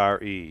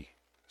 JRE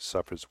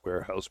suffers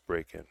warehouse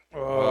break-in.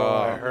 Oh,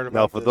 I heard about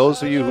Now, for this.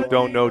 those of you who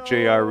don't know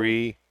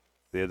JRE,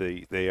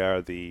 they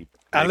are the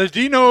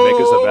Aladino.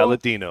 makers of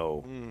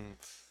Aladino.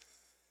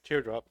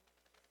 Teardrop.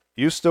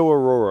 Justo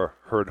Aurora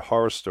heard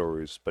horror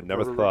stories, but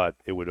never thought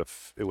it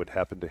would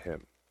happen to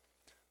him.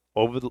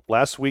 Over the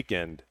last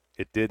weekend,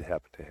 it did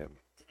happen to him.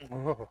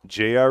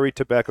 JRE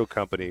Tobacco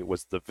Company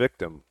was the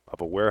victim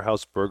of a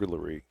warehouse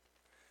burglary.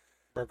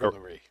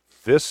 Burglary.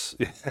 This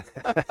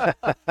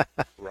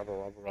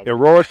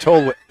Aurora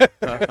told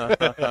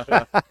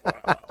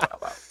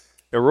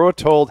Aurora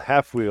told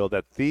Half Wheel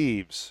that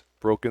thieves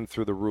broke in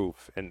through the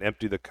roof and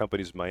emptied the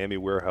company's Miami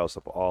warehouse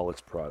of all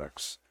its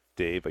products.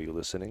 Dave, are you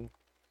listening?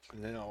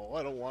 No,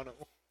 I don't want to.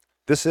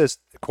 This is,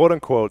 quote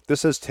unquote,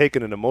 this has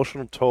taken an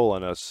emotional toll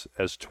on us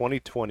as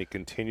 2020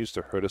 continues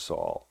to hurt us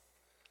all,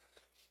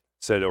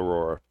 said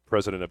Aurora,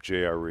 president of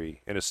JRE,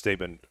 in a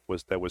statement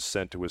that was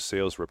sent to his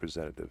sales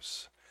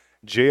representatives.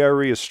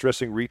 JRE is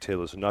stressing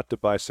retailers not to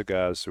buy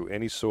cigars through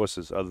any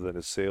sources other than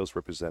its sales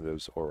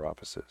representatives or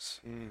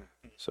offices.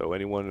 So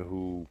anyone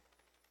who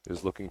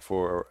is looking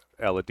for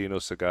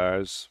Aladino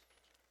cigars,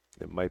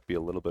 it might be a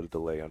little bit of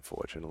delay,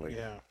 unfortunately.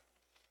 Yeah.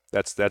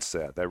 That's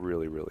sad. That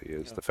really, really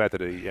is. The fact that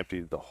he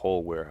emptied the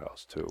whole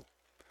warehouse, too.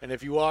 And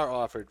if you are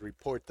offered,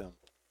 report them.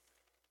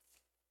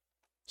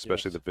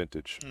 especially Yes. the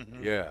vintage.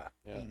 Yeah.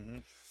 Yeah. Mm-hmm.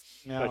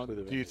 Now, Especially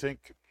the do you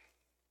vintage.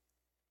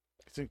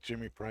 think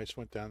Jimmy Price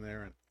went down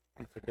there and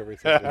took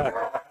everything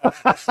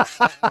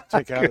to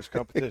take out his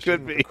competition? Could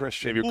with be. the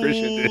Christian. Maybe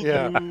Christian did.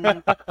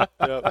 Yeah.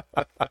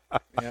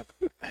 Yep.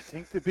 I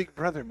think the Big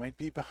Brother might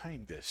be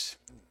behind this.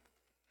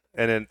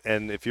 And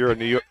if you're a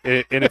New York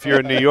and if you're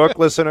a New York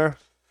listener,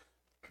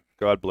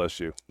 God bless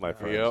you, my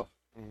friend. Yep.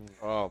 Mm.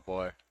 Oh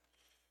boy.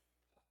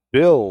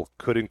 Bill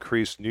could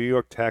increase New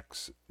York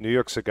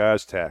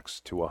cigars tax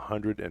to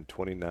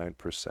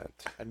 129%.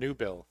 A new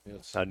bill.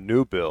 Yes. A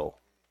new bill.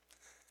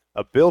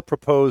 A bill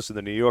proposed in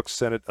the New York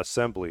Senate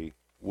Assembly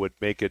would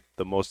make it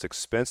the most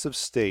expensive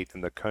state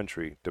in the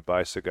country to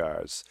buy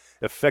cigars,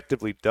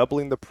 effectively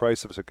doubling the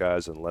price of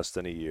cigars in less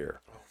than a year.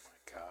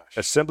 Gosh.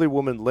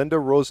 Assemblywoman Linda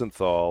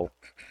Rosenthal,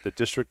 the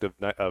district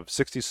of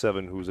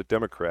 67, who's a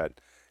Democrat,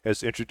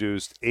 has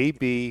introduced AB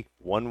Big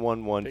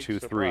 11123,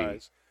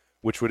 surprise.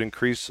 which would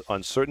increase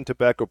on certain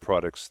tobacco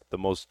products. The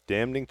most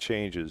damning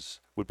changes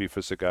would be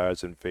for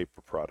cigars and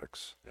vapor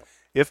products.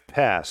 If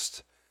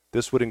passed,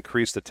 this would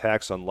increase the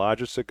tax on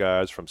larger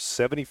cigars from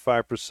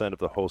 75% of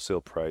the wholesale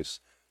price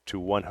to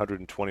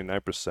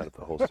 129% of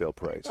the wholesale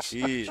price.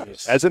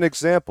 Jesus. As an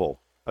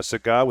example, a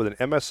cigar with an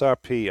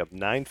MSRP of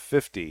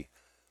 $9.50,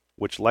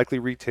 which likely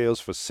retails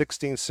for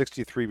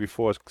 $16.63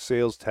 before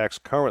sales tax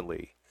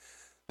currently,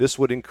 this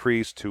would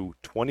increase to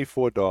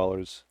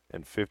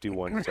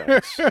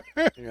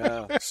 $24.51.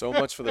 Yeah. So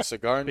much for the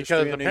cigar industry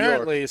Because in New York.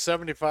 apparently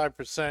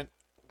 75%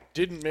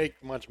 didn't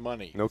make much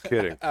money No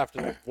kidding.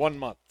 after 1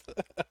 month.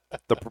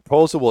 The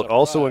proposal will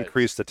also Surprise.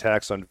 increase the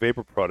tax on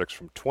vapor products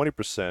from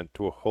 20%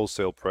 to a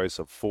wholesale price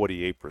of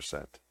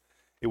 48%.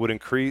 It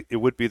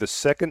would be the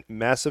second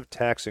massive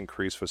tax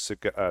increase for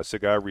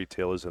cigar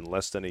retailers in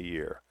less than a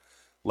year.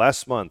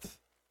 Last month,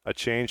 a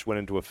change went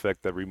into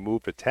effect that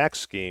removed a tax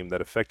scheme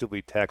that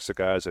effectively taxed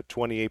cigars at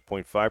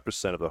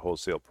 28.5% of the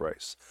wholesale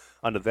price.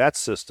 Under that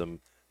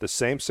system, the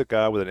same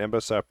cigar with an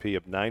MSRP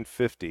of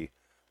 $9.50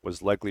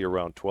 was likely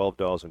around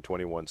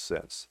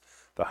 $12.21.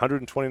 The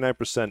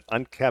 129%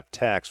 uncapped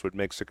tax would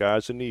make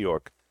cigars in New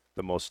York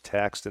the most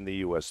taxed in the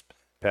U.S.,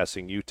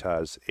 passing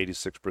Utah's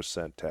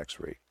 86% tax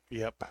rate.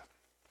 Yep.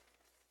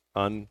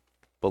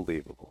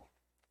 Unbelievable.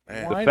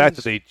 Man. The Why fact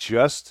does- that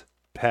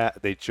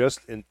they just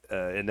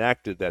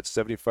enacted that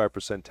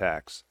 75%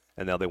 tax,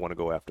 and now they want to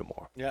go after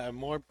more. Yeah,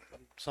 and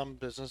some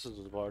businesses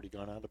have already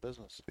gone out of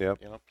business. Yep.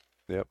 You know?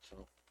 Yep.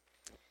 So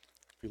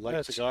if you like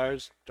That's-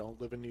 cigars, don't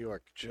live in New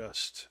York.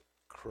 Just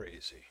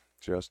crazy.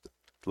 Just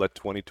let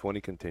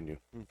 2020 continue.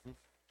 Mm-hmm.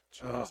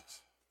 Oh,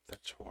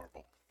 that's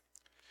horrible.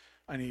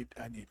 I need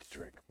to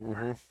drink.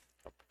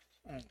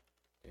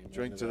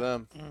 Drink to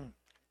them.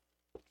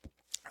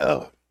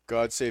 Oh.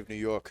 God save New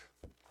York.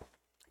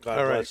 God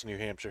All right. bless New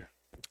Hampshire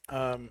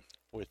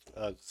with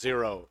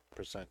 0%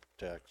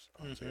 tax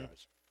on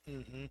cigars.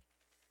 Mm-hmm.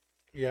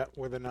 Yeah,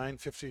 where the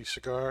 950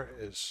 cigar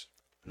is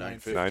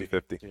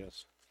 950. $9.50.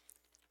 Yes.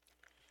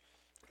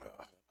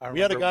 I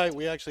We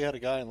remember- actually had a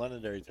guy in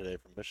Londonderry today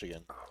from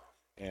Michigan,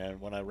 and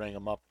when I rang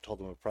him up, told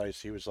him a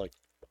price, he was like,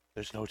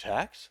 "There's no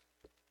tax."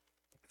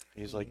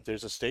 He's like,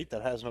 "There's a state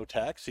that has no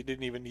tax." He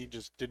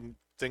just didn't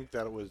think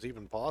that it was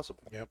even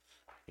possible. Yep.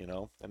 You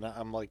know, and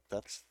I'm like,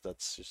 that's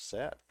just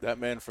sad. That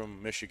man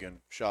from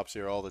Michigan shops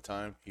here all the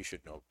time. He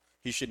should know.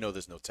 He should know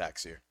there's no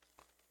tax here.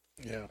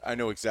 Yeah. I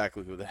know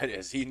exactly who that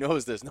is. He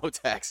knows there's no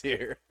tax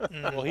here.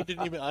 Well, he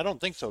didn't even. I don't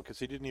think so, because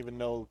he didn't even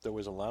know there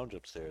was a lounge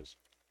upstairs.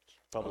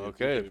 Probably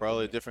Okay,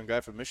 probably a different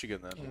guy from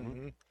Michigan then.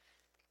 Mm-hmm.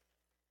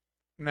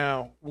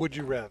 Now, would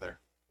you rather?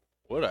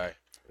 Would I?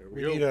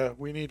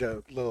 We need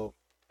a little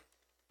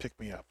pick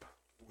me up.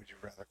 Would you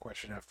rather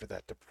question after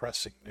that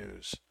depressing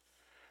news?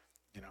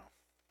 You know,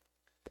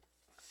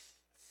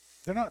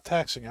 they're not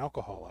taxing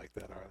alcohol like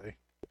that, are they?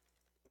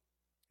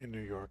 In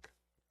New York.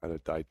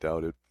 I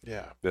doubt it.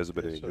 Yeah. There hasn't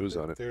been any So news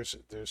on it. There's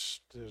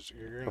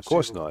you're gonna Of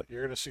course see, not.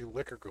 You're gonna see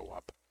liquor go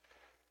up.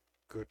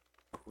 Good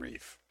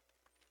grief.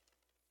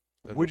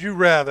 Would you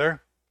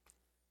rather,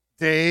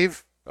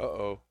 Dave?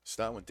 Uh-oh.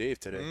 Starting with Dave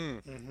today.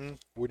 Mm-hmm.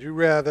 Would you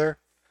rather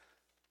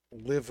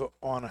live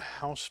on a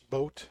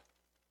houseboat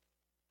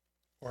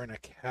or in a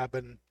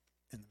cabin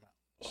in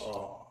the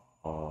mountains?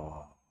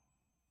 Oh,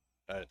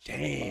 That's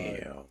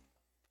Damn.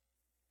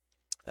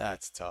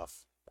 That's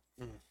tough.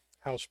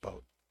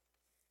 Houseboat.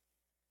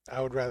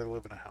 I would rather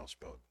live in a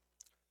houseboat.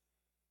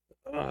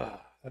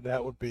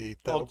 That would be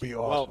Okay,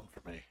 well, awesome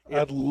for me. if-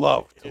 I'd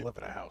love to if- live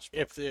in a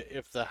houseboat.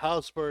 if the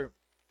houseboat.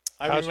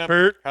 I Houseboat.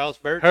 remember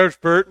houseboat.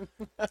 Houseboat.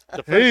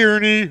 The Hey,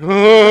 Ernie.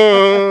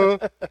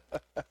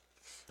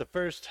 The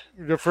first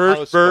The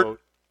first bird.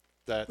 houseboat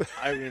that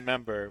I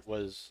remember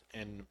was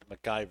in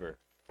MacGyver,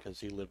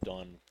 because he lived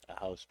on a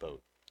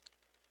houseboat.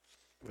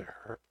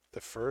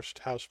 The first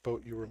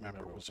houseboat you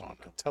remember was on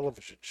a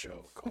television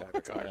show called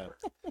MacGyver.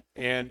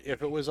 And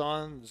if it was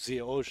on the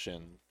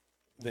ocean,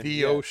 then The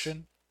yes.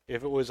 ocean.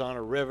 If it was on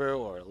a river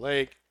or a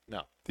lake,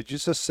 No. Did you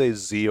just say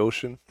Z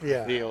Ocean?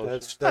 Yeah, The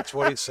ocean. that's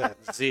what he said.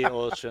 The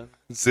ocean.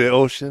 Z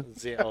Ocean?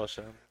 The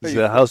ocean.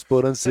 The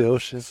houseboat on the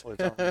ocean.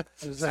 What's on-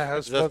 Is that how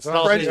it's The supposed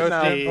to French be?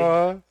 now. Okay,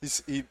 Paul?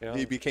 He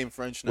Yeah. became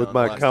French now. With in the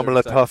my last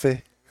Kamala 30 seconds.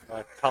 toffee.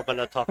 Couple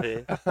of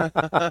toffee.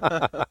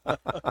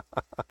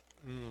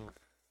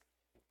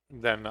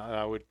 Then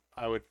I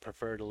would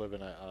prefer to live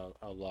in a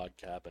log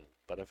cabin.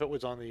 But if it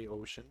was on the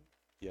ocean,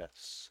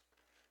 yes,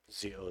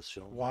 the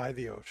ocean. Why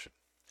the ocean?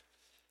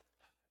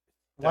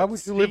 Why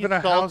would you live sea in a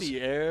house? salty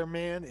air,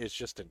 man, is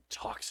just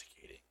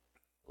intoxicating.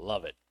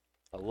 Love it.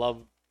 I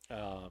love.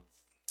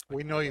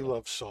 We know you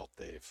love salt,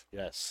 Dave.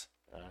 Yes,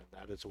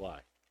 that is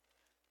why.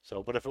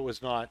 So, but if it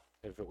was not,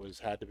 if it was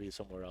had to be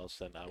somewhere else,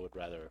 then I would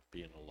rather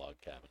be in a log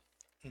cabin,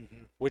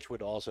 which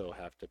would also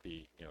have to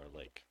be near a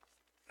lake,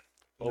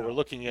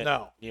 overlooking it.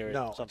 No, near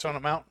no, it's something, on a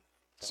mountain.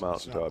 It's not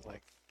Mountaintop.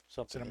 like it's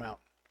something in a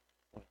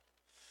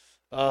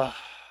mountain.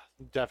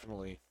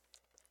 Definitely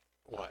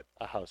What?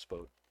 a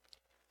houseboat.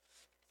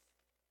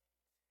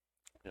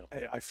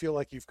 I feel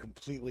like you've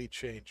completely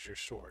changed your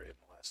story in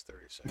the last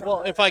 30 seconds.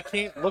 Well, if I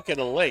can't look at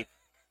a lake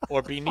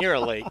or be near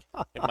a lake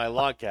in my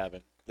log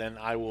cabin, then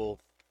I will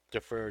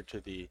defer to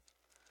the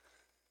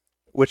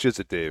Which is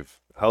it,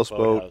 Dave? Houseboat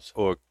Boathouse.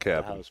 or the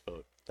cabin?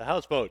 houseboat. The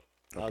houseboat.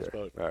 Okay.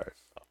 Houseboat All right.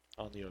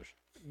 on the ocean.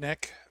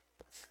 Nick,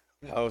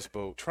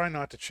 Houseboat. try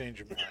not to change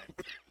your mind.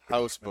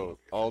 Houseboat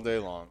all day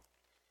long.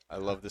 I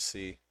love the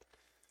sea.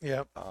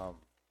 Yep.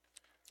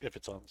 If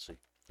it's on the sea.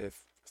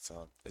 If it's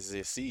on, is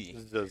the sea?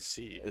 The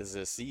sea. Is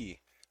the sea?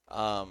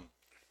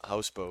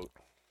 Houseboat.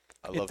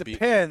 I It love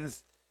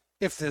depends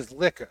if there's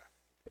liquor.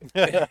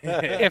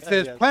 If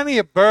there's plenty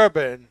of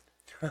bourbon,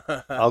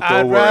 I'll go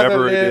I'd rather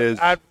wherever it live, is.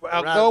 I'll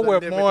Rather go than where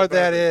live with more the of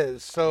that bourbon.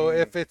 is. So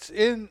if it's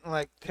in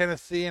like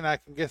Tennessee and I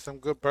can get some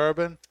good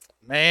bourbon,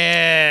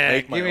 man,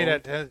 Make my give me own-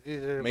 that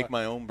Tennessee. Make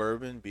my own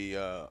bourbon. Be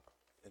in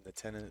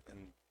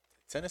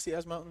Tennessee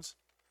has mountains.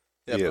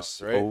 They have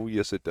Yes. mountains, right? Oh,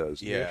 yes, it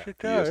does. Yeah. Yes, it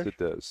Yes, does. it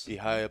does. Be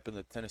high up in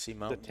the Tennessee The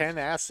mountains.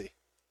 Tennessee.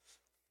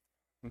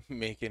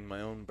 Making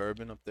my own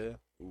bourbon up there.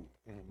 Ooh,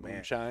 man.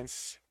 Moonshine.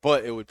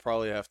 But it would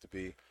probably have to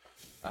be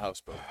a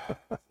houseboat.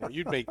 Well,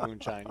 you'd make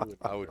moonshine. You would.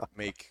 I would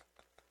make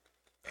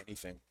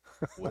anything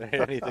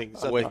anything.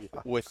 Something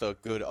with a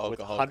good with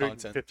alcohol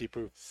content. 150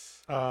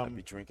 proof. I'd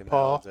be drinking that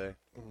Paul? all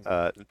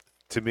day.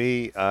 To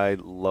me, I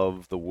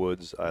love the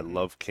woods. I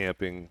love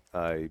camping.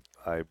 I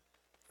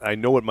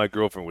know what my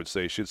girlfriend would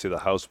say. She'd say the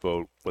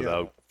houseboat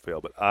without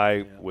fail, but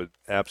I would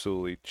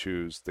absolutely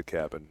choose the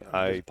cabin.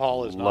 I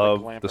Paul is not a love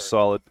glamper. the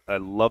solid. I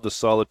love the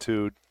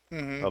solitude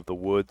Mhm. of the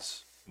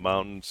woods,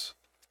 mountains,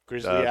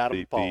 Grizzly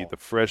Adam Paul. the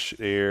fresh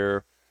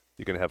air.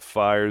 You can have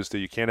fires there.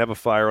 You can't have a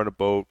fire on a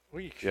boat.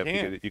 Well, you Yeah,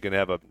 can. you can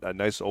have a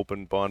nice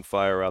open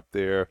bonfire out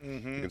there.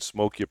 Mm-hmm. You can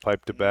smoke your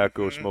pipe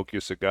tobacco, smoke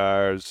your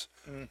cigars,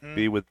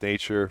 be with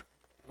nature.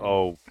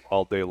 Oh,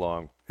 all day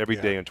long, every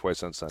Yeah. day and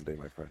twice on Sunday,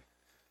 my friend.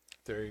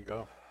 There you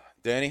go.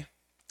 Danny,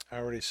 I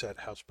already said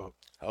houseboat.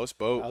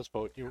 houseboat.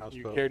 Houseboat. You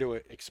Houseboat. care to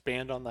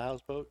expand on the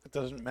houseboat? It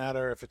doesn't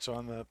matter if it's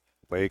on the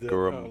Lake The,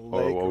 or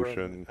lake or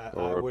ocean I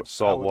or would- a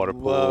saltwater I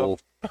would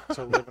love pool.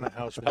 to live in a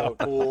houseboat.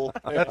 Pool.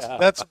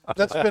 That's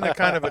been a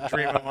kind of a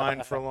dream of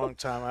mine for a long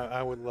time.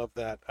 I would love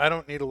that. I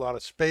don't need a lot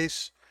of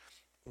space.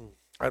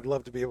 I'd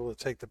love to be able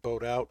to take the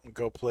boat out and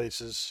go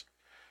places,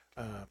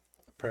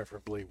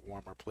 preferably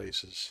warmer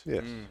places.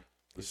 Yes.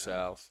 The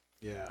South.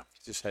 Yeah.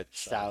 Just head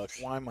south.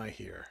 South. Why am I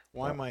here?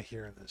 Why am I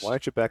here in this Why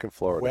aren't you back in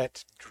Florida?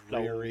 wet,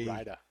 dreary,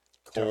 Florida.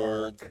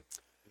 dark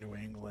New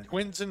England?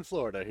 Twins in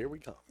Florida. Here we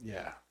come.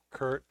 Yeah.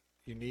 Kurt,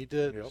 you need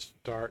to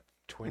start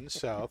Twin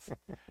South.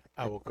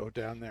 I will go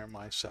down there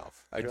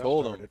myself. I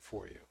told Start him. it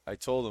for you. I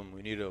told him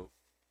we need to.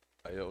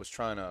 I was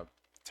trying to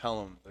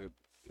tell him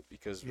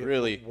because Yeah,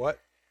 really. what?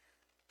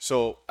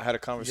 So I had a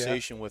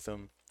conversation with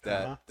him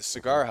that Uh-huh. the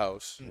cigar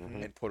house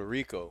in Puerto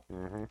Rico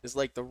Mm-hmm. is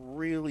like the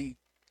really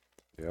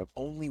Yep.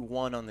 only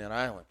one on that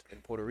island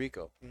in Puerto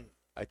Rico.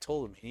 I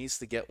told him he needs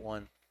to get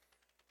one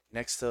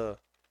next to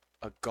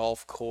a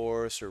golf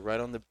course or right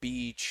on the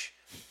beach,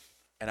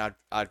 and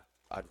I'd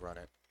run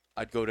it.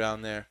 I'd go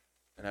down there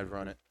and I'd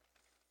run it.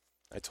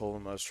 I told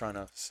him I was trying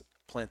to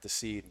plant the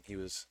seed, and he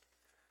was,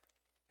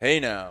 "Hey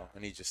now,"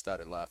 and he just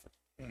started laughing.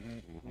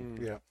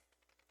 Yeah.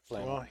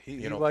 Flannel. Well, he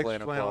You know, likes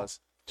flannel flannel. claws.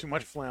 Too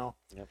much flannel.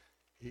 Yep.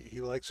 He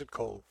likes it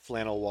cold.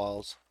 Flannel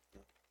walls.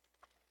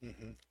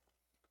 Mm-hmm.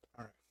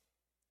 All right.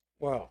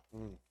 Well,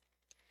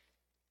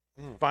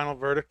 Mm. final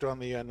verdict on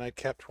the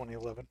Nightcap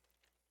 2011.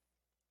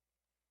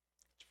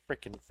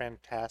 Freaking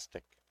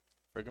fantastic.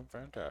 Friggin'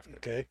 fantastic.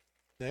 Okay.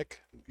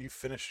 Nick, you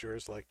finished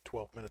yours like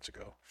 12 minutes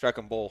ago.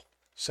 Second bowl.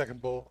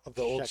 Second bowl of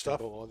the old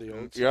stuff. All the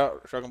old Yeah,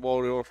 second bowl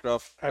of the old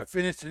stuff. I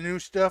finished the new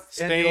stuff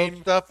and the Same.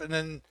 old stuff, and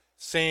then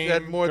Same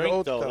Had more of the drink,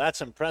 old though. stuff.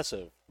 That's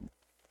impressive.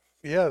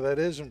 yeah, that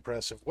is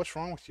impressive. What's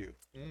wrong with you?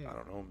 I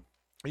don't know.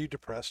 Are you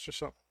depressed or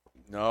something?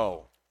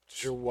 No.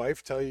 Did your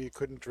wife tell you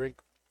couldn't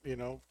drink,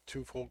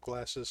 2 full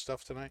glasses of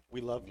stuff tonight? We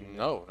love you.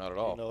 No, not at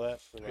all. You know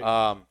that? We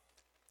love you.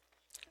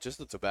 Just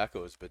the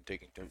tobacco has been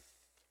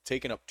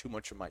taking up too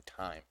much of my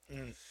time.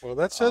 Well,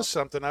 that says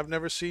something. I've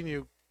never seen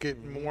you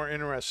get more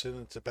interested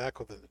in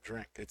tobacco than the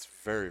drink. It's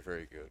very,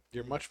 very good.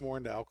 You're much more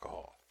into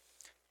alcohol.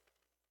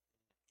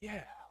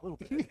 Yeah, a little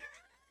bit.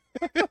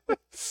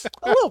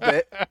 A little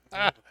bit.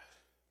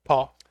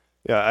 Paul?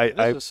 Yeah,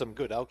 This is some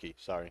good alky.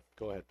 Sorry.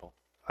 Go ahead, Paul.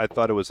 I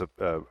thought it was a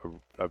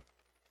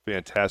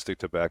fantastic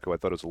tobacco. I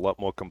thought it was a lot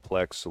more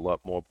complex, a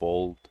lot more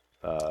bold.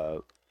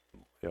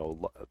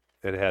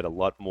 It had a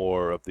lot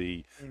more of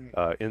the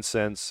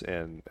incense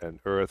and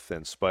earth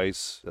and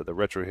spice. The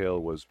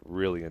Retrohale was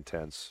really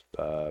intense.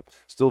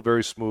 Still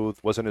very smooth.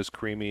 Wasn't as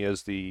creamy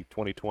as the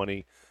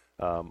 2020.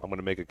 I'm going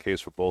to make a case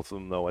for both of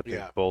them, though. I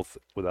think both,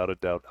 without a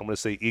doubt. I'm going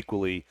to say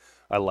equally,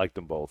 I liked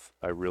them both.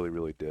 I really,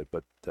 really did.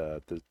 But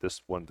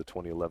this one, the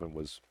 2011,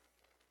 was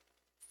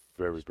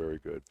very, very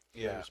good.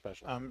 Yeah, Very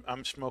special.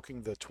 I'm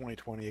smoking the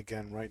 2020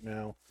 again right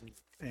now,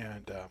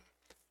 and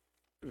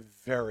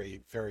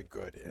very, very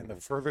good. And the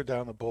further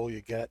down the bowl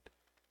you get,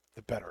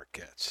 the better it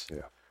gets.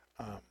 Yeah.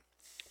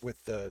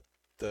 With the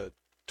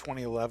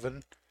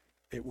 2011,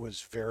 it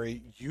was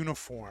very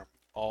uniform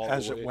All the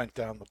as way. it went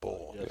down the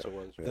bowl. Yes, it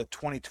was. The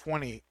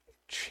 2020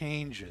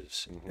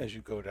 changes as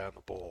you go down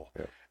the bowl,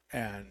 Yeah.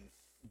 and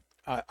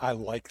I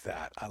like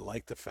that. I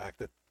like the fact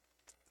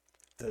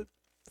that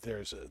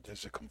there's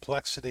a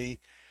complexity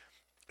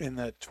in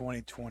the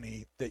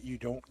 2020 that you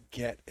don't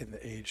get in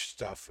the aged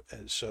stuff,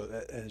 and so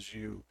that as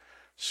you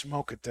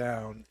smoke it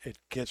down, it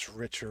gets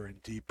richer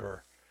and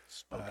deeper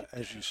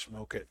as you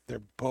smoke it.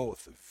 They're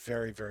both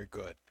very, very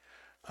good.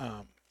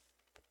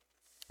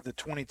 The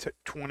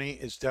 2020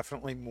 is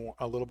definitely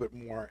a little bit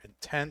more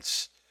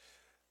intense.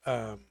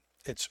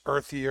 It's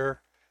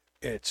earthier.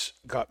 It's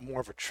got more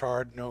of a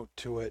charred note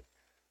to it.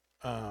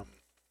 A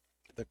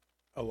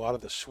lot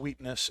of the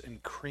sweetness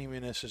and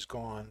creaminess is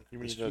gone. You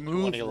mean the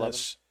smoothness, 2011?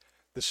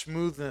 the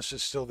smoothness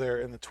is still there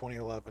in the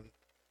 2011.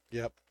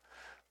 Yep.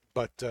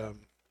 But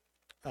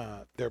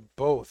they're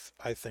both,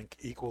 I think,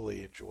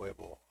 equally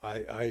enjoyable.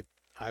 I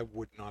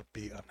would not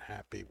be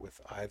unhappy with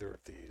either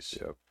of these.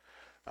 Yep.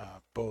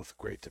 Both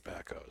great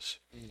tobaccos.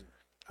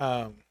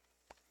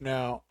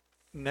 Now,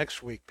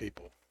 next week,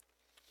 people,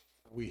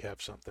 we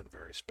have something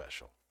very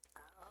special.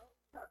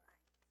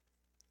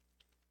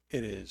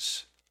 It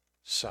is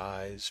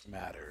Size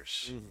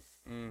Matters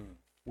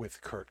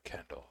with Kurt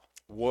Kendall.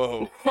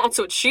 Whoa. That's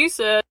what she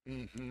said.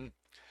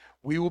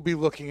 We will be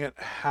looking at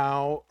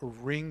how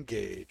ring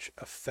gauge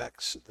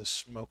affects the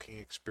smoking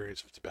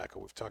experience of tobacco.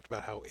 We've talked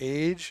about how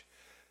age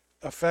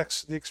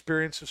affects the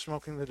experience of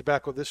smoking the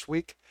tobacco this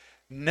week.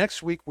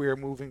 Next week, we are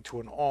moving to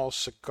an all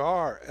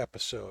cigar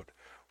episode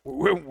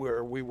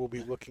where we will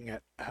be looking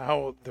at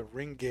how the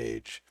ring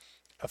gauge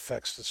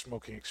affects the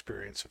smoking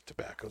experience of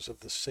tobaccos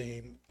of the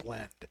same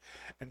blend.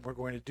 And we're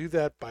going to do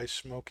that by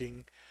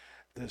smoking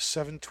the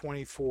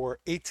 724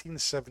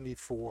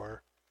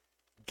 1874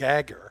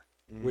 Gagger,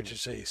 which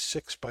is a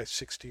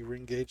 6x60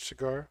 ring gauge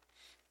cigar,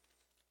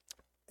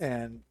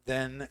 and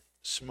then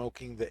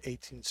smoking the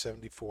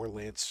 1874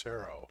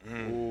 Lancero,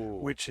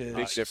 which is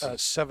Big a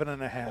difference.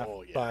 7.5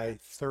 Oh, yeah. by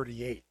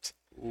 38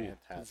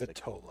 Fantastic.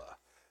 Vitola.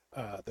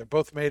 They're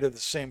both made of the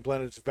same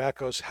blended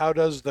tobaccos. How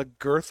does the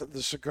girth of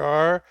the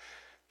cigar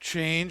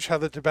change how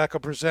the tobacco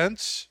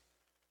presents?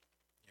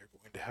 You're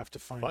going to have to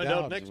find Find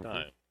out next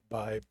time.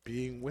 by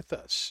being with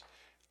us.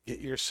 Get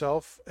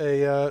yourself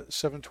a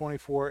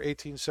 724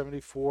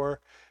 1874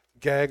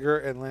 Gagger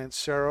and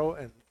Lancero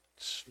and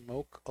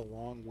smoke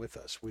along with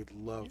us. We'd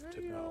love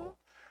to know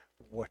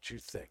what you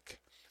think.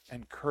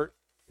 And Kurt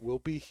will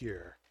be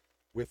here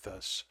with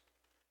us.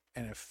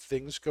 And if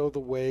things go the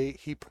way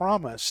he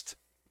promised,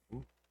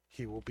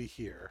 he will be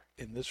here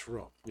in this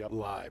room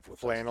live with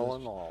Flannel us.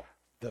 and all.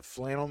 The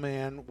Flannel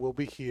Man will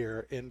be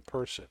here in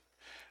person.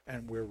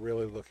 And we're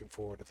really looking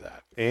forward to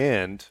that.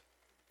 And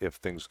if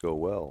things go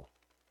well,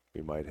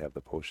 we might have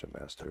the Potion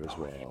Master as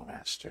well. Potion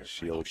Master.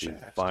 She'll be Potion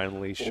Master.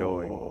 finally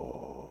showing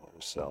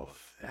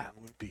herself. That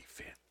would be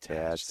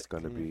fantastic. That's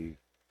going to be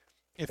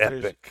If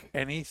epic. there's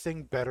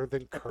anything better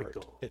than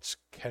Kurt, it's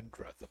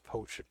Kendra, the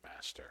Potion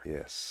Master.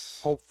 Yes.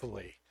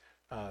 Hopefully,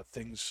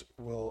 things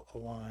will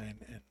align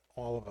and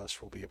all of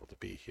us will be able to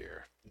be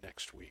here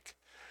next week.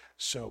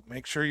 So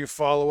make sure you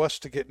follow us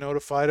to get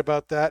notified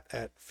about that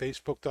at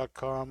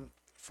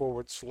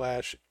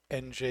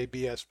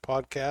facebook.com/NJBS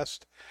podcast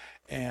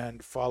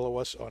and follow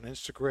us on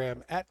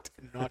Instagram at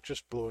Not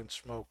Just Blowing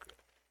Smoke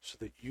so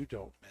that you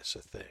don't miss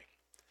a thing.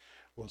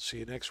 We'll see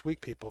you next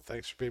week, people.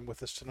 Thanks for being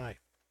with us tonight.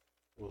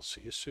 We'll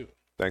see you soon.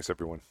 Thanks,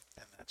 everyone.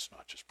 And that's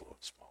Not Just Blowing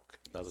Smoke.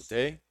 Another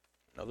day,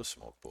 another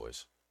smoke,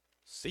 boys.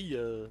 See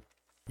ya.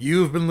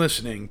 You've been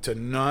listening to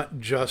Not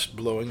Just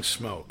Blowing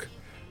Smoke,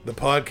 the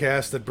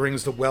podcast that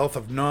brings the wealth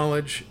of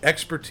knowledge,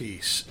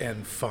 expertise,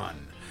 and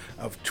fun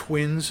of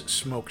Twins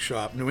Smoke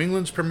Shop, New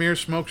England's premier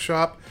smoke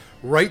shop,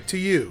 right to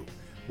you,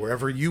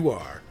 wherever you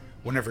are,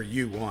 whenever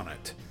you want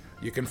it.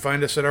 You can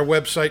find us at our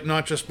website,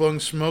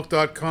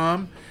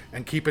 notjustblowingsmoke.com,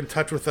 and keep in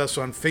touch with us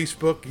on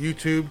Facebook,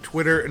 YouTube,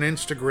 Twitter, and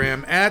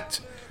Instagram at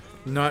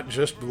Not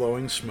Just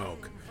Blowing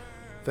Smoke.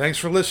 Thanks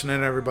for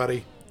listening,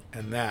 everybody,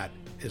 and that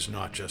is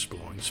Not Just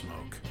Blowing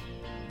Smoke.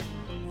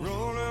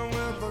 Rolling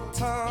with the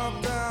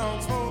top down.